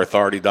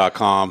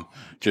cigarauthority.com.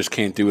 Just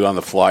can't do it on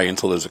the fly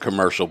until there's a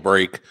commercial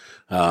break.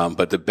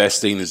 But the best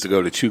thing is to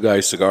go to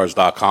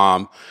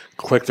twoguyscigars.com,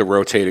 click the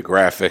rotator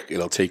graphic.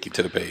 It'll take you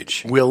to the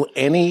page. Will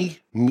any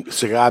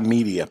cigar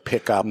media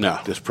pick up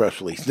this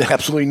press release?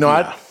 Absolutely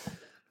not. No.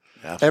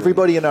 Absolutely.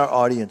 Everybody in our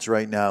audience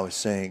right now is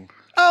saying,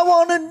 I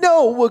want to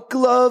know what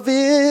glove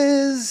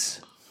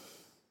is.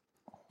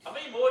 How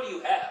many more do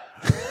you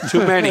have?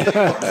 Too many.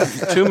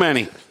 Too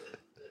many.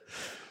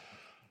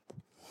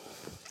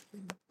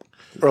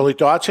 Early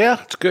thoughts here?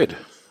 It's good.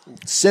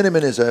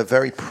 Cinnamon is a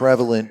very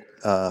prevalent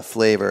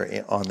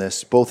flavor on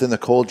this, both in the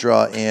cold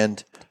draw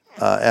and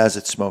as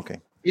it's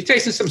smoking. You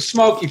tasting some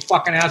smoke, you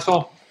fucking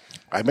asshole?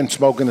 I've been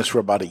smoking this for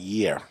about a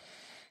year.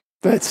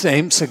 That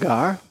same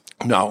cigar?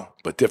 No,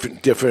 but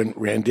different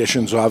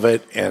renditions of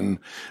it and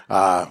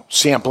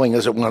sampling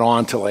as it went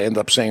on till I end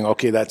up saying,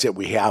 okay, that's it,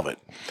 we have it.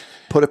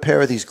 Put a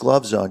pair of these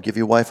gloves on, give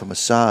your wife a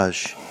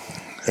massage,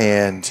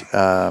 and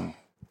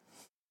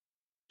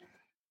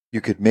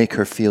you could make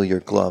her feel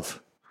your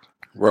glove.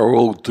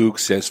 Raoul Duke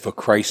says, for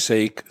Christ's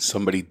sake,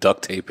 somebody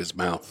duct tape his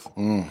mouth.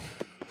 Mm.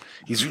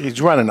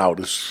 He's running out.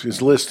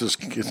 His list is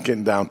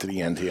getting down to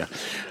the end here.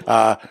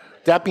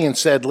 That being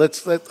said,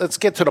 let's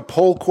get to the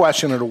poll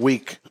question of the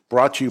week,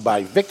 brought to you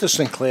by Victor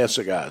Sinclair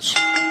Cigars.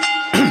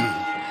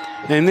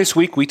 And this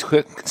week we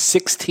took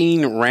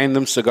 16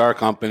 random cigar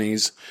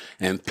companies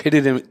and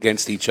pitted them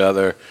against each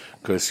other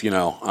because,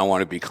 I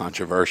want to be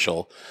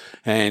controversial.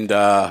 And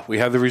we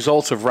have the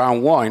results of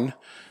round one.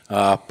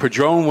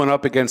 Padron went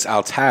up against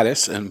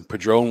Altadis, and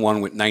Padron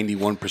won with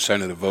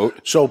 91% of the vote.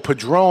 So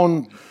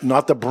Padron,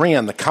 not the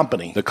brand, the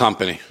company. The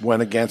company.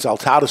 Went against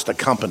Altadis, the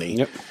company.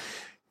 Yep.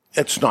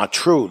 It's not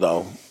true,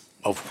 though,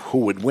 of who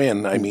would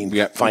win. I mean,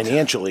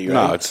 financially, right?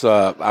 No, it's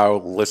our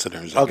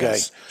listeners. I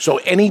guess. So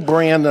any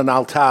brand in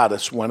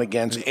Altadis went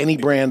against any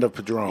brand of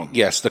Padron.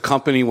 Yes, the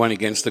company went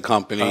against the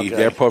company,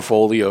 their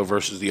portfolio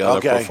versus the other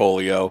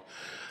portfolio.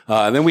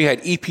 And then we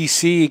had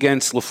EPC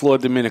against La Flor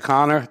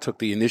Dominicana, took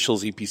the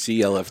initials EPC,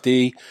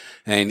 LFD,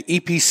 and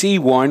EPC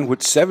won with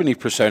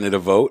 70% of the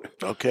vote.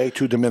 Okay,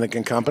 two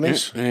Dominican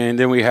companies. And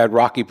then we had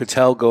Rocky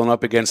Patel going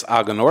up against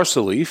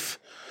Aganorsa Leaf,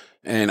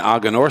 and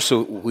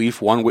Aganorsa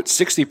Leaf won with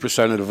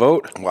 60% of the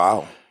vote.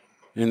 Wow.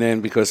 And then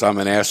because I'm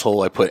an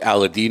asshole, I put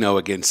Aladino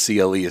against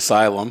CLE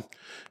Asylum.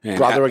 And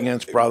brother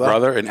against brother.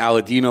 Brother, and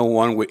Aladino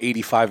won with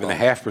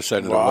 85.5%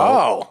 of the vote.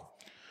 Wow.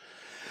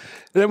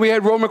 And then we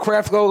had Roma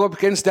Craft go up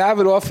against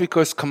Davidoff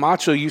because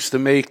Camacho used to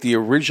make the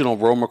original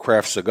Roma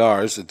Craft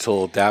cigars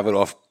until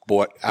Davidoff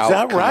bought out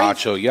that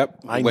Camacho. right? Yep.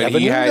 I never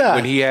knew that.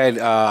 When he had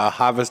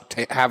Have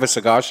a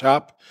Cigar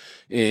Shop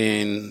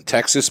in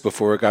Texas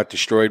before it got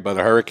destroyed by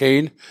the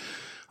hurricane,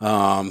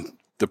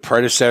 the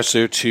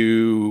predecessor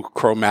to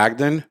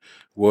Cro-Magnon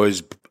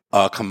was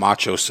a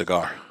Camacho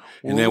cigar.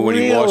 And then when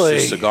he lost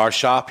his cigar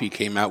shop, he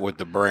came out with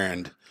the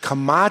brand.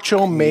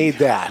 Camacho made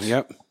that.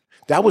 Yep.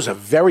 That was a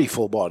very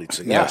full-bodied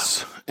cigar.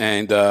 Yes.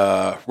 And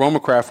Roma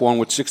Craft won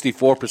with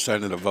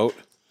 64% of the vote.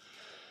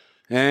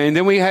 And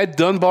then we had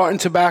Dunbarton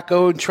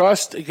Tobacco and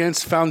Trust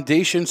against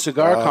Foundation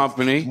Cigar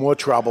Company. More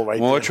trouble right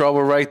there. More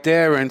trouble right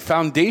there. And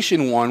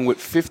Foundation won with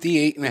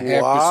 58.5%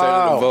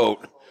 of the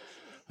vote.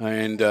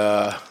 And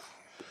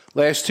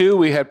last two,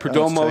 we had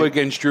Perdomo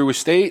against Drew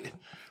Estate.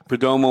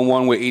 Perdomo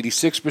won with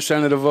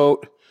 86% of the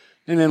vote.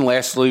 And then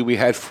lastly, we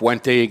had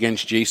Fuente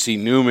against J.C.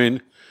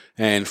 Newman,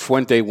 and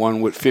Fuente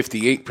won with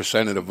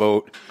 58% of the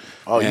vote.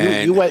 Oh,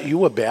 you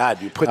were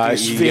bad. You put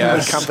these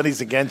family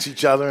companies against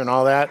each other and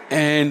all that.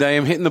 And I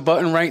am hitting the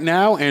button right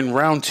now, and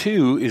round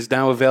 2 is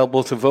now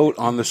available to vote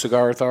on the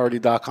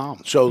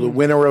CigarAuthority.com. So the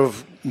winner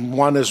of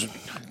 1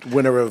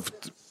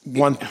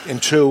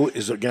 and 2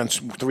 is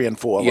against 3 and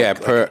 4. Yeah,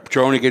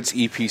 Padron against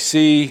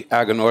EPC,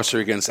 Aganorsa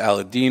against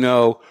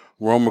Aladino,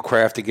 Roma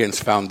Craft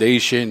against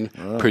Foundation,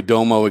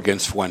 Perdomo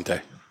against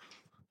Fuente.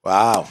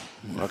 Wow.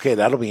 Okay,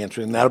 that'll be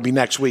interesting. That'll be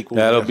next week.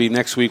 That'll be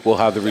next week. We'll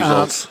have the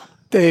results.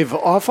 Dave,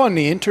 off on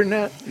the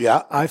internet,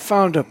 yeah, I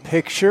found a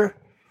picture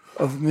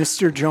of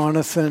Mr.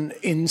 Jonathan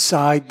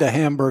inside the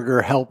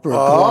Hamburger Helper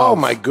glove. Oh,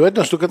 my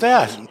goodness. Look at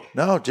that.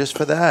 No, just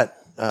for that.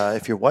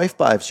 If your wife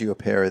buys you a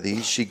pair of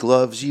these, she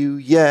gloves you.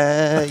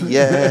 Yeah,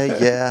 yeah,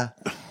 yeah.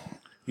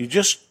 You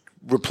just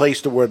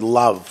replaced the word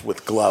love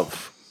with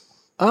glove.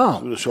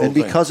 Oh. And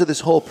because of this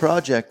whole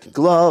project,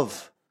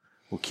 glove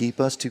will keep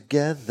us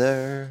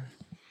together.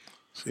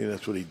 See,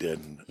 that's what he did.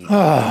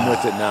 I'm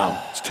with it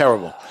now. It's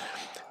terrible.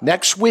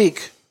 Next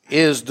week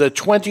is the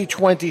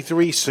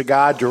 2023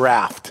 cigar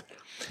draft.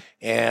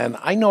 And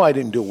I know I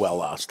didn't do well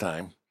last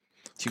time.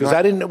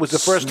 Because it was the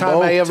first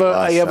time I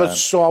ever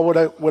saw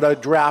what a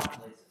draft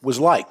was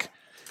like.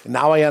 And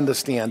now I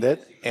understand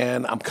it.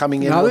 And I'm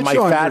coming in with my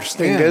fat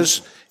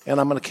fingers,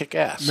 and I'm going to kick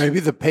ass. Maybe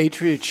the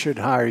Patriots should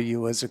hire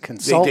you as a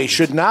consultant. They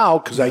should now,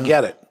 because I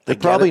get it. They're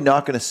probably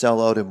not going to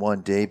sell out in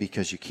one day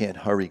because you can't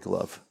hurry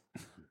glove.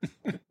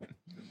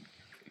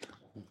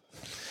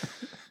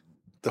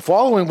 The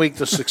following week,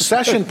 the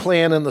succession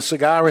plan in the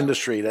cigar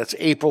industry. That's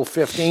April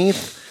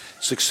 15th.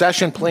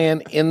 Succession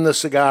plan in the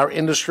cigar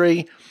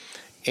industry.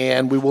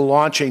 And we will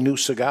launch a new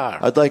cigar.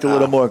 I'd like a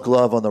little more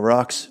glove on the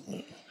rocks.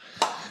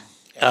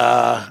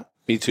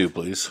 Me too,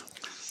 please.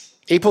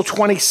 April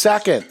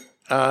 22nd.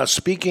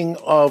 Speaking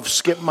of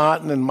Skip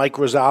Martin and Mike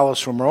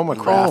Rosales from Roma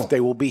Craft,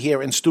 they will be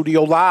here in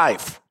studio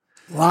live.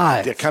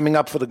 They're coming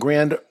up for the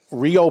grand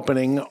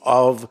reopening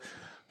of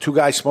Two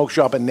Guys Smoke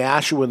Shop in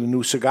Nashua with a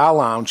new cigar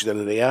lounge that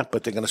are there,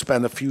 but they're going to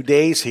spend a few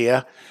days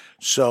here.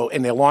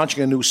 And they're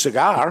launching a new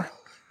cigar.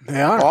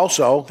 They are.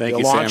 Also, they're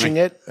launching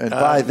it. And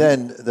by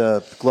then,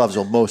 the gloves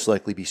will most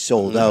likely be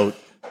sold out,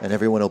 and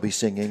everyone will be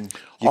singing,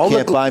 "You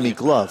can't buy me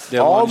glove."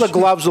 All the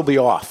gloves will be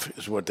off,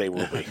 is what they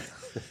will be.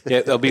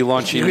 Yeah, they'll be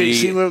launching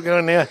see where we're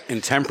going there?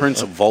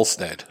 Intemperance of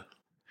Volstead.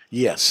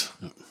 Yes.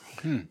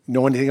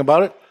 Know anything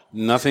about it?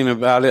 Nothing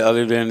about it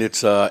other than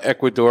it's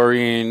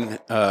Ecuadorian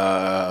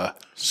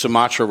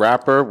Sumatra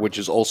wrapper, which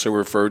is also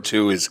referred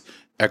to as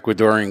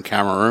Ecuadorian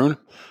Cameroon.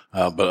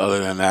 But other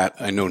than that,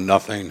 I know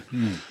nothing.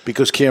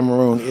 Because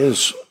Cameroon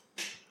is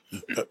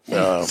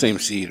same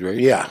seed, right?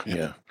 Yeah.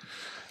 You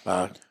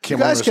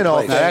guys can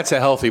all that's a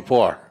healthy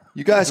pour.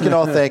 You guys can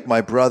all thank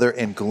my brother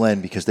and Glenn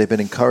because they've been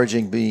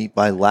encouraging me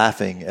by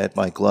laughing at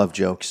my glove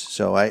jokes.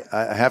 So I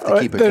have to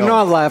keep it They're going.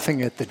 not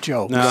laughing at the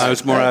jokes. No,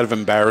 it's more out of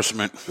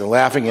embarrassment. They're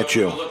laughing at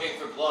you. Looking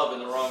for glove in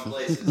the wrong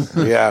places.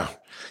 Yeah,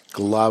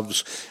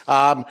 gloves.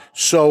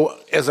 So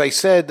as I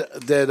said,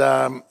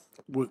 that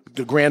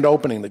the grand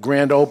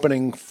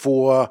opening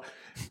for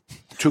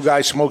Two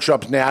Guys Smoke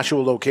Shop's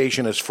Nashua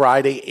location is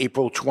Friday,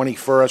 April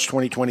 21st,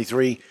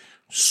 2023.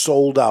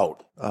 Sold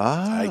out.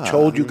 I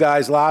told you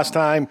guys last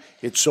time,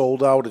 it's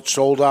sold out.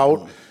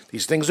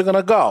 These things are going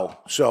to go.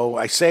 So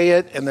I say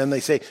it, and then they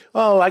say,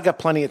 oh, I got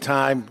plenty of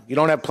time. You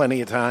don't have plenty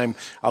of time.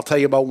 I'll tell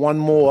you about one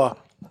more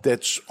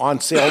that's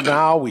on sale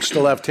now. We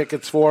still have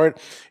tickets for it.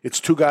 It's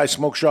Two Guys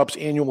Smoke Shop's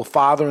annual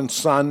father and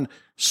son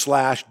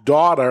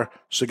 /daughter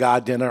cigar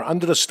dinner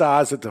under the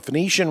stars at the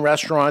Phoenician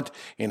Restaurant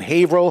in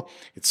Haverhill.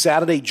 It's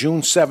Saturday,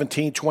 June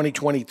 17,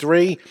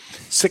 2023,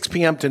 6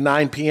 p.m. to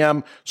 9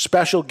 p.m.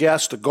 Special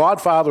guest, the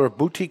godfather of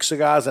boutique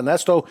cigars,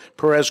 Ernesto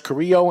Perez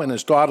Carrillo, and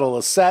his daughter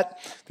Lisette,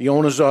 the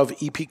owners of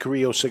EP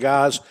Carrillo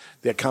Cigars.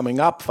 They're coming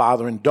up,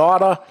 father and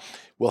daughter.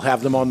 We'll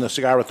have them on the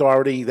Cigar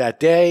Authority that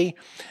day,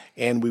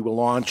 and we will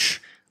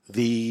launch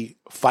the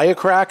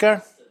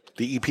Firecracker,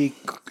 the EP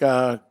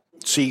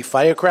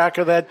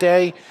Firecracker that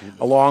day,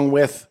 along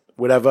with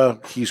whatever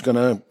he's going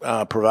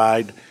to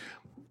provide,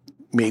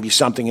 maybe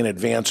something in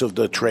advance of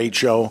the trade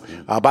show.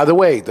 By the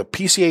way, the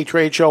PCA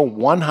trade show,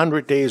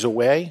 100 days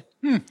away.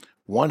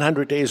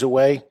 100 days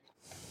away.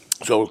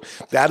 So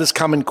that is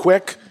coming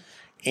quick.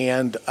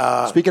 And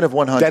speaking of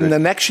 100, then the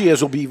next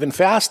year's will be even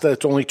faster.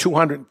 It's only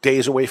 200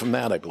 days away from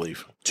that, I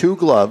believe. Two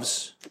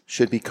gloves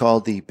should be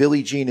called the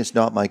Billie Jean is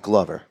not my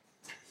glover.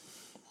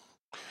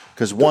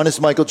 Because one is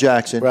Michael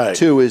Jackson,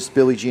 two is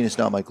Billie Jean is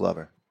not my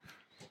glover.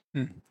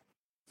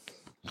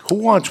 Who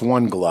wants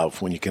one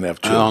glove when you can have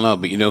two? I don't know,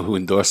 but you know who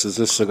endorses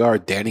this cigar?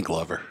 Danny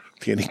Glover.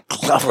 Danny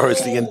Glover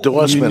is the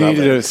endorsement you of it.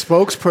 needed a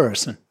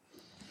spokesperson.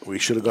 We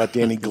should have got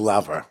Danny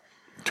Glover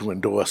to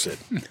endorse it.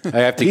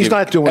 I have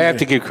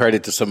to give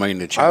credit to somebody in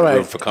the chat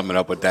room for coming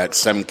up with that.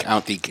 Sem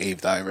County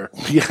Cave Diver.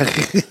 Yeah.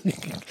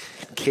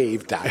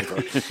 Cave Diver.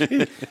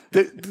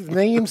 The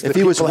names. If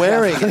he was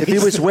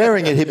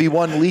wearing it, he'd be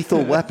one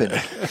lethal weapon.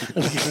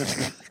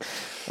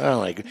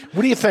 Oh my God.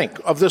 What do you think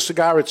of the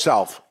cigar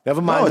itself?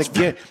 Never mind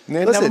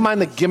never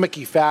mind the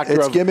gimmicky factor.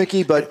 It's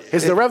gimmicky, but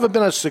has there ever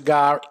been a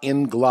cigar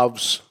in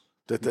gloves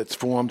that's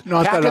formed?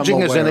 Not Packaging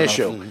that I'm is an aware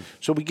issue. of.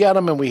 So we get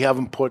them and we have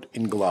them put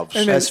in gloves.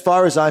 And as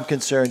far as I'm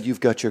concerned,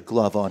 you've got your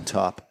glove on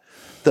top.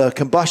 The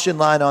combustion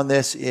line on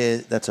this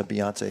that's a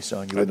Beyonce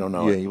song. I don't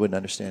know. Yeah, you wouldn't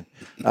understand.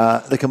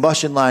 The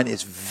combustion line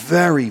is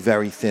very,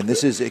 very thin.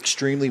 This is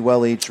extremely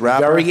well-aged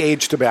wrapper. Very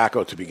aged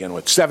tobacco to begin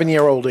with.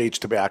 7-year-old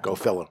aged tobacco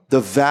filler.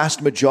 The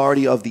vast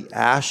majority of the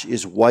ash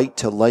is white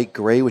to light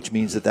gray, which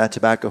means that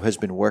tobacco has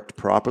been worked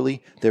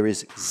properly. There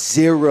is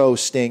zero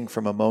sting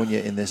from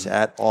ammonia in this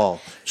at all.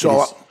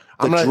 So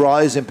the draw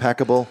is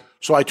impeccable.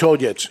 So I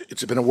told you,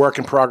 it's been a work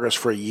in progress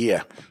for a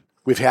year.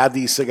 We've had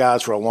these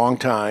cigars for a long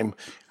time.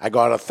 I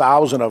got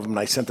 1,000 of them, and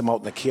I sent them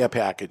out in a care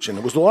package. And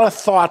there was a lot of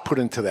thought put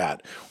into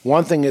that.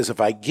 One thing is,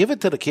 if I give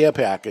it to the care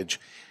package,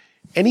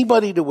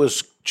 anybody that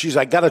was, geez,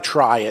 I got to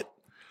try it,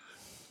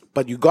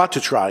 but you got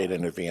to try it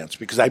in advance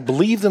because I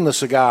believed in the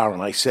cigar,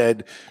 and I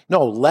said,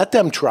 no, let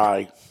them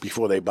try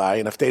before they buy,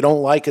 and if they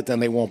don't like it, then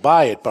they won't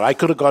buy it. But I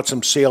could have got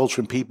some sales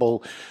from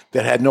people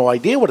that had no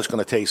idea what it's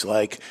going to taste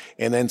like,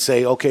 and then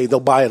say, okay, they'll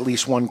buy at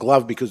least one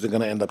glove because they're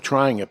going to end up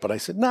trying it. But I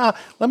said, nah,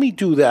 let me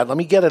do that. Let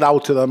me get it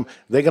out to them.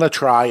 They're going to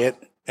try it,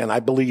 and I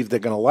believe they're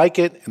going to like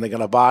it, and they're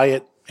going to buy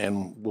it,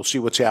 and we'll see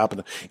what's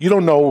happening. You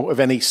don't know of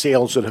any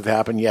sales that have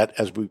happened yet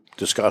as we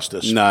discussed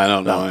this? No, I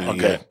don't know any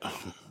Okay. yet.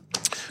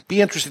 Be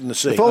interested to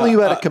see. If only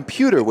you had a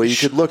computer where you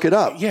could look it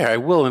up. Yeah, I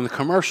will in the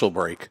commercial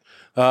break.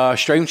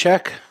 Strain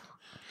check.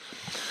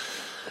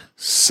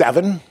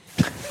 7.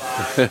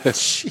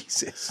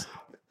 Jesus.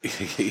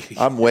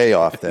 I'm way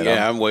off then.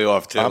 Yeah, I'm way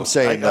off too. I'm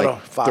saying I got like a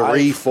 5.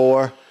 3,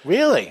 4.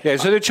 Really? Yeah,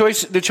 so the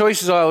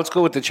choices are, let's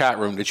go with the chat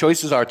room. The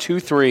choices are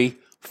 2, 3,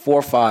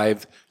 4,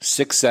 5,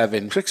 6,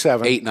 7,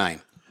 8,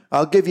 9.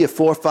 I'll give you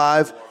 4,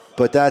 5,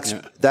 but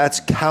that's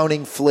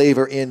counting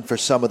flavor in for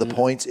some of the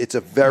points. It's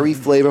a very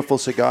flavorful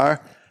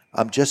cigar.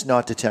 I'm just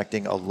not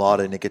detecting a lot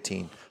of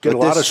nicotine. Get But a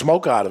lot of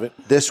smoke out of it.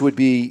 This would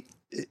be,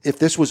 if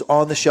this was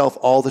on the shelf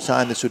all the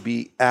time, this would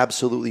be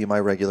absolutely in my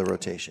regular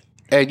rotation.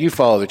 Ed, you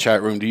follow the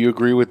chat room. Do you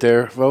agree with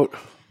their vote?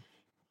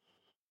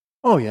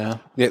 Oh, yeah.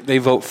 Yeah, they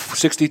vote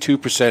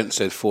 62%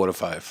 said 4 to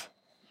 5.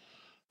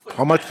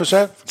 How much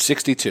percent?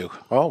 62.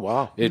 Oh,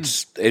 wow.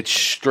 It's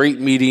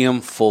straight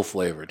medium, full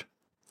flavored.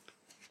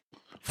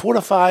 4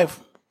 to 5.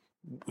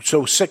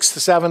 So 6 to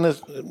 7 is,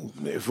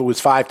 if it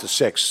was 5 to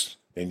 6,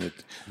 then you,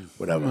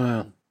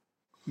 whatever.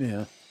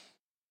 Yeah.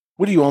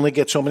 What do you only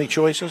get so many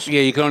choices?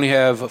 Yeah, you can only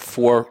have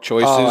 4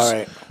 choices. Oh, all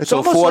right. It's So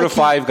almost 4 to like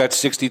 5 got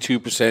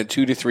 62%,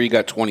 2 to 3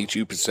 got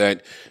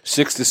 22%,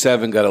 6 to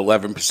 7 got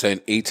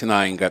 11%, 8 to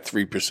 9 got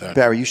 3%.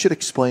 Barry, you should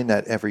explain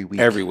that every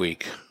week. Every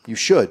week. You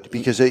should,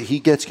 because he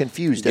gets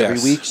confused every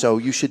Yes. week, so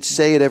you should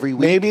say it every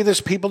week. Maybe there's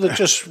people that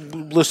just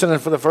listening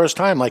for the first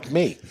time, like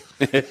me.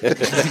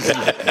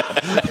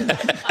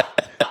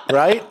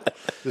 Right?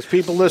 There's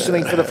people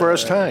listening for the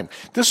first time.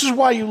 This is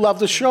why you love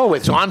the show.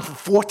 It's on for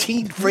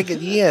 14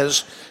 friggin'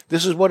 years.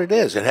 This is what it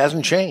is. It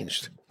hasn't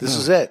changed. This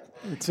is it.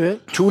 That's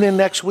it. Tune in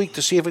next week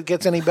to see if it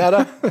gets any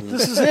better.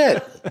 This is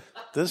it.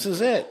 This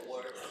is it.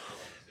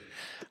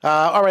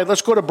 All right,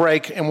 let's go to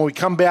break. And when we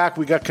come back,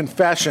 we got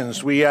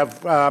confessions. We have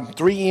 3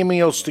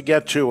 emails to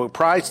get to, a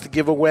prize to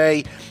give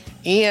away,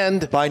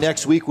 and by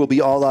next week, we'll be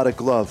all out of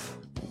glove.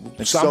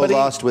 So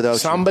lost without you.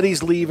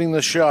 Somebody's leaving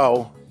the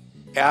show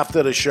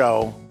after the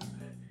show,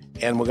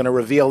 and we're going to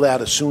reveal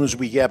that as soon as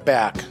we get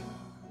back.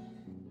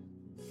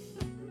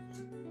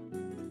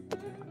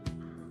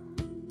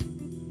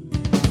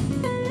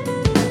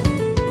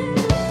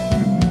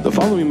 The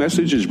following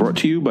message is brought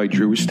to you by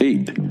Drew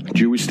Estate.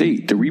 Drew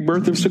Estate, the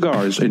rebirth of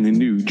cigars in the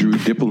new Drew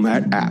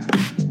Diplomat app.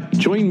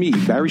 Join me,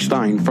 Barry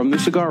Stein, from the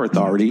Cigar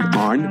Authority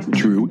on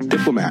Drew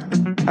Diplomat.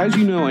 As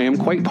you know, I am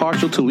quite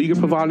partial to Liga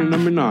Privada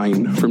number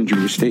 9 from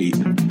Drew Estate.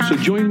 So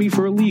join me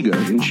for a Liga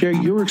and share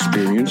your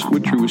experience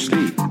with Drew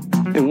Estate.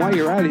 And while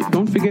you're at it,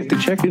 don't forget to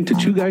check into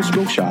Two Guys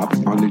Smoke Shop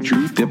on the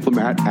Drew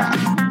Diplomat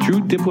app.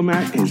 Drew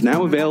Diplomat is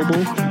now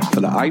available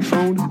for the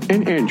iPhone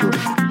and Android.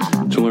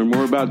 To learn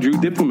more about Drew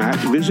Diplomat,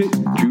 visit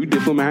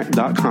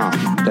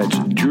drewdiplomat.com. That's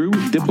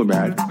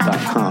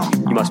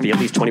drewdiplomat.com. You must be at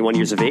least 21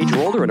 years of age or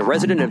older and a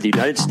resident of the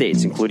United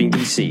States, including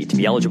D.C. To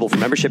be eligible for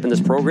membership in this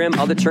program,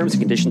 other terms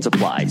and conditions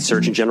apply.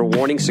 Surgeon General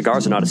warning,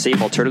 cigars are not a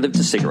safe alternative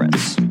to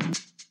cigarettes.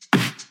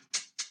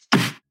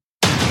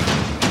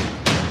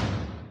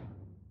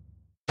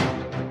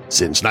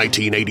 Since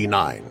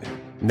 1989,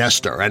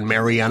 Nestor and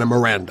Mariana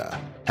Miranda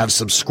have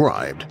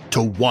subscribed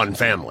to one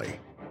family,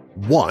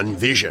 one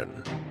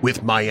vision,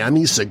 with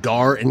Miami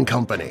Cigar and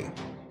Company.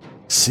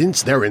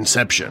 Since their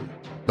inception,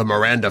 the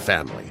Miranda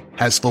family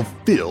has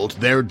fulfilled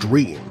their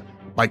dream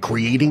by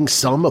creating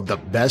some of the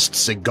best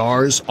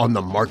cigars on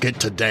the market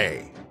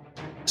today.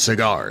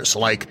 Cigars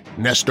like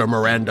Nestor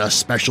Miranda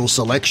Special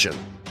Selection,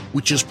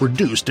 which is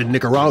produced in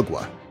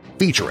Nicaragua,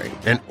 featuring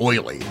an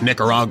oily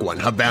Nicaraguan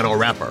Habano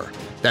wrapper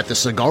that the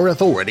Cigar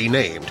Authority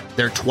named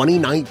their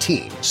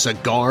 2019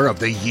 Cigar of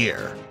the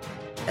Year,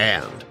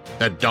 and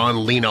the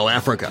Don Lino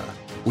Africa,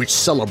 which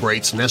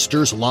celebrates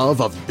Nestor's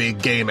love of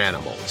big game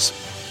animals.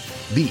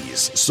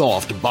 These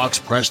soft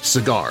box-pressed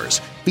cigars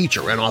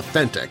feature an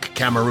authentic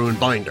Cameroon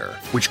binder,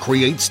 which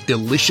creates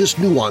delicious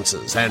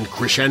nuances and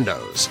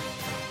crescendos.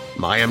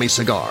 Miami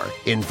Cigar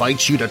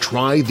invites you to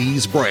try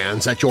these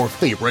brands at your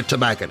favorite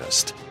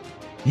tobacconist.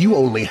 You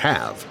only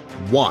have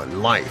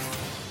one life.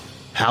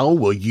 How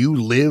will you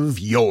live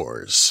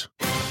yours?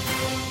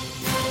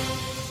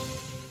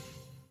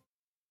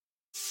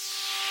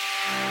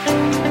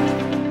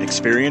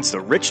 Experience the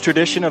rich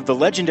tradition of the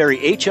legendary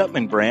H.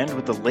 Upmann brand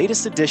with the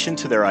latest addition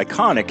to their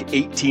iconic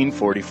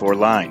 1844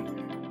 line.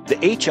 The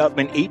H.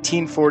 Upmann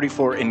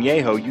 1844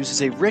 Añejo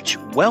uses a rich,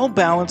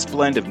 well-balanced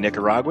blend of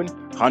Nicaraguan,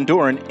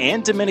 Honduran,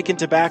 and Dominican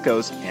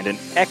tobaccos and an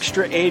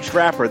extra-aged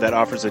wrapper that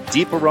offers a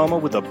deep aroma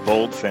with a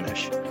bold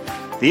finish.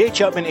 The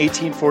H. Upmann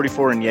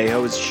 1844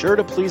 Añejo is sure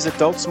to please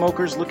adult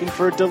smokers looking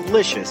for a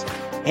delicious,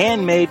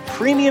 handmade,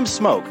 premium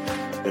smoke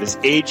that is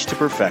aged to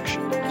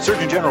perfection.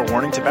 Surgeon General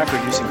warning: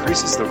 tobacco use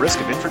increases the risk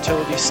of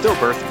infertility,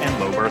 stillbirth, and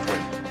low birth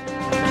weight.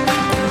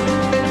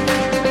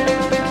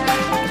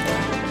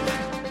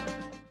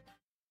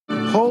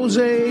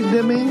 Jose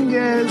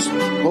Dominguez,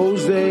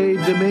 Jose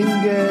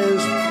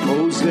Dominguez,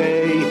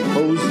 Jose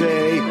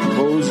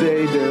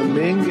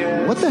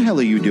Dominguez. What the hell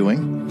are you doing?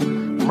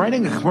 I'm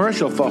writing a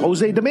commercial for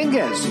Jose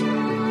Dominguez.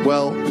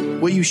 Well,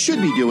 what you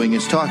should be doing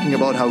is talking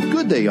about how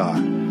good they are.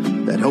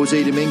 That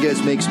Jose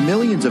Dominguez makes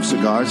millions of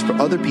cigars for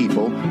other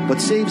people,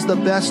 but saves the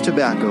best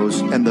tobaccos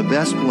and the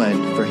best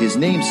blend for his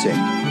namesake,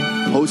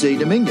 Jose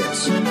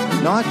Dominguez.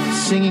 Not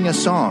singing a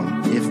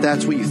song, if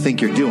that's what you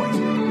think you're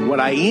doing. What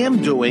I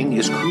am doing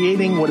is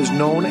creating what is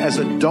known as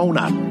a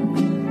donut.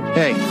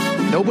 Hey,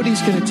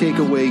 nobody's going to take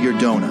away your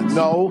donuts.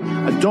 No,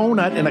 a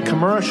donut in a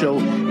commercial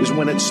is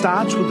when it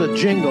starts with a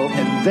jingle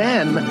and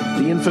then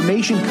the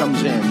information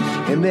comes in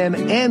and then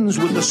ends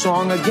with the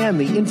song again.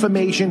 The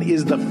information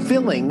is the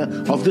filling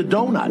of the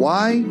donut.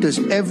 Why does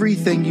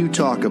everything you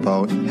talk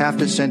about have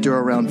to center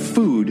around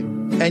food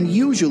and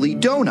usually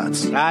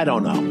donuts? I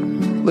don't know.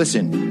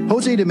 Listen,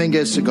 Jose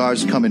Dominguez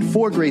cigars come in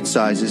 4 great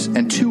sizes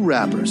and 2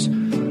 wrappers.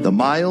 The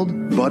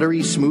mild,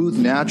 buttery, smooth,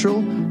 natural,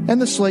 and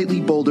the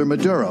slightly bolder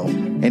Maduro.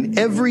 And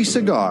every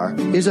cigar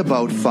is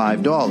about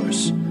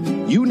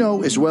 $5. You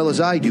know as well as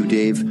I do,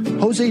 Dave,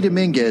 Jose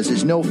Dominguez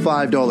is no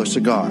 $5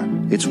 cigar.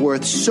 It's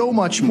worth so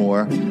much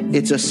more.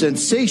 It's a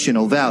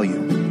sensational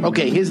value.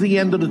 Okay, here's the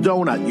end of the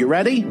donut. You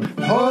ready?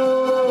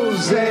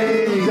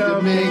 Jose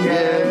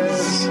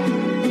Dominguez.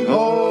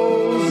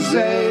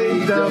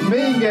 Jose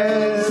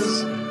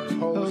Dominguez.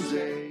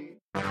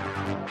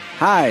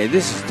 Hi,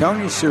 this is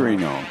Tony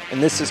Serino.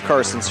 And this is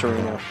Carson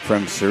Serino.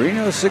 From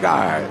Serino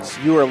Cigars.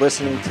 You are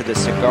listening to the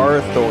Cigar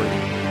Authority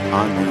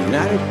on the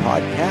United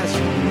Podcast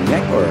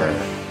Network.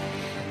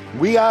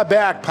 We are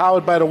back,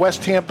 powered by the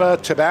West Tampa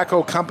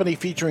Tobacco Company,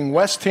 featuring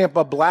West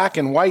Tampa Black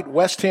and White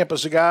West Tampa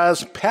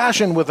cigars.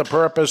 Passion with a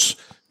purpose.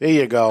 There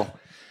you go.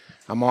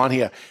 I'm on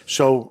here.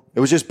 So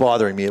it was just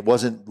bothering me. It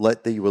wasn't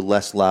that you were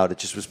less loud. It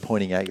just was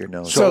pointing at your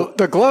nose. So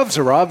the gloves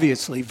are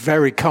obviously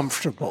very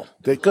comfortable.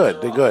 They're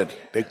good. They're good.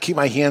 They keep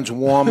my hands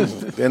warm.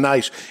 They're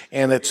nice.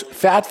 And it's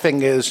Fat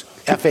Fingers,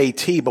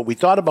 F-A-T, but we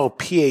thought about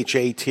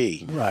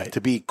P-H-A-T. Right.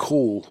 To be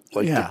cool.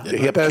 Like yeah, the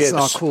hip that's kids.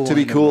 not cool to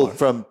be anymore. cool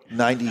from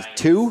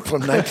 92?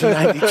 From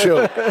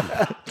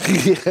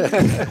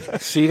 1992.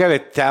 So you got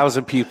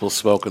 1,000 people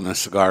smoking this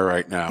cigar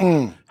right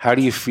now. How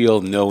do you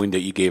feel knowing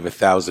that you gave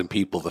 1,000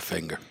 people the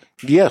finger?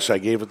 Yes, I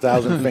gave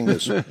 1,000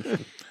 fingers.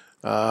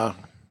 Now,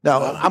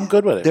 I'm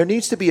good with it. There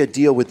needs to be a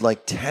deal with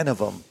like 10 of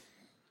them,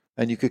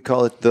 and you could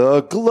call it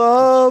the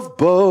Glove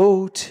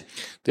Boat.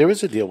 There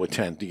is a deal with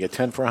 10. You get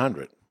 10 for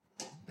 100.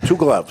 2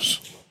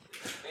 gloves.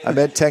 I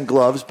meant 10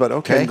 gloves, but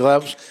okay. 10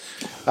 gloves.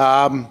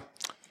 All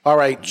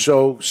right,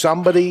 so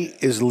somebody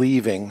is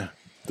leaving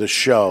the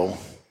show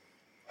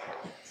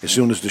as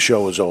soon as the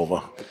show is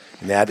over,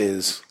 and that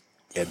is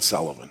Ed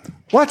Sullivan.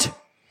 What?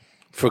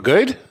 For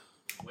good?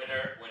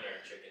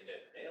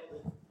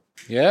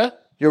 Yeah?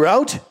 You're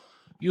out?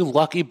 You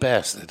lucky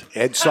bastard.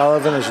 Ed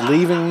Sullivan is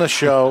leaving the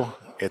show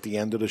at the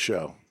end of the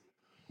show.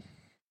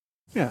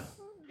 Yeah.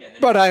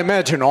 But I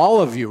imagine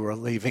all of you are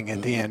leaving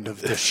at the end of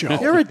the show.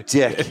 You're a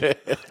dick.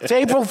 It's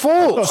April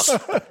Fool's.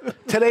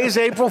 Today's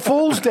April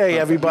Fool's Day,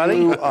 everybody.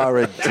 You are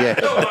a dick.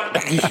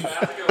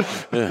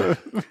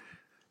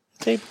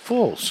 It's April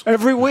Fool's.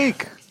 Every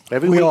week.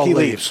 Every We week all he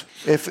leave. leaves.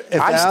 If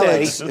I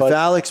Alex, stay, if but-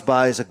 Alex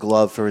buys a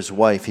glove for his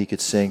wife, he could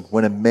sing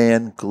 "When a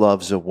Man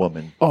Gloves a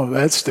Woman." Oh,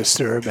 that's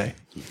disturbing.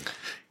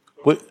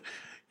 But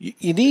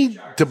you need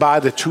to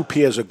buy the 2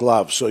 pairs of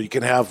gloves so you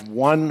can have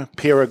 1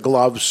 pair of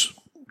gloves,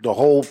 the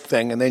whole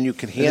thing, and then you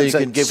can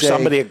give say-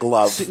 somebody a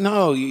glove.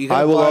 No, you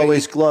gotta I will buy-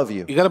 always glove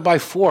you. You got to buy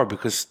 4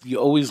 because you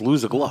always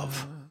lose a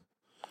glove.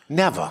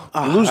 Never.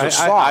 You lose a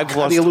sock. I've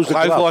How lost, do you lose a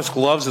glove? I've lost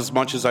gloves as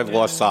much as I've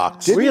lost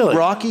socks. Didn't Really?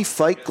 Rocky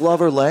fight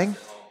Glover Lang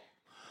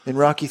in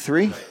Rocky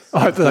 3? Oh,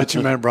 I thought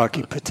you meant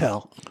Rocky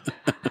Patel.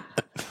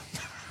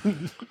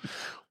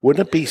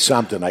 Wouldn't it be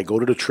something? I go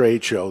to the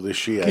trade show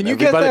this year. Can and you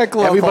get that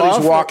glove Everybody's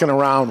off? walking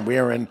around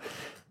wearing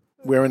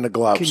the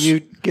gloves. Can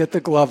you get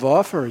the glove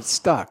off or it's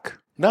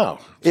stuck? No.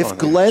 If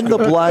Glenn, the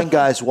blind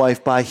guy's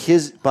wife,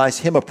 buys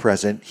him a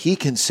present, he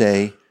can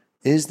say,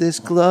 "Is this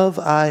glove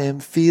I am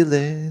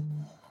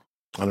feeling?"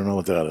 I don't know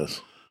what that is.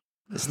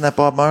 Isn't that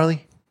Bob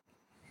Marley?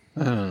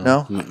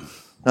 No?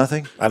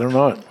 Nothing? I don't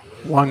know it.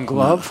 One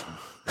glove?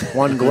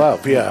 One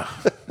glove, yeah.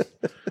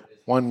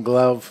 One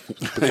glove.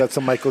 But that's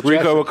a Michael Jackson.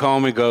 Rico will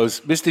call me and goes,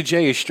 Mr.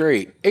 J is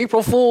straight.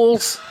 April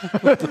Fools.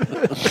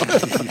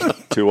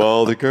 To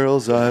all the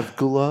girls I've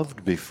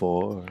gloved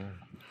before.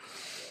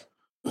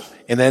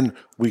 And then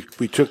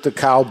we took the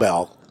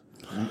cowbell.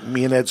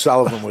 Me and Ed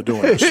Sullivan were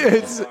doing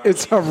this.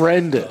 It's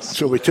horrendous.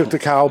 So we took the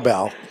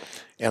cowbell,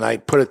 and I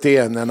put it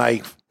there, and then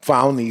I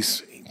found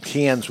these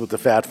hands with the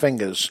fat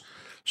fingers.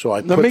 So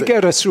Let me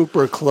get a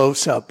super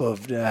close-up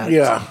of that.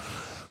 Yeah.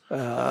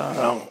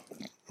 Hold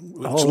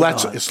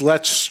It's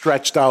let's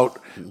stretched out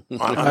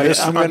on this,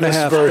 I'm on gonna this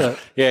have version.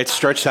 Yeah, it's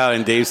stretched out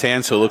in Dave's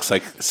hand, so it looks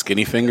like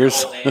skinny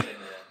fingers.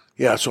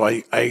 Yeah, so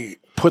I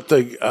put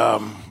the,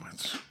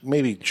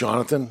 maybe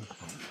Jonathan.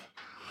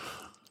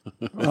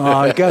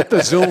 I got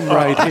the zoom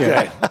right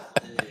here.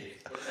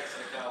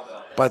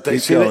 But they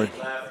Keep see going.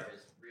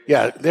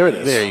 yeah, there it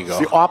is. There you go.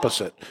 It's the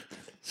opposite.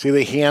 See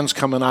the hands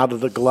coming out of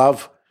the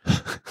glove?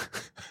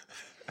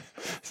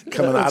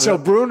 Coming out So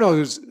of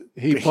Bruno's,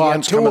 he the bought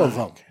hands two coming of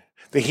them.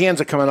 The hands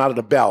are coming out of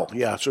the bell.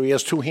 Yeah, so he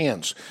has two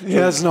hands. He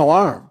has no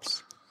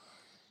arms.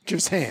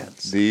 Just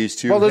hands. These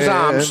two Well, there's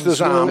hands arms.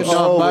 There's arms. will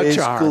Not much always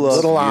arms. glove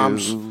Little you.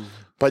 arms.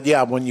 But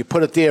yeah, when you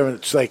put it there, and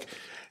it's like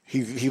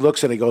he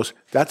looks and he goes,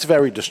 "That's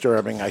very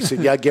disturbing." I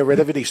said, "Yeah, get rid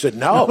of it." He said,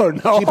 "No,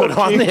 No, keep it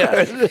on keep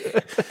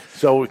there."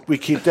 So we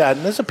keep that,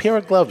 and there's a pair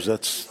of gloves.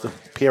 That's the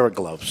pair of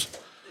gloves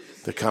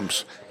that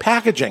comes.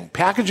 Packaging.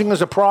 Packaging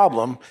is a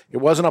problem. It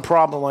wasn't a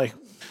problem like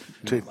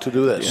to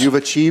do this. You've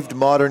achieved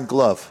modern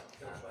glove.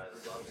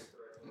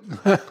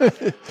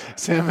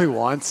 Sammy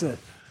wants it.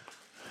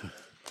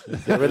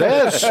 There it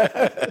is.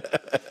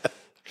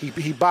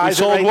 He buys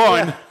We sold it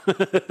one.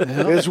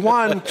 There. There's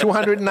one,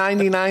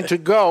 $299 to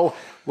go.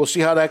 We'll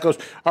see how that goes.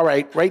 All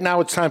right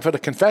now it's time for the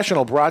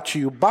confessional, brought to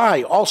you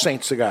by All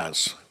Saints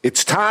Cigars.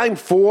 It's time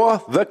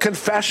for the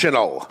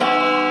confessional.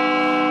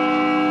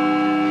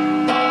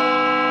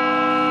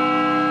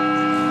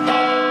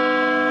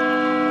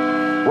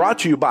 Brought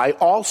to you by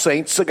All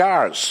Saints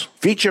Cigars,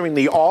 featuring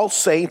the All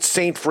Saints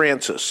St.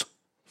 Francis,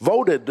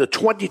 voted the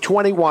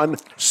 2021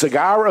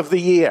 Cigar of the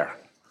Year.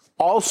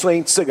 All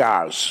Saints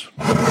Cigars.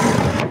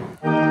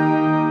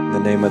 In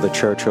the name of the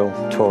Churchill,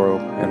 Toro,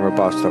 and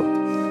Robusto.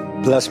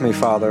 Bless me,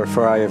 Father,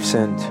 for I have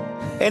sinned.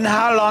 And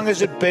how long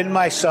has it been,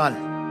 my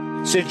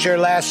son, since your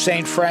last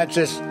St.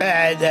 Francis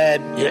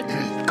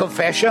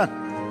confession?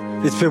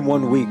 It's been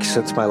 1 week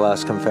since my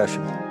last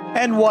confession.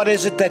 And what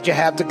is it that you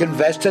have to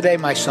confess today,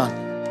 my son?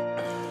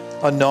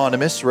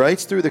 Anonymous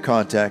writes through the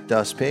Contact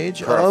Us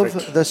page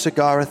Perfect. of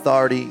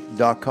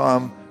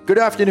thecigarauthority.com. Good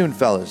afternoon,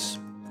 fellas.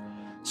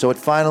 So it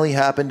finally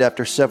happened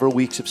after several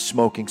weeks of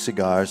smoking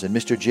cigars, and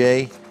Mr.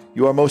 J,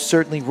 you are most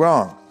certainly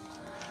wrong.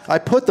 I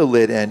put the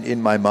lid end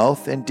in my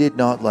mouth and did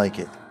not like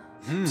it.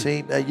 See,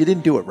 you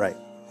didn't do it right.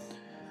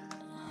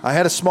 I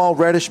had a small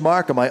reddish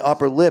mark on my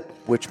upper lip,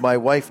 which my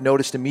wife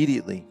noticed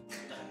immediately.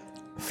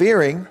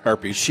 Fearing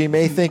herpes. She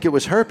may think it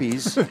was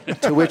herpes,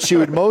 to which she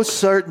would most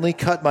certainly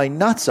cut my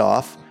nuts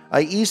off,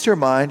 I eased her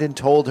mind and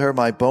told her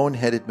my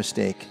boneheaded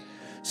mistake.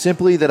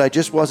 Simply that I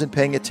just wasn't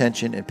paying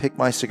attention and picked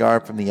my cigar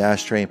up from the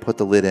ashtray and put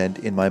the lid end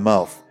in my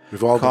mouth.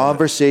 We've all done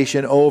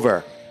Conversation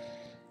over.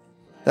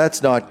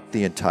 That's not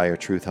the entire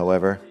truth,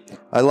 however.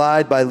 I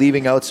lied by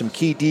leaving out some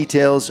key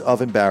details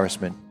of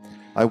embarrassment.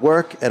 I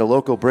work at a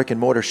local brick and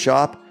mortar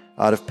shop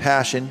out of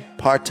passion,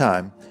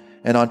 part-time,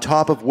 and on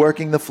top of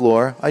working the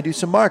floor, I do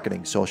some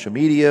marketing, social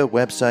media,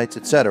 websites,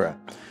 etc.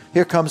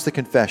 Here comes the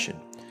confession.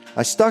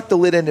 I stuck the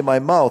lid end in my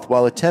mouth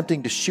while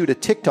attempting to shoot a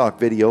TikTok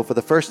video for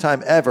the first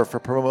time ever for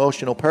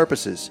promotional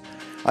purposes.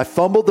 I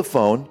fumbled the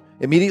phone,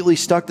 immediately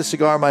stuck the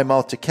cigar in my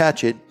mouth to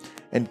catch it,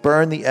 and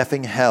burned the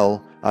effing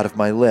hell out of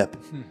my lip.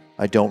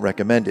 I don't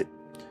recommend it.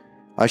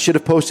 I should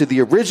have posted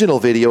the original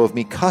video of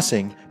me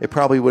cussing. It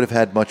probably would have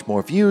had much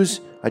more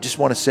views. I just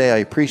want to say I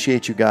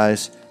appreciate you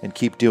guys and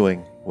keep doing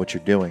what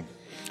you're doing.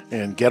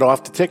 And get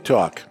off the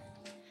TikTok.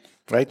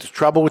 Right? There's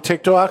trouble with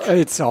TikTok?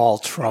 It's all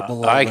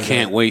trouble. I over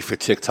can't there. wait for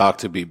TikTok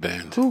to be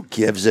banned. Who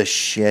gives a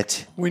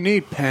shit? We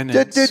need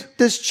penance.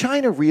 Does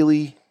China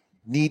really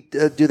need,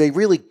 do they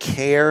really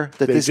care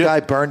that They this do. guy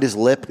burned his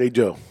lip? They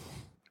do.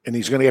 And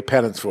he's going to get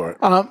penance for it.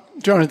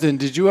 Jonathan,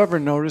 did you ever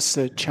notice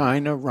that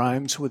China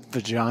rhymes with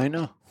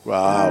vagina?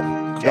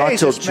 Wow.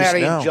 Jesus,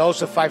 Mary and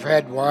Joseph, I've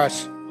had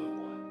worse.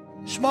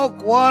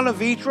 Smoke one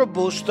of each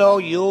Robusto,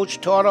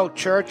 huge Toro,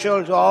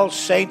 Churchill, All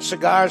Saint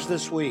cigars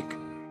this week.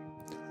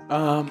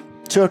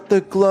 Took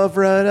the glove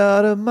right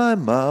out of my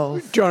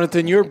mouth.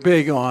 Jonathan, you're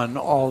big on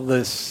all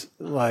this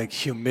like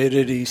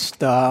humidity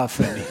stuff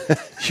and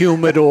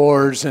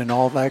humidors and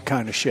all that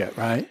kind of shit,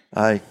 right?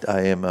 I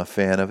am a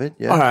fan of it,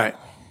 yeah. All right.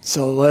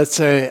 So let's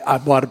say I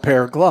bought a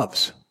pair of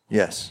gloves.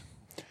 Yes.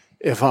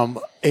 if I'm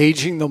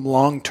aging them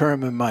long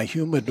term in my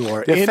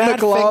humidor. They're in fat the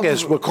glove,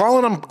 fingers. We're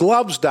calling them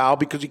gloves now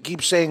because you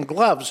keep saying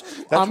gloves.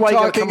 That's I'm why you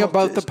gotta talking come up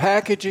about with the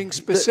packaging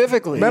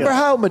specifically. Remember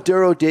how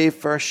Maduro Dave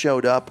first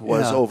showed up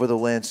was Yeah. over the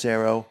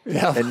Lancero?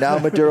 Yeah. And now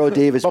Maduro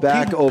Dave is But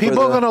back people, over people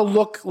the... are going to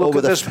look over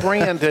at the- this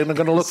brand and they're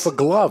going to look for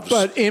gloves.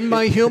 But in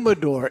my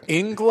humidor,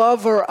 in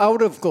glove or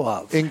out of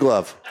glove? In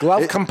glove.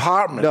 Glove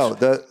compartment. No,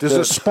 there's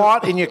a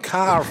spot in your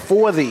car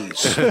for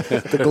these.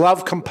 The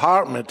glove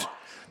compartment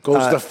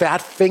goes to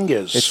fat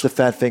fingers. It's the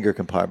fat finger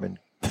compartment,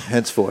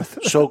 henceforth.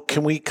 So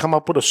can we come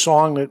up with a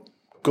song that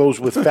goes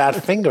with fat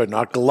finger,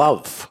 not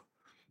glove?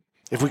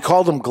 If we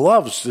called them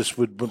gloves, this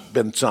would have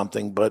been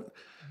something, but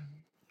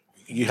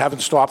you haven't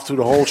stopped through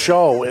the whole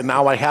show, and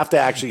now I have to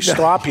actually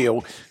stop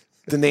you.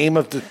 The name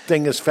of the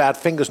thing is fat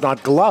fingers,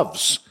 not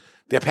gloves.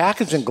 They're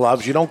packaging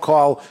gloves. You don't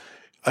call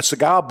a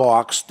cigar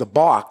box the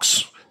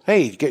box.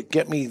 Hey,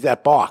 get me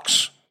that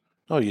box.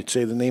 No, you'd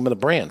say the name of the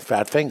brand,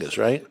 Fat Fingers,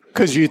 right?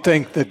 Because you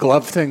think the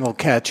glove thing will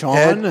catch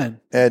on.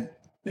 Ed,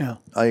 Yeah.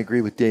 I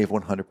agree with Dave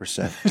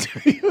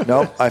 100%.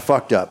 No, I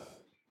fucked up.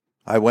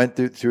 I went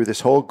through this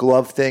whole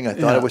glove thing. I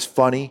thought Yeah. it was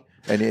funny,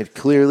 and it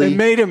clearly... It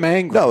made him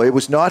angry. No, it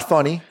was not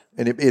funny,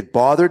 and it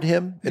bothered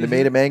him, and it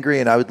made him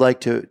angry, and I would like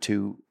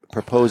to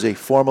propose a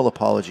formal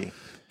apology.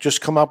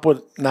 Just come up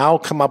with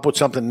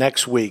something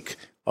next week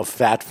of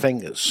Fat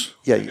Fingers.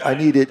 Yeah, I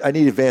need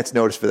advance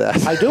notice for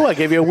that. I do. I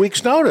gave you a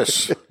week's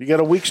notice. You got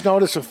a week's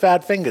notice of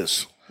Fat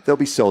Fingers. They'll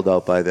be sold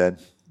out by then.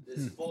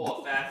 It's full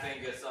of Fat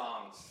Finger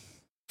songs.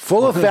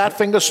 Full of Fat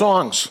Finger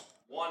songs.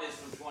 One is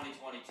from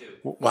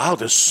 2022. Wow,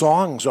 there's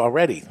songs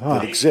already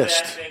that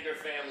exist. Fat Finger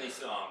Family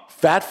song.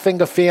 Fat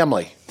Finger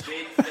Family.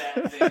 Big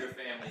Fat Finger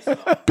Family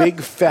song.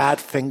 Big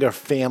Fat Finger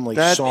Family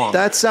song.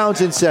 That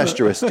sounds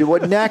incestuous.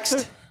 What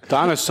next?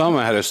 Donna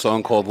Summer had a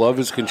song called Love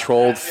is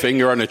Controlled,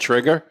 Finger on the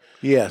Trigger.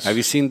 Yes. Have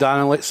you seen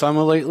Donna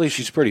Summer lately?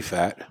 She's pretty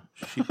fat.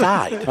 She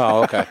died.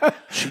 Oh, okay.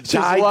 She's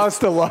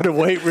lost a lot of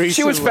weight recently.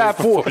 She was fat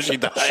before she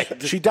died.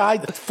 She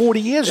died 40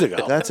 years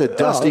ago. That's a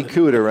dusty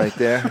cooter right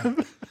there.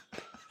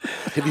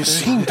 Have you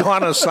seen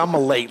Donna Summer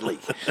lately?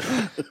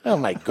 Oh,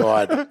 my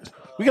God.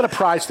 We got a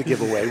prize to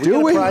give away. Do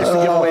we? A prize to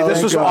give away. This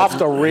my was God. off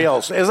the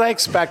rails, as I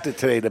expected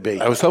today to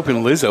be. I was hoping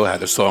Lizzo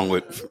had a song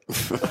with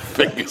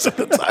fingers in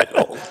the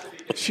title.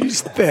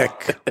 She's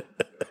thick.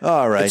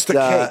 All right. It's the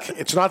cake.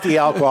 It's not the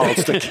alcohol.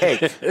 It's the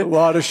cake. A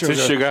lot of sugar.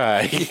 It's a sugar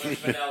high.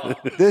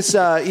 This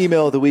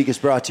email of the week is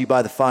brought to you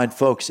by the fine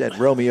folks at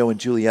Romeo and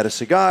Julieta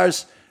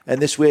Cigars.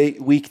 And this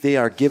week they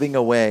are giving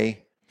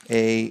away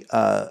a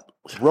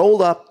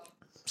rolled-up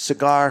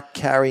cigar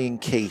carrying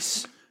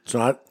case. It's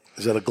not.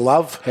 Is it a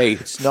glove? Hey,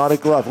 It's not a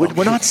glove.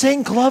 We're not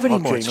saying glove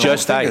anymore. Okay, It's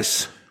just fingers.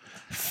 ice.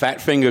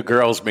 Fat finger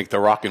girls make the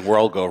rock and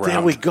world go round.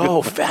 There we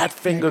go. Fat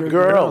Finger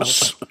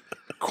Girls.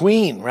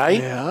 Queen, right?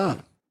 Yeah.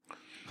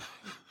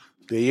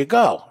 There you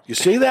go. You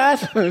see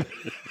that?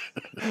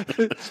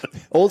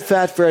 Old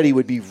Fat Freddy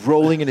would be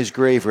rolling in his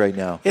grave right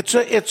now. It's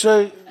a See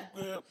what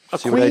I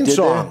Queen did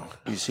song.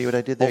 there? You see what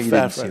I did there? Old You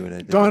Fat didn't see Freddy. what I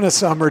did. Donna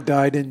Summer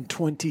died in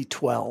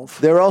 2012.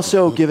 They're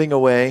also giving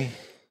away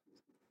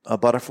a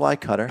butterfly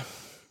cutter,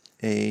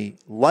 a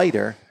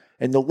lighter,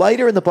 and the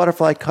lighter and the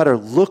butterfly cutter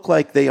look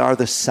like they are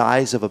the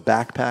size of a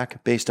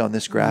backpack based on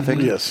this graphic.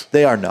 Yes.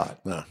 They are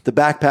not. No. The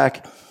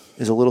backpack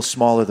is a little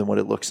smaller than what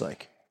it looks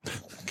like.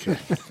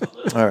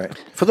 All right.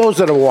 For those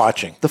that are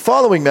watching, The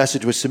following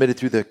message was submitted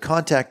through the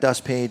Contact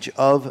Us page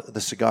of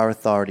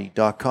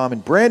thecigarauthority.com.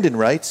 And Brandon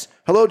writes,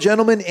 "Hello,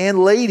 gentlemen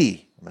and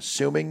lady." I'm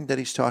assuming that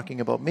he's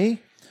talking about me.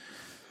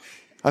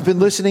 I've been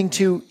listening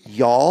to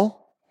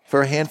y'all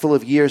for a handful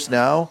of years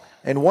now,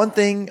 and one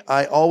thing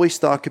I always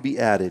thought could be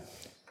added.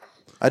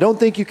 I don't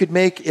think you could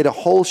make it a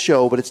whole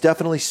show, but it's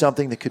definitely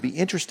something that could be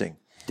interesting.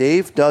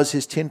 Dave does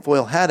his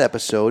tinfoil hat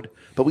episode,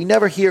 but we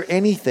never hear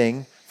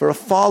anything for a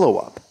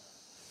follow-up.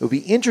 It would be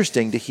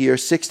interesting to hear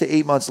 6 to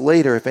 8 months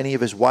later if any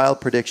of his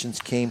wild predictions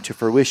came to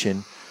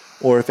fruition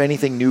or if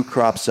anything new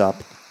crops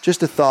up.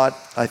 Just a thought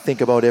I think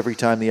about every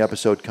time the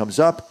episode comes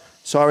up.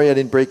 Sorry I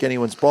didn't break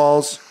anyone's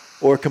balls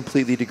or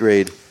completely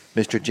degrade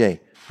Mr.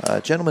 J.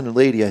 Gentleman and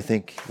lady, I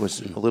think, was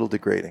a little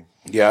degrading.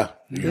 yeah,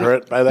 you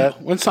hurt by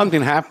that? When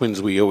something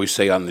happens, we always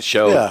say on the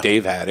show, Yeah.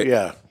 Dave had it.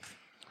 Yeah.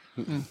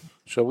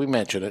 So we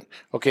mentioned it.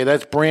 Okay,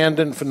 that's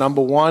Brandon for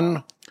number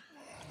one.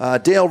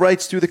 Dale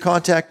writes through the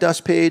Contact Us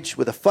page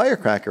with a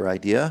firecracker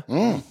idea.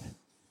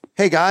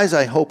 Hey guys,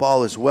 I hope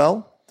all is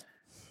well.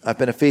 I've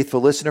been a faithful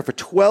listener for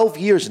 12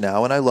 years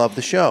now, and I love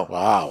the show.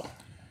 Wow.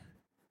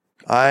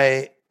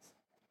 I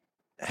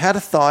had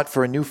a thought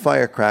for a new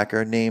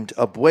firecracker named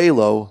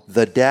Abuelo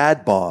the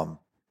Dad Bomb.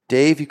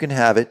 Dave, you can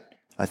have it.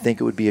 I think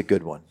it would be a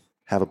good one.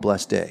 Have a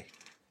blessed day.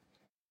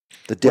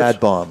 The Dad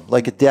Bomb.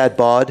 Like a dad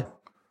bod,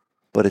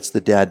 but it's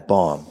the Dad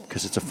Bomb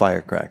because it's a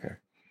firecracker.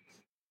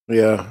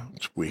 Yeah,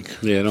 it's weak.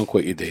 Yeah, don't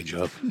quit your day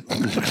job.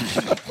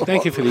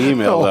 Thank you for the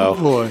email, though.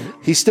 Boy.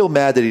 He's still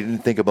mad that he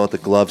didn't think about the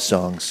glove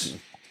songs.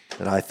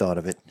 that I thought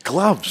of it.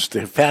 Gloves,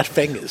 they're fat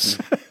fingers.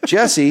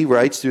 Jesse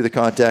writes through the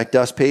Contact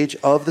Us page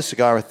of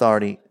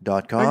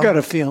thecigarauthority.com. I got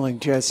a feeling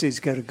Jesse's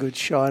got a good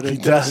shot at He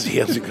does. He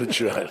has a good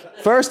shot.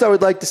 First, I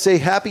would like to say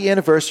happy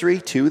anniversary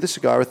to the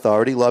Cigar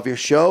Authority. Love your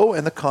show,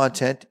 and the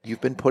content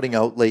you've been putting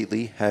out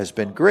lately has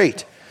been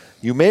great.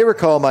 You may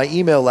recall my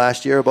email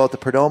last year about the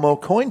Perdomo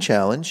Coin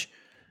Challenge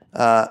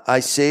I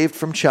saved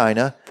from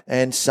China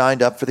and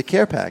signed up for the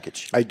care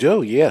package. I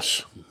do,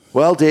 yes.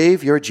 Well,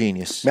 Dave, you're a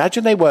genius.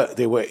 Imagine they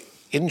were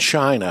in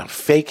China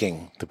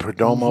faking the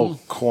Perdomo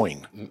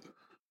coin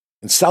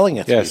and selling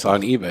it to Yes, people.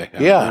 on eBay.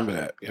 I Yeah. remember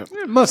that. Yep.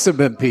 It must have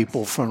been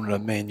people from the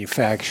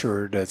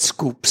manufacturer that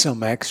scooped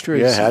some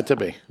extras. Yeah, it had to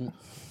be.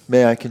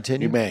 May I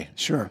continue? You may.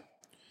 Sure.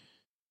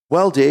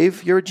 Well,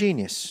 Dave, you're a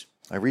genius.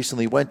 I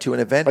recently went to an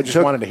event. I and just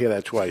took wanted to hear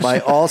that twice. My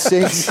All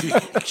Saints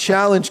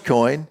Challenge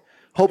coin,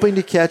 hoping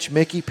to catch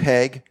Mickey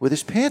Peg with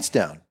his pants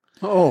down.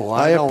 Oh,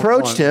 I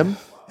approached him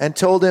and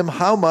told him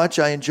how much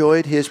I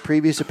enjoyed his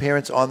previous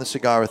appearance on the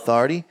Cigar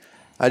Authority.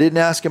 I didn't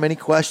ask him any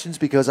questions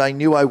because I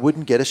knew I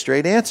wouldn't get a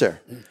straight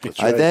answer.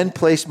 I then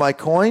placed my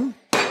coin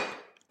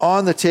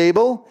on the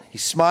table. He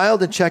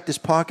smiled and checked his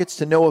pockets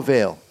to no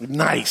avail.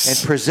 Nice.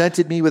 And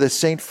presented me with a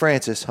St.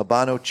 Francis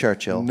Habano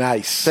Churchill.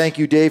 Nice. Thank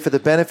you, Dave, for the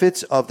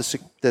benefits of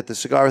that the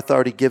Cigar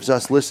Authority gives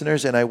us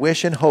listeners, and I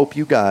wish and hope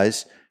you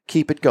guys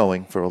keep it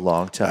going for a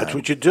long time. That's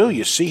what you do.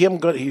 You see him,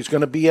 he's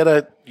going to be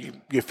at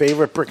your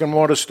favorite brick and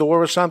mortar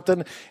store or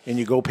something, and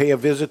you go pay a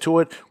visit to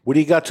it. What do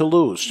you got to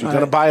lose? You're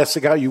going to buy a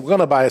cigar. You're going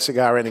to buy a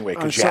cigar anyway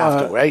because you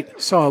have to, right?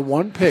 Saw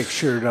one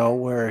picture, though,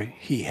 where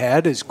he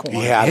had his coin.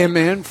 He had him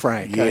it. and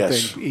Frank. Yes. I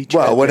think each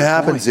Well, had what their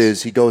happens coins.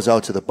 is he goes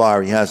out to the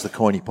bar, he has the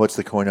coin, he puts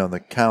the coin on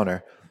the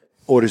counter,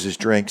 orders his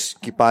drinks,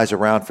 he buys a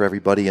round for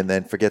everybody, and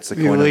then forgets the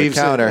He coin on the leaves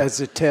it counter.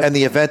 as a tip. And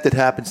the event that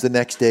happens the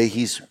next day,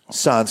 he's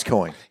sans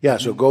coin. Yeah,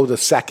 so go the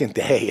second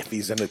day if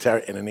he's in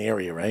an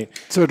area, right?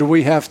 So do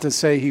we have to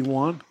say he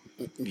won?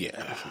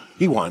 Yeah.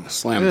 He won.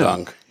 Slam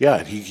dunk.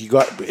 Yeah, he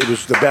got it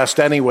was the best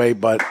anyway,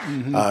 but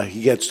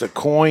he gets the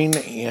coin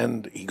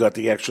and he got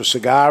the extra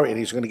cigar, and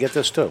he's going to get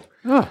this too.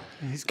 Oh,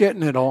 he's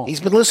getting it all.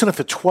 He's been listening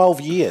for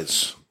 12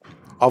 years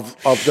of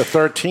the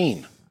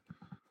 13.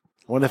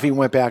 I wonder if he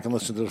went back and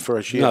listened to the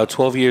first year. No,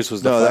 12 years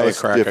was the No, that was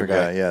a firecracker different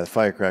guy. Yeah, the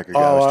firecracker guy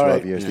was all 12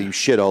 right. years. That you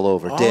shit all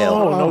over. Dale.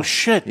 Oh, no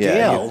shit, Yeah,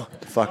 Dale.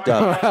 you fucked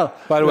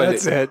up. By the way,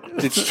 That's it.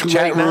 the too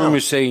chat late now. room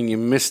is saying you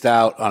missed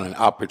out on an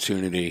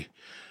opportunity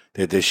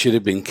that there should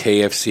have been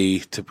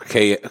KFC,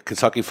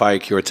 Kentucky Fire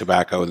Cure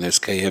Tobacco, and this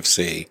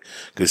KFC,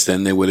 because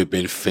then they would have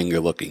been finger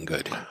looking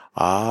good.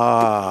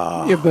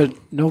 Ah. Yeah, but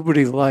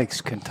nobody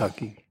likes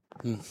Kentucky.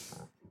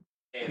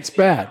 It's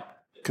bad.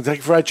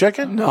 Kentucky Fried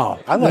Chicken? No,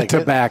 I like the it.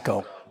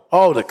 tobacco.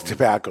 Oh, the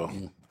tobacco.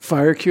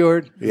 Fire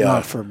cured? Yeah.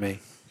 Not for me.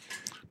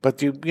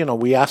 But,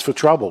 we ask for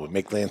trouble. We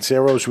make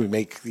Lanceros. We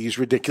make these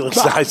ridiculous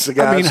size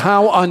cigars. I mean,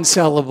 how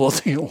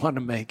unsellable do you want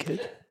to make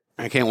it?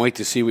 I can't wait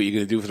to see what you're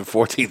going to do for the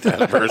 14th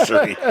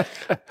anniversary.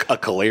 A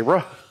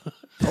Calabra?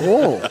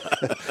 Oh.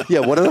 Yeah,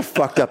 what other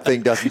fucked up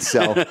thing doesn't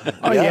sell?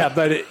 Oh, yeah,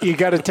 but you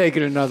got to take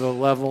it another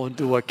level and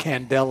do a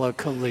Candela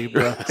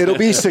Calibra. It'll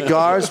be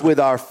cigars with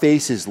our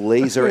faces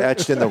laser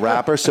etched in the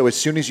wrapper, so as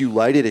soon as you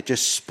light it, it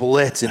just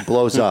splits and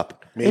blows up.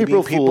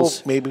 April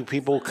Fools. Maybe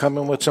people come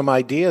in with some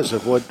ideas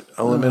of what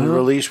a limited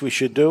release we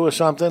should do or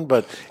something.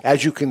 But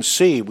as you can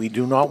see, we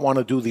do not want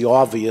to do the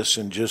obvious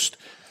and just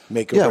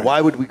make it. Yeah,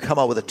 why would we come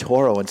out with a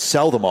Toro and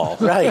sell them all?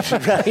 Right.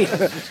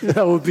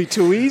 That would be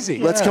too easy.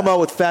 Let's come out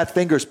with fat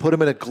fingers, put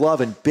them in a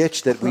glove, and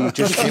bitch that we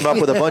just came up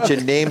with a bunch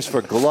of names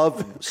for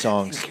glove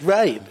songs.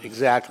 Right,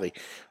 exactly.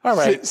 All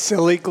right.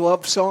 Silly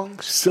glove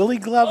songs? Silly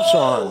glove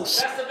songs.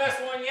 That's the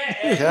best one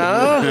yet.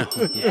 Huh?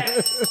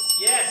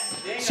 Yes.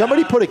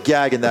 Somebody put a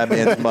gag in that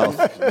man's mouth.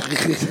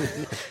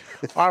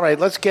 All right,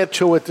 let's get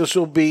to it. This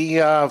will be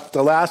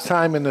the last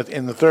time in the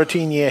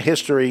 13-year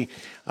history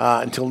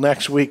until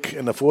next week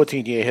in the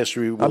 14-year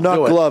history. We'll I'm not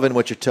do it. gloving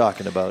what you're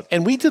talking about.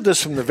 And we did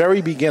this from the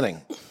very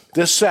beginning.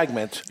 This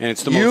segment. And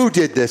it's the You most,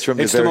 did this from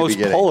the it's very the most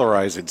beginning.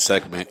 polarizing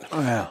segment.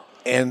 Oh, yeah.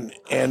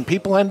 And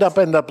people end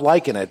up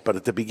liking it, but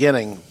at the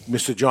beginning,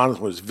 Mr.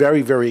 Jonathan was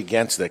very, very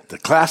against it. The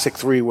Classic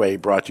Three-Way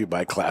brought to you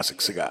by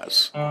Classic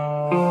Cigars.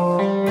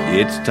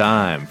 It's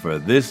time for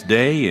This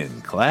Day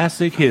in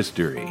Classic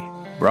History,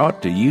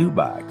 brought to you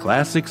by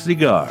Classic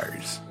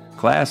Cigars.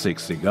 Classic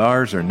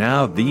Cigars are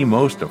now the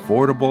most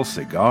affordable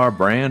cigar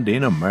brand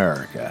in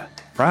America.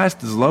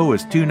 Priced as low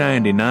as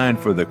 $2.99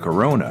 for the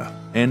Corona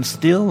and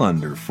still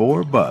under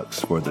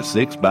 $4 for the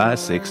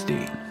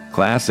 6x60.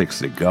 Classic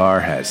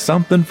Cigar has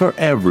something for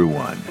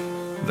everyone.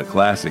 The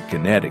Classic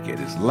Connecticut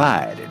is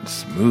light and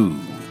smooth.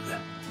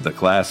 The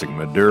Classic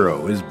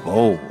Maduro is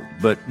bold,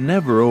 but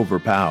never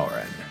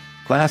overpowering.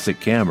 Classic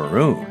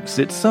Cameroon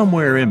sits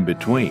somewhere in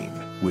between,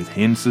 with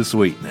hints of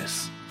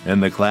sweetness.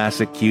 And the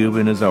Classic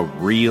Cuban is a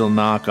real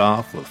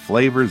knockoff with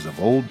flavors of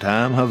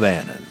old-time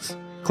Havanas.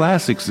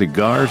 Classic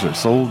Cigars are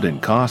sold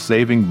in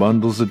cost-saving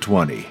bundles of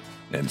 20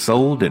 and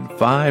sold in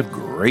 5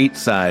 great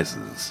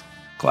sizes.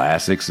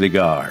 Classic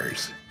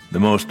Cigars, the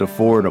most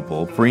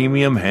affordable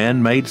premium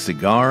handmade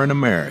cigar in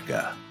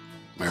America.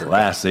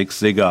 Classic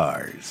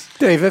Cigars.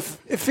 Dave,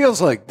 it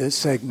feels like this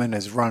segment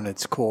has run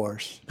its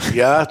course.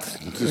 Yeah?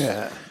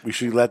 Yeah. We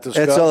should let this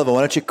Ed go. Sullivan,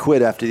 why don't you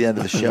quit after the end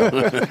of the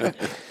show?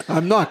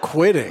 I'm not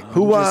quitting.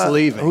 I'm just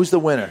leaving. Who's the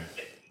winner?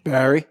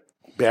 Barry?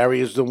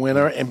 Barry is the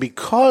winner. And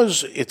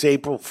because it's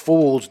April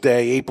Fool's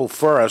Day, April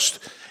 1st,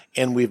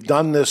 and we've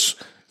done this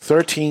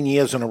 13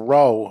 years in a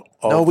row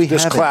of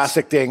this haven't.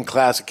 classic day in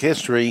classic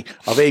history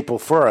of April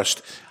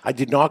 1st, I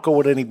did not go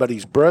with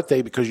anybody's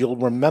birthday because you'll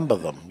remember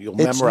them. You'll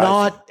It's memorize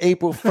not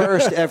April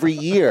 1st every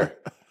year.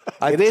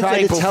 I It is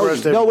tried April to tell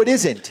 1st you. No, every- it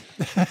isn't.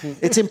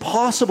 It's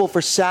impossible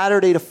for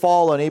Saturday to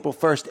fall on April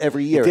 1st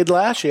every year. It did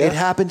last year. It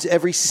happens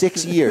every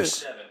 6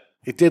 years.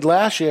 It did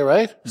last year,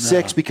 right?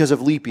 6 because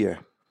of leap year.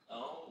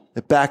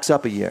 It backs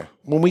up a year.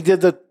 When we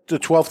did the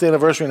 12th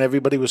anniversary and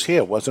everybody was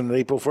here, wasn't it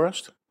April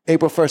 1st?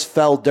 April 1st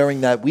fell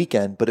during that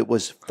weekend, but it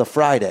was the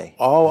Friday.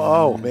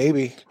 Oh,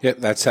 maybe. Yep,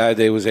 that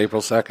Saturday was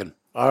April 2nd.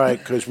 All right,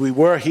 because we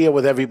were here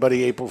with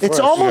everybody April 1st. It's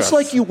almost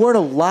like you weren't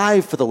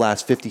alive for the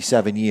last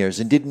 57 years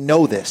and didn't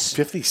know this.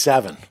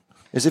 57.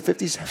 Is it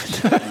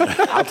 57?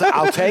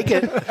 I'll take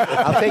it.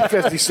 I'll take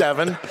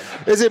 57.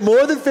 Is it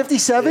more than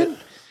 57?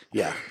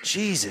 Yeah.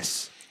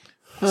 Jesus.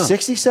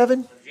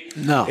 67?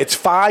 No. It's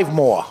 5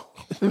 more.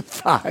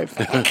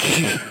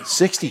 5.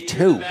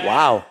 62.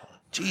 Wow.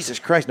 Jesus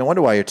Christ. No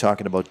wonder why you're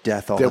talking about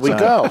death all There the we time.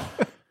 go.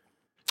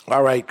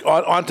 All right,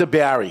 on to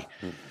Barry.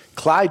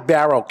 Clyde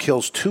Barrow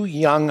kills 2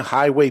 young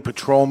highway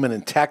patrolmen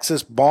in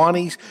Texas.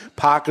 Bonnie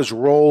Parker's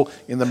role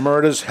in the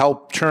murders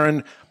helped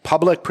turn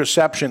public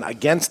perception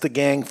against the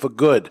gang for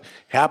good.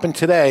 Happened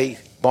today.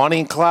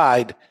 Bonnie and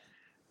Clyde.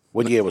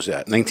 What year was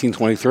that?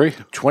 1923.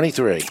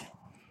 23.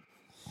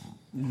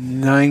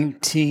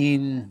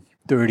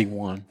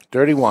 1931.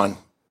 31.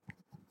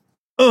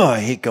 Oh, I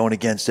hate going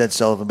against Ed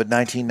Sullivan, but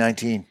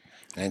 1919.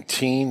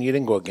 19. You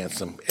didn't go against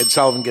him. Ed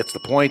Sullivan gets the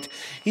point.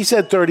 He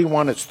said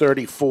 31. It's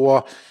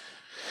 34.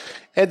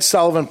 Ed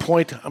Sullivan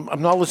point.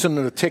 I'm not listening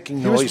to the ticking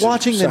He noise. was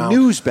watching the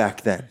news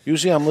back then.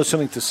 Usually I'm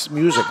listening to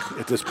music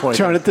at this point.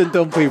 Jonathan,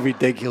 don't be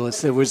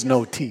ridiculous. There was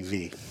no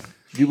TV.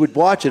 You would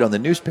watch it on the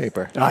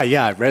newspaper.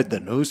 Yeah, I read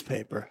the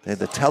newspaper. They had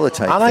the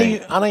teletype Aren't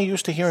thing. I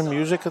used to hearing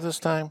music at this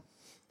time?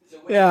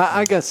 Yeah,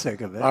 I got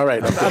sick of it. All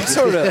right. I'm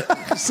sort of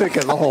sick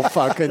of the whole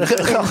fucking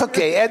thing.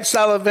 Okay, Ed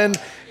Sullivan.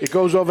 It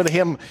goes over to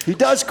him. He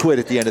does quit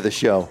at the end of the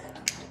show.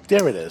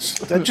 There it is.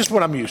 That's just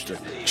what I'm used to.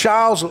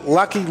 Charles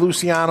Lucky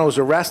Luciano is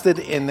arrested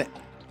in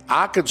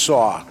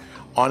Arkansas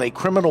on a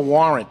criminal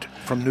warrant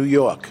from New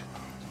York.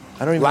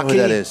 I don't even Lucky know who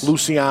that is.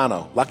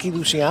 Luciano. Lucky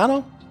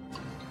Luciano?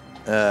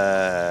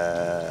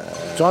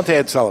 It's on to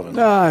Ed Sullivan.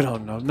 I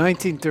don't know.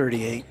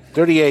 1938.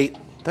 38.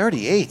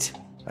 38.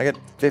 I got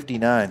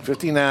 59.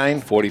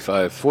 59.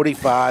 45.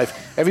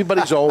 45.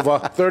 Everybody's over.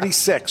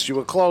 36. You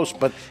were close,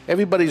 but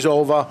everybody's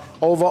over.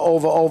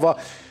 Over.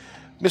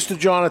 Mr.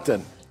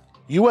 Jonathan,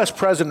 U.S.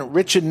 President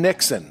Richard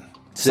Nixon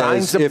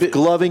Says, if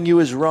gloving you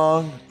is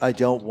wrong, I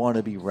don't want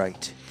to be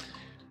right.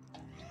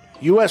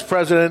 U.S.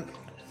 President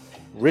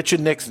Richard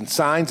Nixon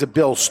signs a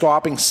bill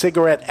stopping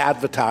cigarette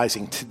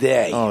advertising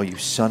today. Oh, you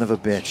son of a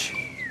bitch.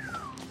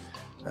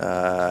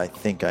 I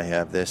think I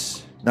have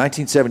this.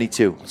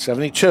 1972.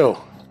 72.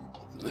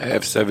 I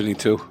have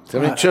 72.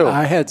 72.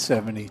 I had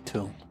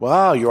 72.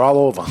 Wow, you're all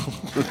over.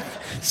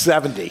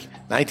 70.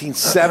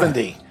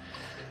 1970.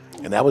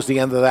 And that was the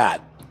end of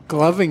that.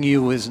 Gloving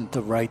you isn't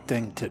the right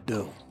thing to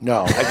do.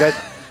 No,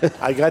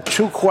 I got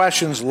 2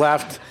 questions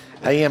left.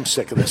 I am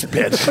sick of this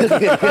bit.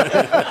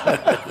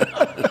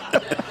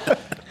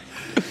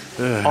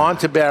 On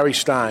to Barry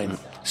Stein.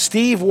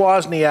 Steve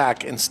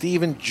Wozniak and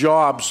Stephen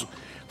Jobs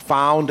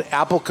found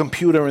Apple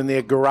computer in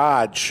their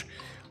garage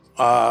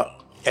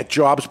at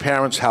Jobs'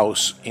 parents'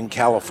 house in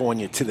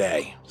California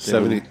today.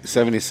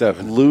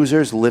 77.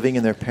 Losers living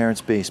in their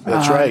parents' basement.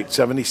 That's right.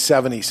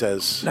 77, he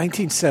says.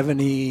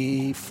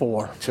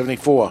 1974.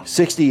 74.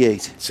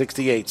 68.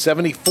 68.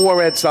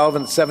 74, Ed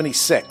Sullivan.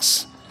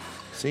 76.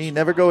 See,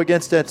 never go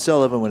against Ed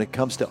Sullivan when it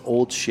comes to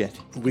old shit.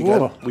 We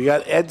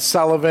got Ed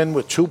Sullivan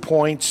with 2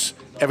 points.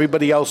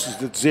 Everybody else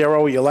is at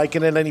 0. You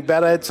liking it any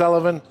better, Ed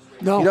Sullivan?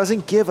 No. He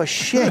doesn't give a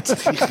shit.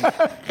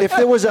 if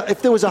there was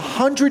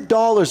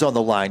 $100 on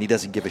the line, he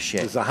doesn't give a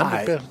shit. There's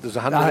 100. There's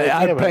 100.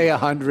 I'd pay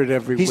 100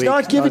 every week. He's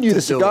not giving you to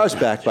the do cigars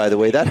it. back, by the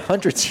way. That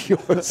 100's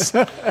yours.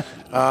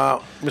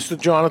 Mr.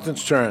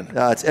 Jonathan's turn.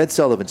 It's Ed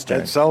Sullivan's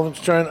turn. Ed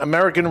Sullivan's turn.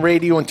 American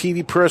radio and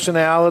TV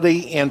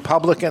personality and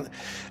public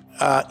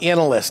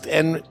analyst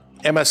and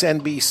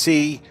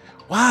MSNBC.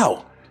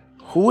 Wow.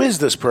 Who is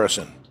this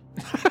person?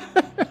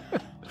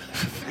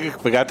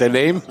 Forgot their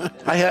name?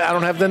 I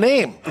don't have the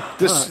name.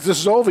 This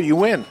is over. You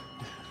win.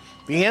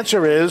 The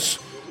answer is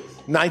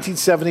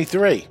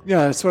 1973.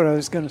 Yeah, that's what I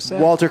was going to say.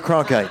 Walter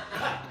Cronkite.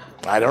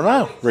 I don't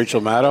know.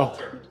 Rachel Maddow?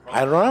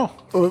 I don't know.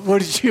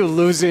 What did you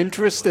lose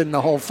interest in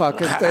the whole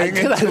fucking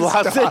thing? I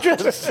lost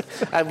interest.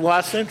 I've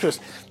lost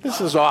interest.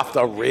 This is off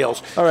the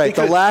rails. All right,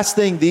 the last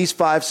thing these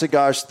 5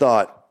 cigars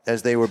thought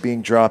as they were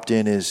being dropped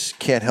in is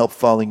can't help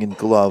falling in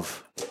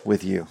glove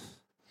with you.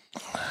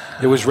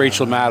 It was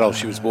Rachel Maddow.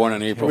 She was born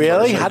on April 1st.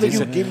 Really? How did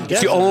you even It's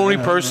guess the that? only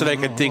person I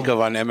could think of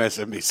on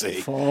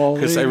MSNBC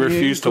because I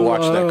refuse to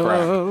watch that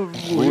crap.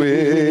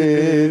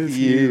 With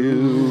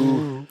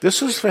you.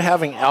 This is for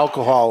having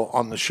alcohol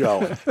on the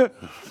show.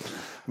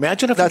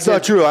 Imagine if That's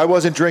not true. I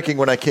wasn't drinking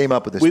when I came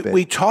up with this bit.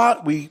 We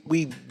talked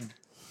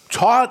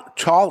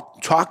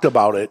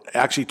about it.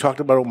 Actually, talked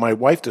about it with my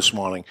wife this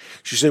morning.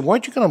 She said,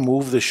 "Weren't you going to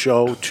move the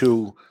show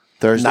to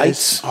Thursdays?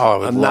 nights?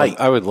 Oh, a night."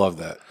 I would love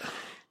that.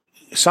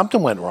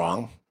 Something went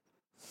wrong.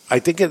 I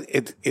think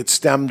it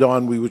stemmed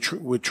on we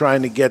were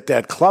trying to get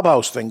that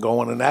clubhouse thing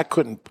going, and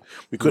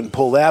we couldn't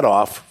pull that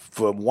off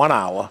for 1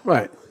 hour.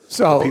 Right.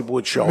 So people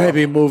would show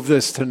maybe up. move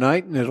this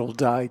tonight and it'll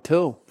die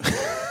too.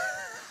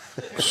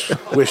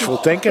 Wishful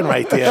thinking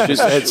right there.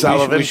 Ed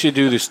Sullivan. We should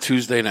do this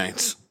Tuesday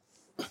nights.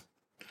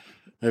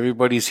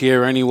 Everybody's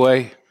here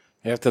anyway.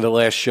 After the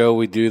last show,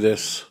 we do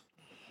this.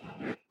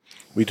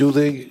 We do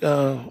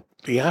the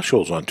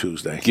shows on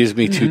Tuesday. Gives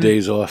me 2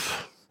 days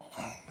off.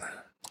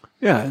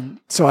 Yeah, and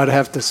so I'd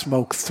have to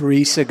smoke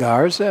 3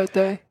 cigars that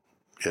day?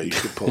 Yeah, you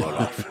could pull it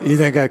off. You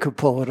think I could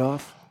pull it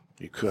off?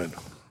 You could.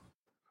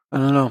 I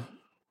don't know.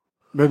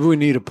 Maybe we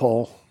need a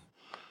poll.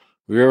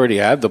 We already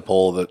had the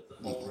poll that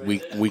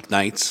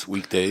weeknights,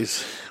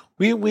 weekdays.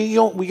 We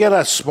get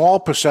a small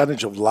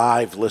percentage of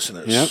live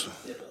listeners. Yep.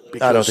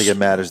 I don't think it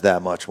matters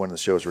that much when the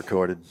show's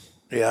recorded.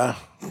 Yeah.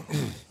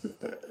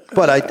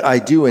 But I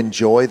do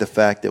enjoy the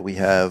fact that we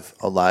have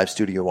a live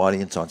studio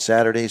audience on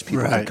Saturdays.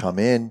 People can come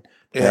in,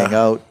 hang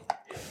out.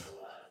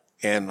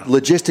 And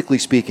logistically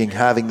speaking,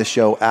 having the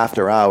show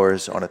after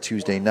hours on a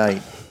Tuesday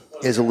night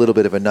is a little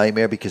bit of a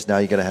nightmare because now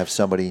you're going to have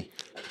somebody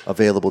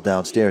available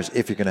downstairs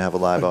if you're going to have a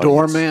live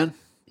audience. Doorman?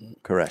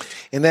 Correct.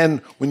 And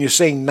then when you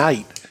say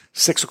night,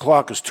 6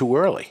 o'clock is too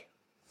early.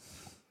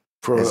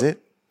 Is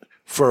it?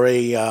 For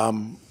a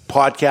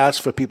podcast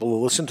for people to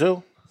listen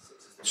to?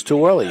 It's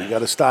too early. You got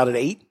to start at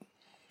 8?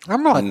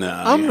 I'm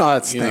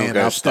not staying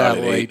up that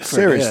late.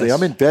 Seriously,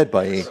 I'm in bed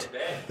by 8.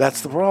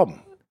 That's the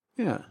problem.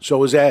 Yeah.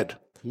 So is Ed.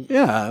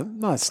 Yeah, I'm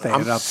not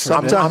staying up.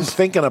 I'm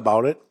thinking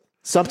about it.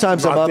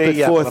 Sometimes I'm up at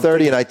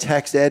 4:30 and I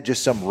text Ed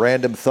just some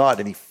random thought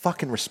and he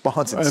fucking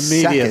responds in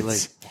immediately.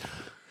 seconds.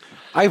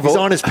 He's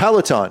on his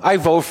Peloton. I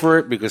vote for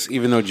it because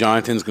even though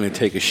Jonathan's going to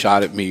take a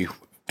shot at me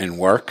and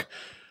work,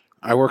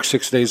 I work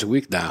 6 days a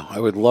week now. I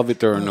would love it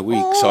during the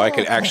week so I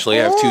could actually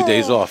have 2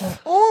 days off.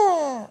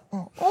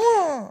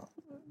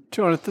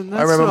 Jonathan, that's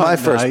I remember not my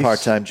first nice.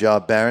 part-time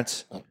job,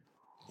 Barron's.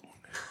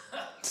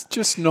 It's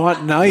just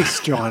not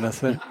nice,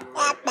 Jonathan.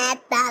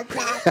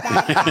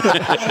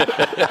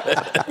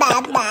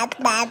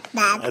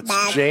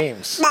 That's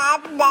James.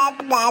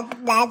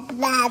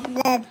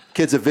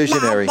 Kid's a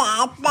visionary.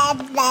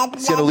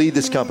 He's going to lead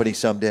this company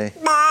someday.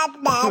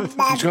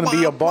 He's going to be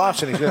your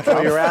boss and he's going to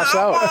throw your ass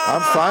out.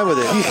 I'm fine with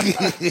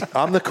it.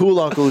 I'm the cool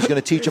uncle who's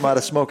going to teach him how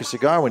to smoke a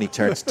cigar when he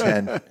turns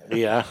 10.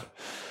 Yeah.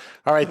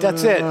 All right,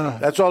 that's it.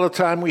 That's all the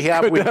time we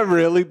have. Could that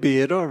really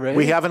be it already?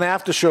 We have an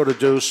after show to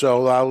do,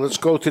 so let's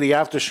go to the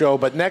after show.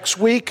 But next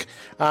week,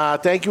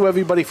 thank you,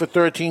 everybody, for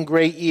 13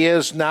 great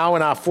years. Now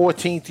in our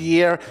 14th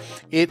year,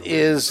 it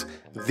is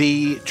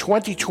the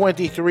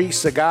 2023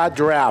 Cigar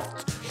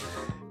Draft.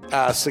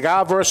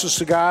 Cigar versus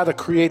cigar to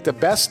create the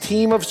best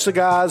team of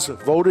cigars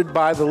voted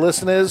by the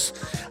listeners.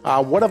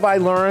 What have I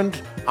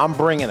learned? I'm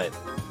bringing it.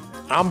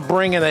 I'm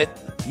bringing it.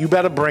 You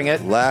better bring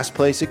it. Last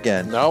place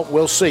again. No,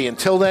 we'll see.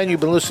 Until then, you've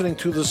been listening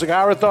to The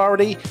Cigar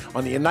Authority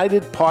on the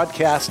United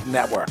Podcast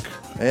Network.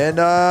 And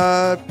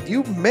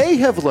you may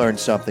have learned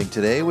something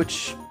today,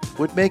 which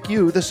would make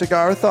you the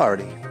Cigar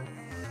Authority.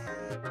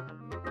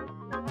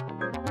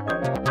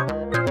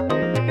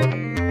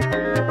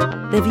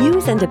 The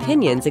views and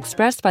opinions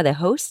expressed by the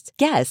hosts,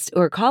 guests,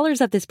 or callers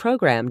of this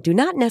program do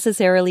not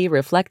necessarily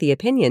reflect the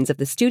opinions of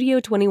the Studio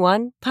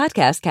 21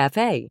 Podcast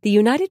Cafe, the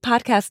United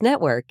Podcast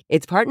Network,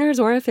 its partners,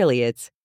 or affiliates.